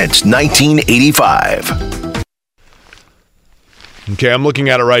change since 1985. Okay, I'm looking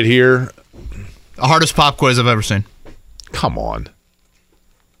at it right here. The hardest pop quiz I've ever seen. Come on.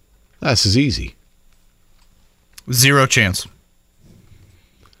 This is easy. 0 chance.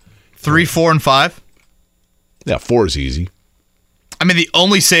 3, 4, and 5? Yeah, 4 is easy. I mean, the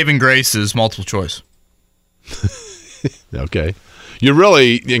only saving grace is multiple choice. Okay. You're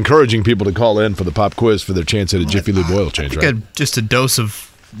really encouraging people to call in for the pop quiz for their chance at a Jiffy Lube oil change, right? Just a dose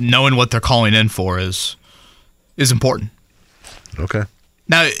of knowing what they're calling in for is important. Okay.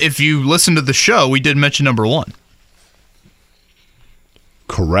 Now, if you listen to the show, we did mention number 1.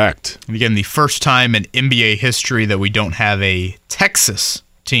 Correct. And again, the first time in NBA history that we don't have a Texas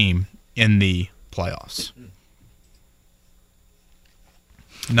team in the playoffs.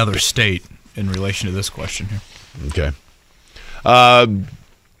 Another state in relation to this question here. Okay.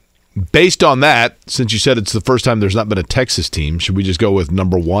 Based on that, since you said it's the first time there's not been a Texas team, should we just go with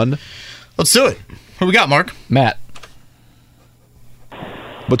number 1? Let's do it. Who we got, Mark? Matt.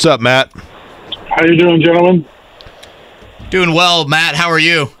 What's up, Matt? How you doing, gentlemen? Doing well, Matt. How are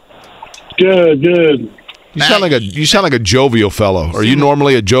you? Good. You sound like a jovial fellow. Are you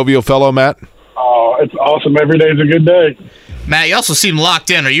normally a jovial fellow, Matt? Oh, it's awesome. Every day is a good day. Matt, you also seem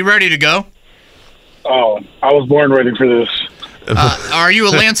locked in. Are you ready to go? Oh, I was born ready for this. Are you a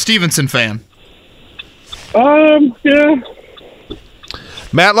Lance Stevenson fan? Yeah.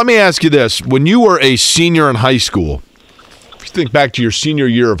 Matt, let me ask you this. When you were a senior in high school, if you think back to your senior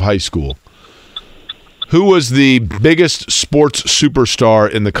year of high school, who was the biggest sports superstar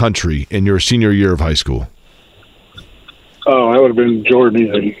in the country in your senior year of high school? Oh, that would have been Jordan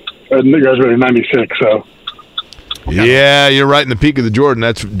easy. I graduated in 96, so. Yeah, you're right in the peak of the Jordan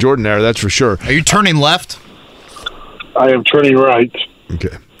era. That's for sure. Are you turning left? I am turning right.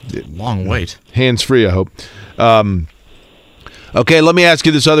 Okay. Long wait. Hands free, I hope. Okay, let me ask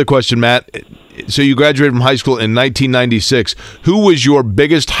you this other question, Matt. So you graduated from high school in 1996. Who was your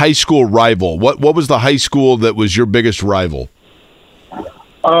biggest high school rival? What was the high school that was your biggest rival?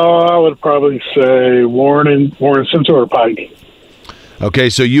 I would probably say Warren Central or Pike. Okay,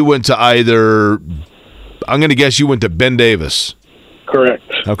 so you went to either – I'm going to guess you went to Ben Davis. Correct.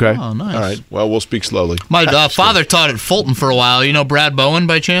 Okay. Oh, nice. All right. Well, we'll speak slowly. My father taught at Fulton for a while. You know Brad Bowen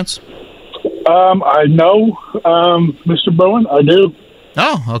by chance? I know Mr. Bowen. I do.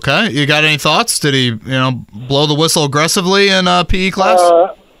 Oh, okay. You got any thoughts? Did he, blow the whistle aggressively in PE class?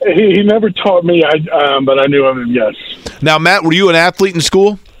 He never taught me, but I knew him, yes. Now, Matt, were you an athlete in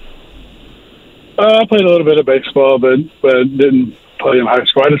school? I played a little bit of baseball, but didn't play in high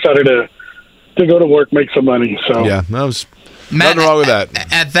school. I decided to go to work, make some money. So yeah, that was Matt, nothing wrong with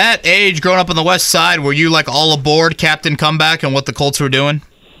that. At that age, growing up on the West Side, were you like all aboard Captain Comeback and what the Colts were doing?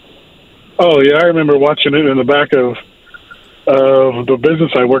 Oh yeah, I remember watching it in the back of the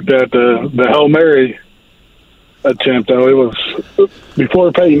business I worked at, the Hail Mary attempt. Though it was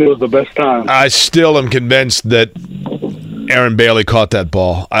before Peyton, it was the best time. I still am convinced that Aaron Bailey caught that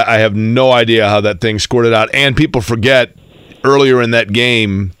ball. I have no idea how that thing scored it out. And people forget earlier in that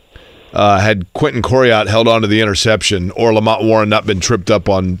game, had Quentin Coriat held on to the interception or Lamont Warren not been tripped up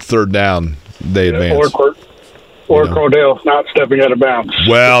on third down, they advanced. Or Cordell not stepping out of bounds.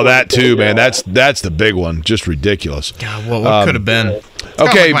 Well, that too, man. That's the big one. Just ridiculous. God, what could have been? It's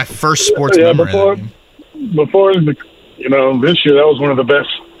okay, like my first sports memory. Before this year, that was one of the best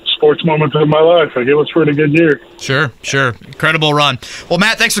sports moments of my life. Like, it was a pretty good year. Sure. Incredible run. Well,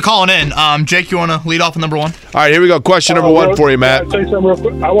 Matt, thanks for calling in. Jake, you want to lead off with number one? All right, here we go. Question number one for you, Matt. Say something real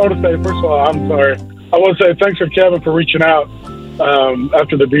quick. I want to say, first of all, I'm sorry. I want to say thanks for Kevin for reaching out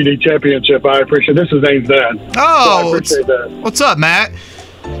after the BD championship. I appreciate it. This is Zane's dad. Oh, so I appreciate that. What's up, Matt?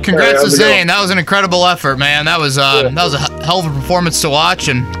 Congrats to Zane. That was an incredible effort, man. That was a hell of a performance to watch,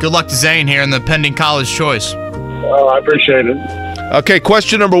 and good luck to Zane here in the pending college choice. Oh, I appreciate it. Okay,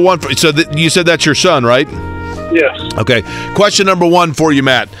 question number one. So you said that's your son, right? Yes. Okay, question number one for you,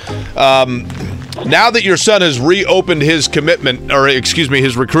 Matt. Now that your son has reopened his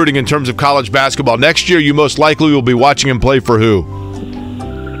his recruiting in terms of college basketball, next year you most likely will be watching him play for who?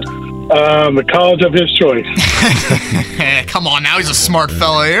 The college of his choice. Come on, now he's a smart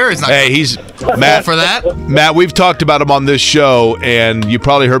fellow here. He's Matt for that. Matt, we've talked about him on this show, and you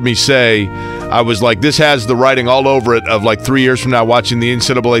probably heard me say, I was like, this has the writing all over it of like 3 years from now watching the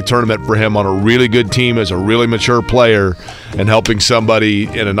NCAA tournament for him on a really good team as a really mature player and helping somebody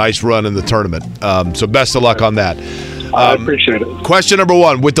in a nice run in the tournament. So best of luck on that. I appreciate it. Question number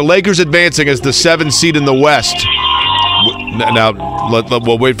one. With the Lakers advancing as the 7th seed in the West, now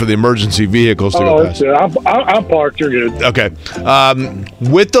we'll wait for the emergency vehicles to go past. I'm parked. You're good. Okay.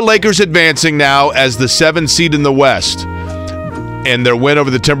 With the Lakers advancing now as the 7th seed in the West and their win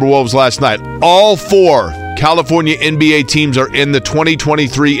over the Timberwolves last night, all 4 California NBA teams are in the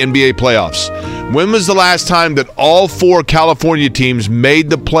 2023 NBA playoffs. When was the last time that all 4 California teams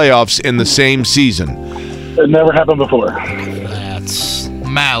made the playoffs in the same season? It never happened before.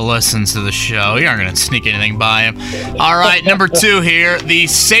 Matt listens to the show. You aren't going to sneak anything by him. All right, number 2 here. The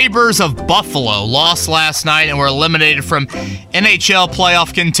Sabres of Buffalo lost last night and were eliminated from NHL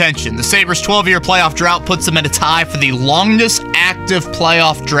playoff contention. The Sabres' 12-year playoff drought puts them at a tie for the longest active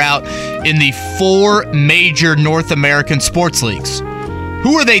playoff drought in the 4 major North American sports leagues.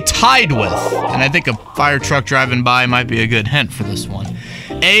 Who are they tied with? And I think a fire truck driving by might be a good hint for this one.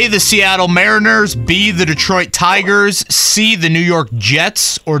 A, the Seattle Mariners, B, the Detroit Tigers, C, the New York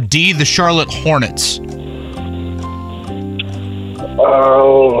Jets, or D, the Charlotte Hornets?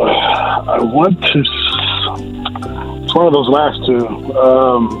 Oh, I want to... It's one of those last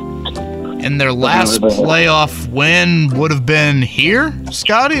 2. And their last playoff win would have been here,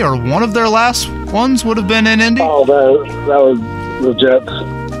 Scotty? Or one of their last ones would have been in Indy? Oh, that was the Jets.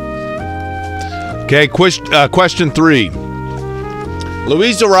 Okay, question 3.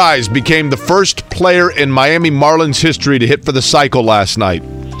 Luis Ariz became the first player in Miami Marlins history to hit for the cycle last night.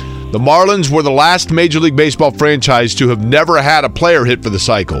 The Marlins were the last Major League Baseball franchise to have never had a player hit for the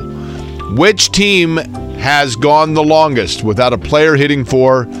cycle. Which team has gone the longest without a player hitting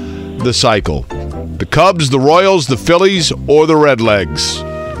for the cycle? The Cubs, the Royals, the Phillies, or the Redlegs?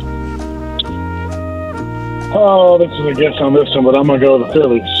 Oh, this is a guess on this one, but I'm going to go with the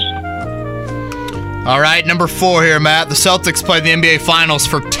Phillies. All right, number 4 here, Matt. The Celtics played the NBA Finals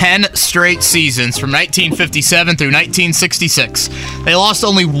for 10 straight seasons from 1957 through 1966. They lost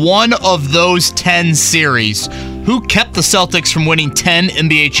only one of those 10 series. Who kept the Celtics from winning 10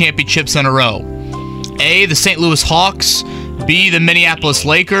 NBA championships in a row? A, the St. Louis Hawks, B, the Minneapolis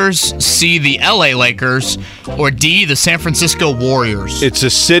Lakers, C, the LA Lakers, or D, the San Francisco Warriors? It's a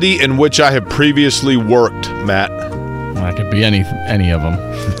city in which I have previously worked, Matt. Well, that could be any of them.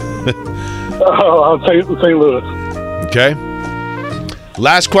 I'll say St. Louis. Okay.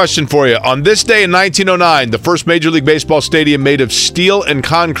 Last question for you. On this day in 1909, the first Major League Baseball stadium made of steel and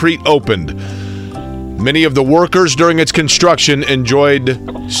concrete opened. Many of the workers during its construction enjoyed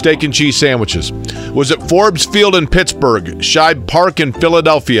steak and cheese sandwiches. Was it Forbes Field in Pittsburgh, Shibe Park in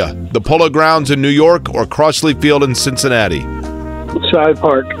Philadelphia, the Polo Grounds in New York, or Crossley Field in Cincinnati? Shibe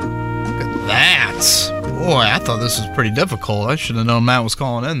Park. Look at that. Boy, I thought this was pretty difficult. I should have known Matt was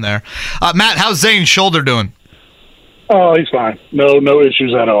calling in there. Matt, how's Zane's shoulder doing? Oh, he's fine. No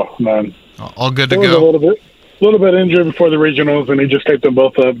issues at all, man. All good to go? A little bit injured before the regionals, and he just taped them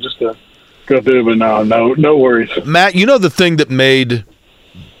both up just to go through, but no worries. Matt, you know the thing that made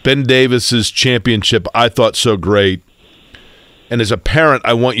Ben Davis's championship, I thought, so great, and as a parent,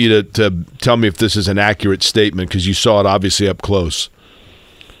 I want you to tell me if this is an accurate statement, because you saw it obviously up close.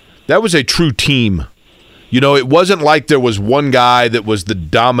 That was a true team. You know, it wasn't like there was one guy that was the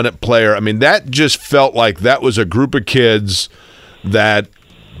dominant player. I mean, that just felt like that was a group of kids that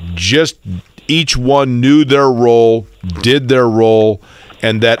just each one knew their role, did their role,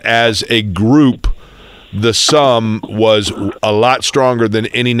 and that as a group, the sum was a lot stronger than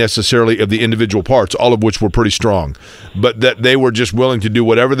any necessarily of the individual parts, all of which were pretty strong. But that they were just willing to do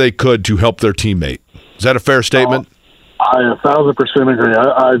whatever they could to help their teammate. Is that a fair statement? I 1,000% agree.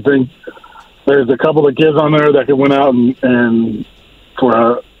 I think there's a couple of kids on there that could went out and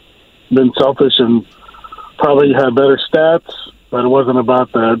been selfish and probably had better stats, but it wasn't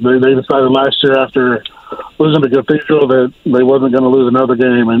about that. They decided last year after losing to Cathedral that they wasn't going to lose another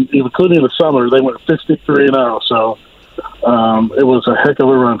game, and including the summer, they went 53-0. So it was a heck of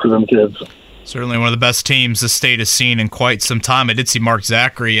a run for them kids. Certainly one of the best teams the state has seen in quite some time. I did see Mark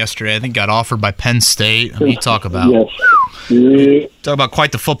Zachary yesterday. I think got offered by Penn State. I mean, you talk about talk about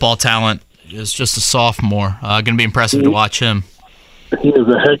quite the football talent. Is just a sophomore. Going to be impressive to watch him. He is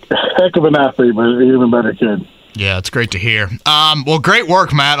a heck of an athlete, but an even better kid. Yeah, it's great to hear. Well, great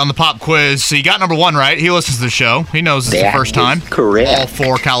work, Matt, on the pop quiz. So you got number 1 right. He listens to the show. He knows it's the first time. Correct. All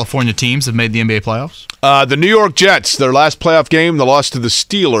 4 California teams have made the NBA playoffs. The New York Jets, their last playoff game, they lost to the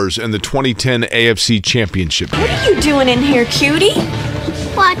Steelers in the 2010 AFC Championship game. What are you doing in here, cutie?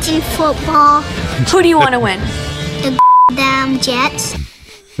 Watching football. Who do you want to win? The damn Jets.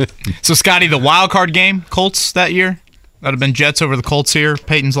 So, Scotty, the wild card game, Colts that year? That would have been Jets over the Colts here,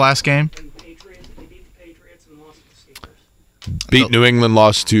 Peyton's last game. Beat New England,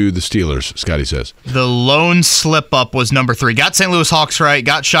 lost to the Steelers, Scotty says. The lone slip-up was number 3. Got St. Louis Hawks right,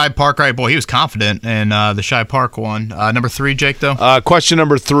 got Shibe Park right. Boy, he was confident in the Shibe Park one. Number 3, Jake, though? Question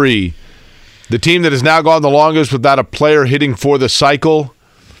number 3. The team that has now gone the longest without a player hitting for the cycle,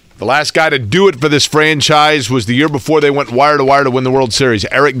 the last guy to do it for this franchise was the year before they went wire to wire to win the World Series,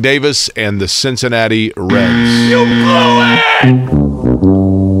 Eric Davis and the Cincinnati Reds. You blew it!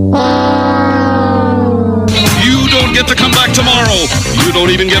 You don't get to come back tomorrow. You don't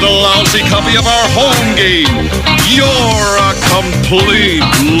even get a lousy copy of our home game. You're a complete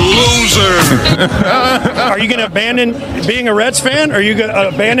loser. Are you going to abandon being a Reds fan? Are you going to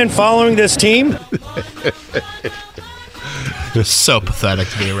abandon following this team? So pathetic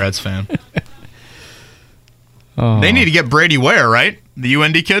to be a Reds fan. They need to get Brady Ware, right? The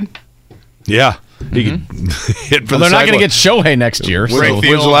UND kid? Yeah. He can hit for they're not going to get Shohei next year. When's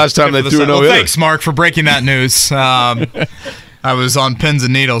the last time they threw a no-hitter? Well, thanks, Mark, for breaking that news. I was on pins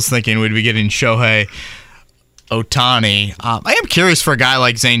and needles thinking we'd be getting Shohei Ohtani. I am curious for a guy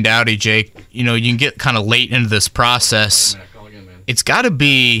like Zane Dowdy, Jake. You know, you can get kind of late into this process. It's got to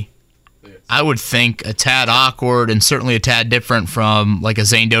be, I would think, a tad awkward and certainly a tad different from like a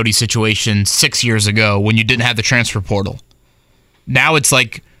Zane Dowdy situation 6 years ago when you didn't have the transfer portal. Now it's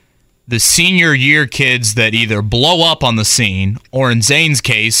like the senior year kids that either blow up on the scene, or in Zane's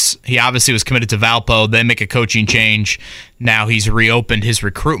case, he obviously was committed to Valpo, then make a coaching change. Now he's reopened his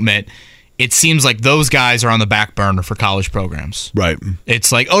recruitment. It seems like those guys are on the back burner for college programs. Right.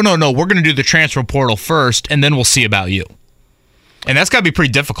 It's like, oh, no, we're going to do the transfer portal first, and then we'll see about you. And that's got to be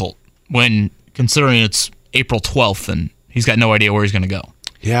pretty difficult when considering it's April 12th and he's got no idea where he's going to go.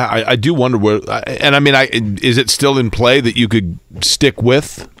 Yeah, I do wonder where, and I mean, is it still in play that you could stick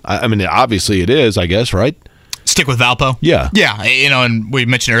with? I mean, obviously it is, I guess, right? Stick with Valpo? Yeah. Yeah, and we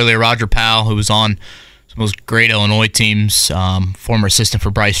mentioned earlier Roger Powell, who was on some of those great Illinois teams, former assistant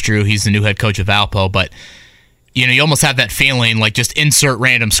for Bryce Drew. He's the new head coach of Valpo, but you almost have that feeling like just insert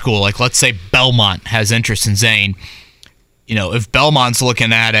random school. Like, let's say Belmont has interest in Zane. If Belmont's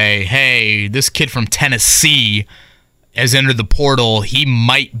looking at hey, this kid from Tennessee has entered the portal, he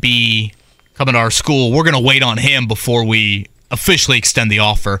might be coming to our school. We're going to wait on him before we officially extend the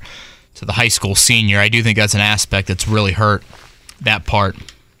offer to the high school senior. I do think that's an aspect that's really hurt that part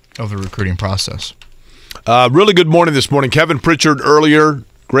of the recruiting process. Really good morning this morning. Kevin Pritchard earlier.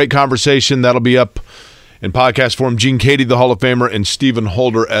 Great conversation. That'll be up in podcast form. Gene Keady, the Hall of Famer, and Stephen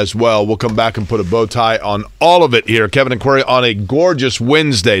Holder as well. We'll come back and put a bow tie on all of it here. Kevin and Query on a gorgeous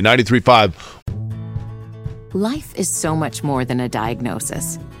Wednesday, 93.5. Life is so much more than a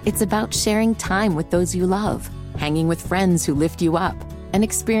diagnosis. It's about sharing time with those you love, hanging with friends who lift you up, and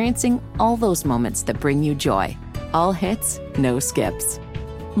experiencing all those moments that bring you joy. All hits, no skips.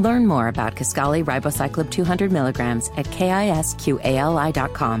 Learn more about Kisqali Ribociclib 200 milligrams at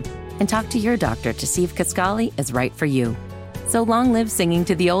KISQALI.com and talk to your doctor to see if Kisqali is right for you. So long live singing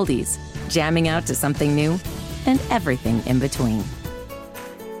to the oldies, jamming out to something new, and everything in between.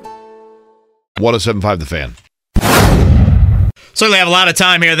 107.5 The Fan. Certainly have a lot of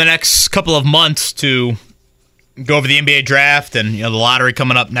time here the next couple of months to go over the NBA draft and the lottery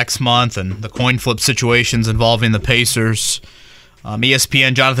coming up next month and the coin flip situations involving the Pacers.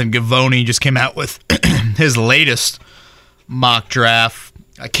 ESPN Jonathan Givony just came out with his latest mock draft.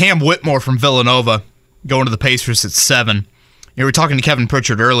 Cam Whitmore from Villanova going to the Pacers at 7. We were talking to Kevin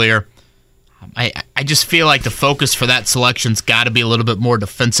Pritchard earlier. I just feel like the focus for that selection's got to be a little bit more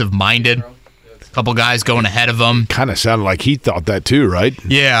defensive-minded. A couple guys going ahead of him. Kind of sounded like he thought that too, right?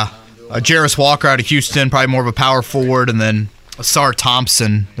 Yeah. Jarris Walker out of Houston, probably more of a power forward, and then Asar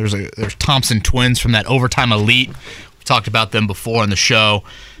Thompson. There's Thompson twins from that Overtime Elite. We talked about them before on the show.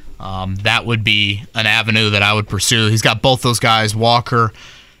 That would be an avenue that I would pursue. He's got both those guys, Walker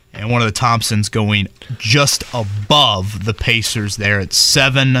and one of the Thompsons, going just above the Pacers there at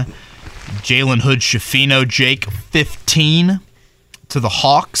 7. Jalen Hood-Schifino, Jake, 15 to the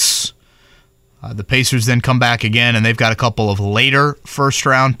Hawks. The Pacers then come back again, and they've got a couple of later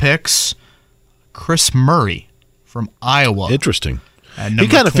first-round picks. Chris Murray from Iowa. Interesting. He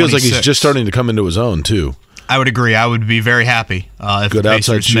kind of feels like he's just starting to come into his own, too. I would agree. I would be very happy if the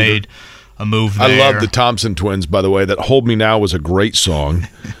Pacers made a move there. I love the Thompson twins, by the way. That Hold Me Now was a great song.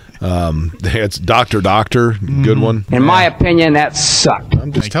 It's Dr. Doctor, good one. In my opinion, that sucked.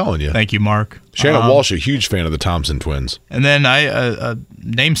 I'm just telling you. Thank you, Mark. Shannon Walsh, a huge fan of the Thompson twins. And then a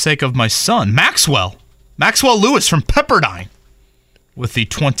namesake of my son, Maxwell Lewis from Pepperdine, with the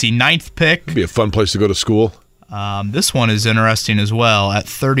 29th pick. It'd be a fun place to go to school. This one is interesting as well. At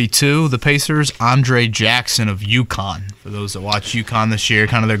 32, the Pacers, Andre Jackson of UConn. For those that watch UConn this year,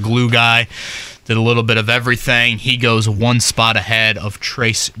 kind of their glue guy. Did a little bit of everything. He goes one spot ahead of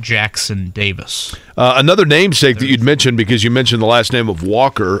Trace Jackson Davis. Another namesake that you'd mentioned, because you mentioned the last name of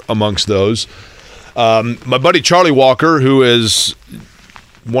Walker amongst those. My buddy Charlie Walker, who is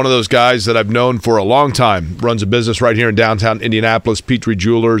one of those guys that I've known for a long time, runs a business right here in downtown Indianapolis, Petrie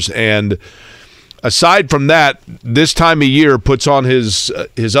Jewelers, and aside from that, this time of year puts on his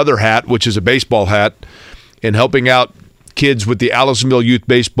other hat, which is a baseball hat, in helping out kids with the Allisonville Youth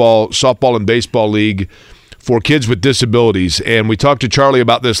Baseball, Softball and Baseball League for kids with disabilities. And we talked to Charlie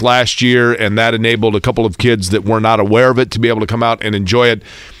about this last year, and that enabled a couple of kids that were not aware of it to be able to come out and enjoy it.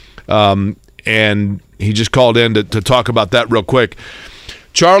 And he just called in to talk about that real quick.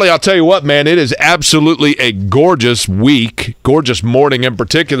 Charlie, I'll tell you what, man, it is absolutely a gorgeous week, gorgeous morning in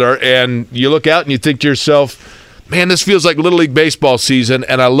particular, and you look out and you think to yourself, man, this feels like Little League baseball season,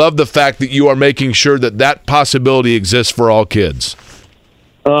 and I love the fact that you are making sure that possibility exists for all kids.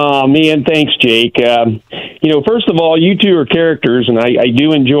 Man, thanks, Jake. First of all, you two are characters, and I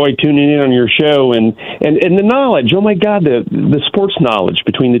do enjoy tuning in on your show, and the knowledge. Oh, my God, the sports knowledge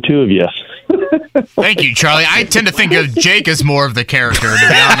between the two of you. Thank you, Charlie. I tend to think of Jake as more of the character, to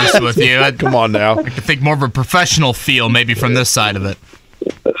be honest with you. Come on now. I could think more of a professional feel maybe from this side of it.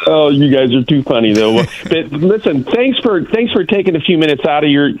 Oh, you guys are too funny, though. But listen, thanks for taking a few minutes out of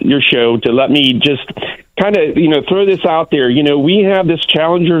your show to let me just kind of throw this out there. We have this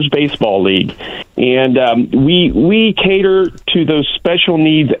Challengers Baseball League, and we cater to those special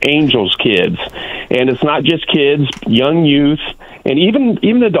needs Angels kids, and it's not just kids, young youth, and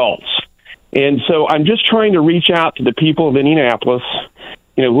even adults. And so I'm just trying to reach out to the people of Indianapolis,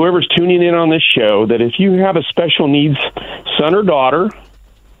 whoever's tuning in on this show, that if you have a special needs son or daughter,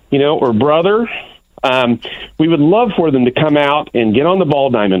 or brother, we would love for them to come out and get on the ball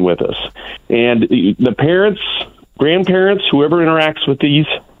diamond with us. And the parents, grandparents, whoever interacts with these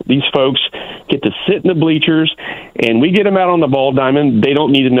folks get to sit in the bleachers, and we get them out on the ball diamond. They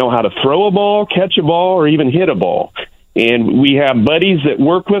don't need to know how to throw a ball, catch a ball, or even hit a ball. And we have buddies that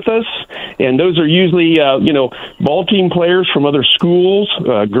work with us, and those are usually, ball team players from other schools,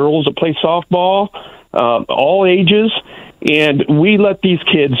 girls that play softball, all ages. And we let these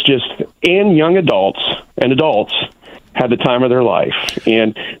kids and young adults and adults have the time of their life.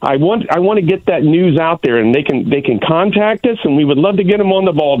 And I want to get that news out there, and they can contact us, and we would love to get them on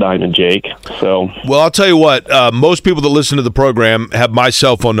the ball diamond, Jake. So, well, I'll tell you what, most people that listen to the program have my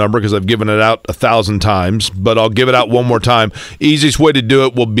cell phone number because I've given it out 1,000 times, but I'll give it out one more time. Easiest way to do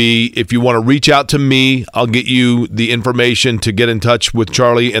it will be if you want to reach out to me, I'll get you the information to get in touch with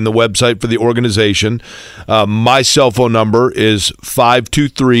Charlie and the website for the organization. My cell phone number is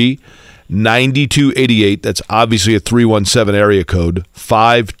 523-9288. That's obviously a 317 area code,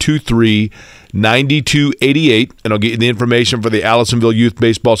 523-9288, and I'll get you the information for the Allisonville Youth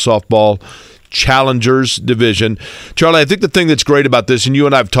Baseball Softball Challengers Division. Charlie, I think the thing that's great about this, and you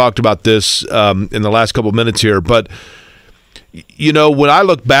and I have talked about this in the last couple of minutes here, but when I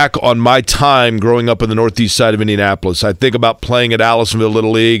look back on my time growing up in the northeast side of Indianapolis, I think about playing at Allisonville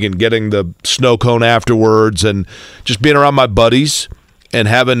Little League and getting the snow cone afterwards and just being around my buddies and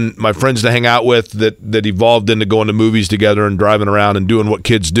having my friends to hang out with that evolved into going to movies together and driving around and doing what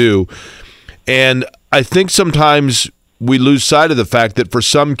kids do. And I think sometimes we lose sight of the fact that for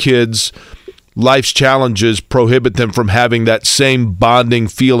some kids, life's challenges prohibit them from having that same bonding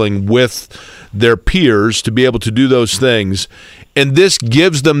feeling with their peers to be able to do those things. And this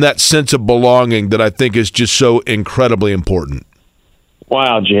gives them that sense of belonging that I think is just so incredibly important.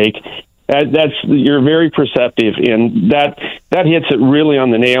 Wow, Jake. You're very perceptive, and that hits it really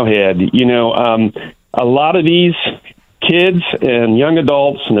on the nail head. A lot of these kids and young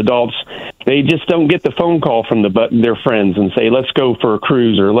adults and adults, they just don't get the phone call from their friends and say, let's go for a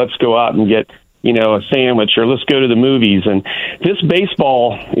cruise, or let's go out and get a sandwich, or let's go to the movies. And this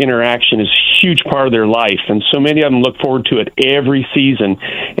baseball interaction is a huge part of their life, and so many of them look forward to it every season.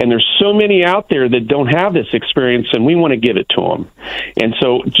 And there's so many out there that don't have this experience, and we want to give it to them. And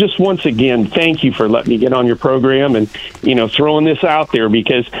so just once again, thank you for letting me get on your program and throwing this out there,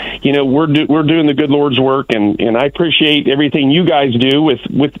 because we're doing the good Lord's work, and I appreciate everything you guys do with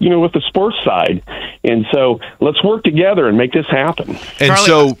the sports side. And so let's work together and make this happen. And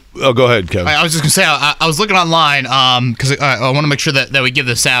Charlie, go ahead, Kevin. I was just going to say, I was looking online because I want to make sure that we give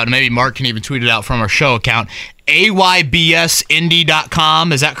this out, and maybe Mark can even tweet it out from our show account.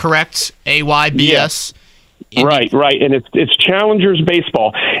 AYBSindy.com, is that correct? AYBS? Yes. Right, and it's Challengers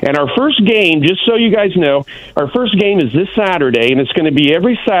Baseball. And our first game, just so you guys know, our first game is this Saturday, and it's going to be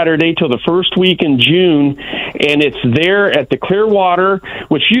every Saturday till the first week in June, and it's there at the Clearwater,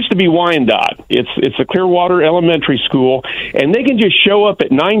 which used to be Wyandotte. It's a Clearwater Elementary School, and they can just show up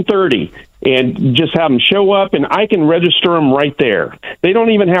at 9:30 and just have them show up, and I can register them right there. They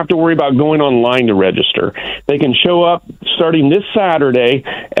don't even have to worry about going online to register. They can show up starting this Saturday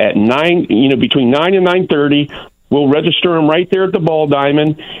at 9, between 9 and 9:30. We'll register them right there at the ball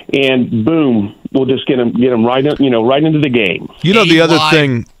diamond, and boom, we'll just get them right into the game. The other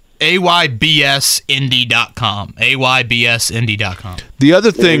thing, AYBSindy.com. AYBSindy.com. The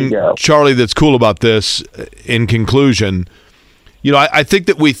other thing, Charlie, that's cool about this, in conclusion, I think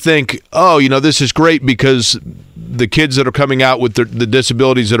that we think, this is great because the kids that are coming out with the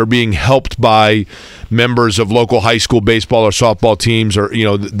disabilities that are being helped by members of local high school baseball or softball teams, or,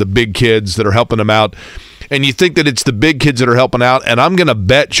 the big kids that are helping them out. And you think that it's the big kids that are helping out. And I'm going to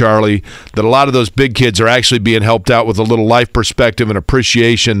bet, Charlie, that a lot of those big kids are actually being helped out with a little life perspective and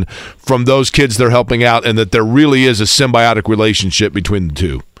appreciation from those kids they're helping out, and that there really is a symbiotic relationship between the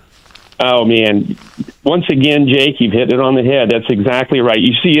two. Oh, man. Once again, Jake, you've hit it on the head. That's exactly right.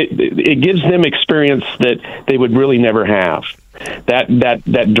 You see, it gives them experience that they would really never have. That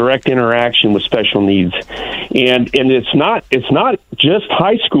direct interaction with special needs. And it's not just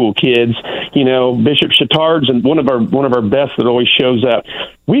high school kids. Bishop Chittard's and one of our best that always shows up.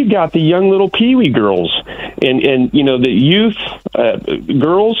 We've got the young little peewee girls and the youth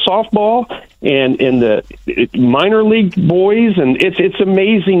girls softball and the minor league boys, and it's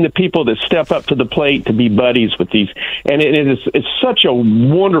amazing the people that step up to the plate to be buddies with these, and it's such a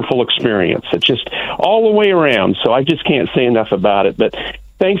wonderful experience. It's just all the way around. So I just can't say enough about it. But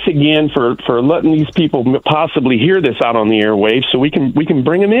thanks again for letting these people possibly hear this out on the airwaves, so we can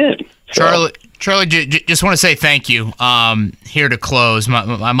bring them in. Charlie, just want to say thank you. Here to close,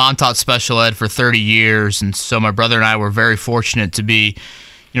 my mom taught special ed for 30 years, and so my brother and I were very fortunate to be,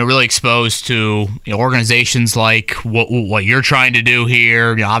 really exposed to organizations like what you're trying to do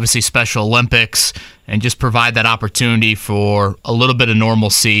here, obviously Special Olympics, and just provide that opportunity for a little bit of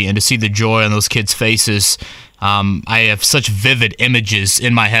normalcy and to see the joy on those kids' faces. I have such vivid images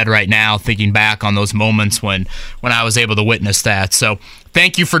in my head right now thinking back on those moments when I was able to witness that. So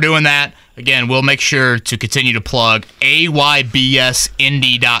thank you for doing that. Again, we'll make sure to continue to plug aybsindy.com.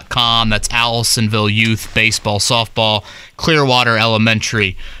 That's Allisonville Youth Baseball, Softball, Clearwater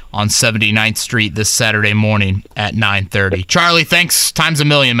Elementary on 79th Street this Saturday morning at 9:30. Charlie, thanks times a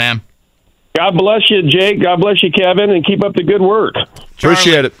million, man. God bless you, Jake. God bless you, Kevin, and keep up the good work.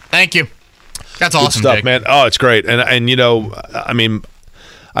 Appreciate it. Thank you. That's Good awesome, stuff, Jake. man. Oh, it's great. And I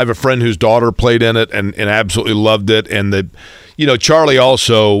have a friend whose daughter played in it and absolutely loved it. And Charlie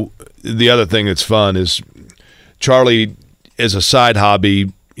also, the other thing that's fun is Charlie, as a side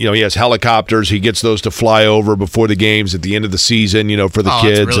hobby, he has helicopters. He gets those to fly over before the games at the end of the season, for the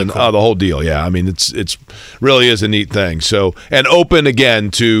kids really and cool. the whole deal. Yeah, it's really is a neat thing. So, and open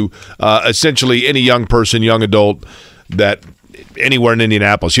again to essentially any young person, young adult that anywhere in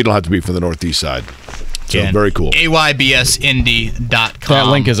Indianapolis. You don't have to be from the Northeast side. So Again, very cool. aybsindy.com. That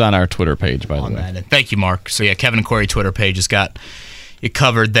link is on our Twitter page, by the way. And thank you, Mark. So, yeah, Kevin and Corey Twitter page has got you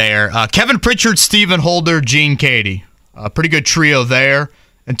covered there. Kevin Pritchard, Stephen Holder, Gene Keady. A pretty good trio there.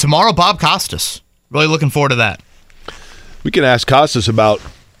 And tomorrow, Bob Costas. Really looking forward to that. We can ask Costas about,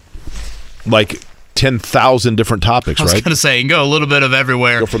 10,000 different topics, right? I was going to say, you can go a little bit of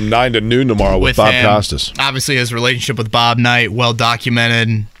everywhere. Go from 9 to noon tomorrow with Bob him. Costas. Obviously, his relationship with Bob Knight, well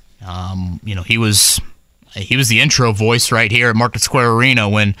documented. He was the intro voice right here at Market Square Arena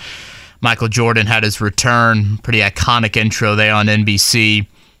when Michael Jordan had his return. Pretty iconic intro there on NBC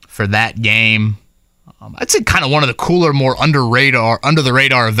for that game. I'd say kind of one of the cooler, more under the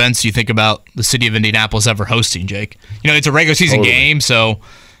radar events you think about the city of Indianapolis ever hosting, Jake. It's a regular season game, so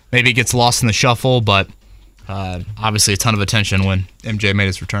maybe it gets lost in the shuffle, but obviously a ton of attention when MJ made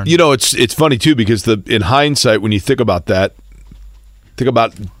his return. It's funny, too, because in hindsight, when you think about that, think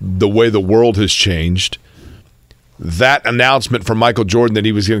about the way the world has changed. That announcement from Michael Jordan that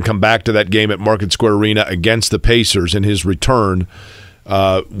he was going to come back to that game at Market Square Arena against the Pacers in his return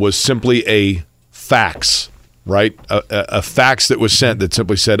was simply a fax, right? A fax that was sent that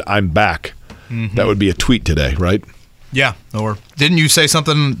simply said, "I'm back." Mm-hmm. That would be a tweet today, right? Yeah. Or didn't you say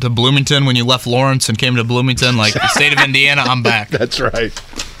something to Bloomington when you left Lawrence and came to Bloomington, like the state of Indiana, I'm back? That's right.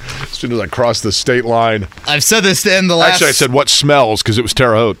 As soon as I crossed the state line. I've said this to end the last... Actually, I said, what smells, because it was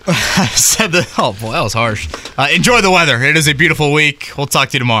Terre Haute. I said that... Oh, boy, that was harsh. Enjoy the weather. It is a beautiful week. We'll talk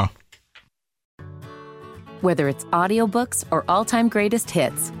to you tomorrow. Whether it's audiobooks or all-time greatest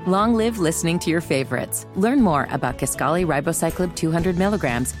hits, long live listening to your favorites. Learn more about Kisqali Ribociclib 200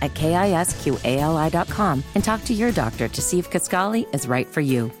 milligrams at KISQALI.com and talk to your doctor to see if Kisqali is right for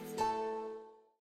you.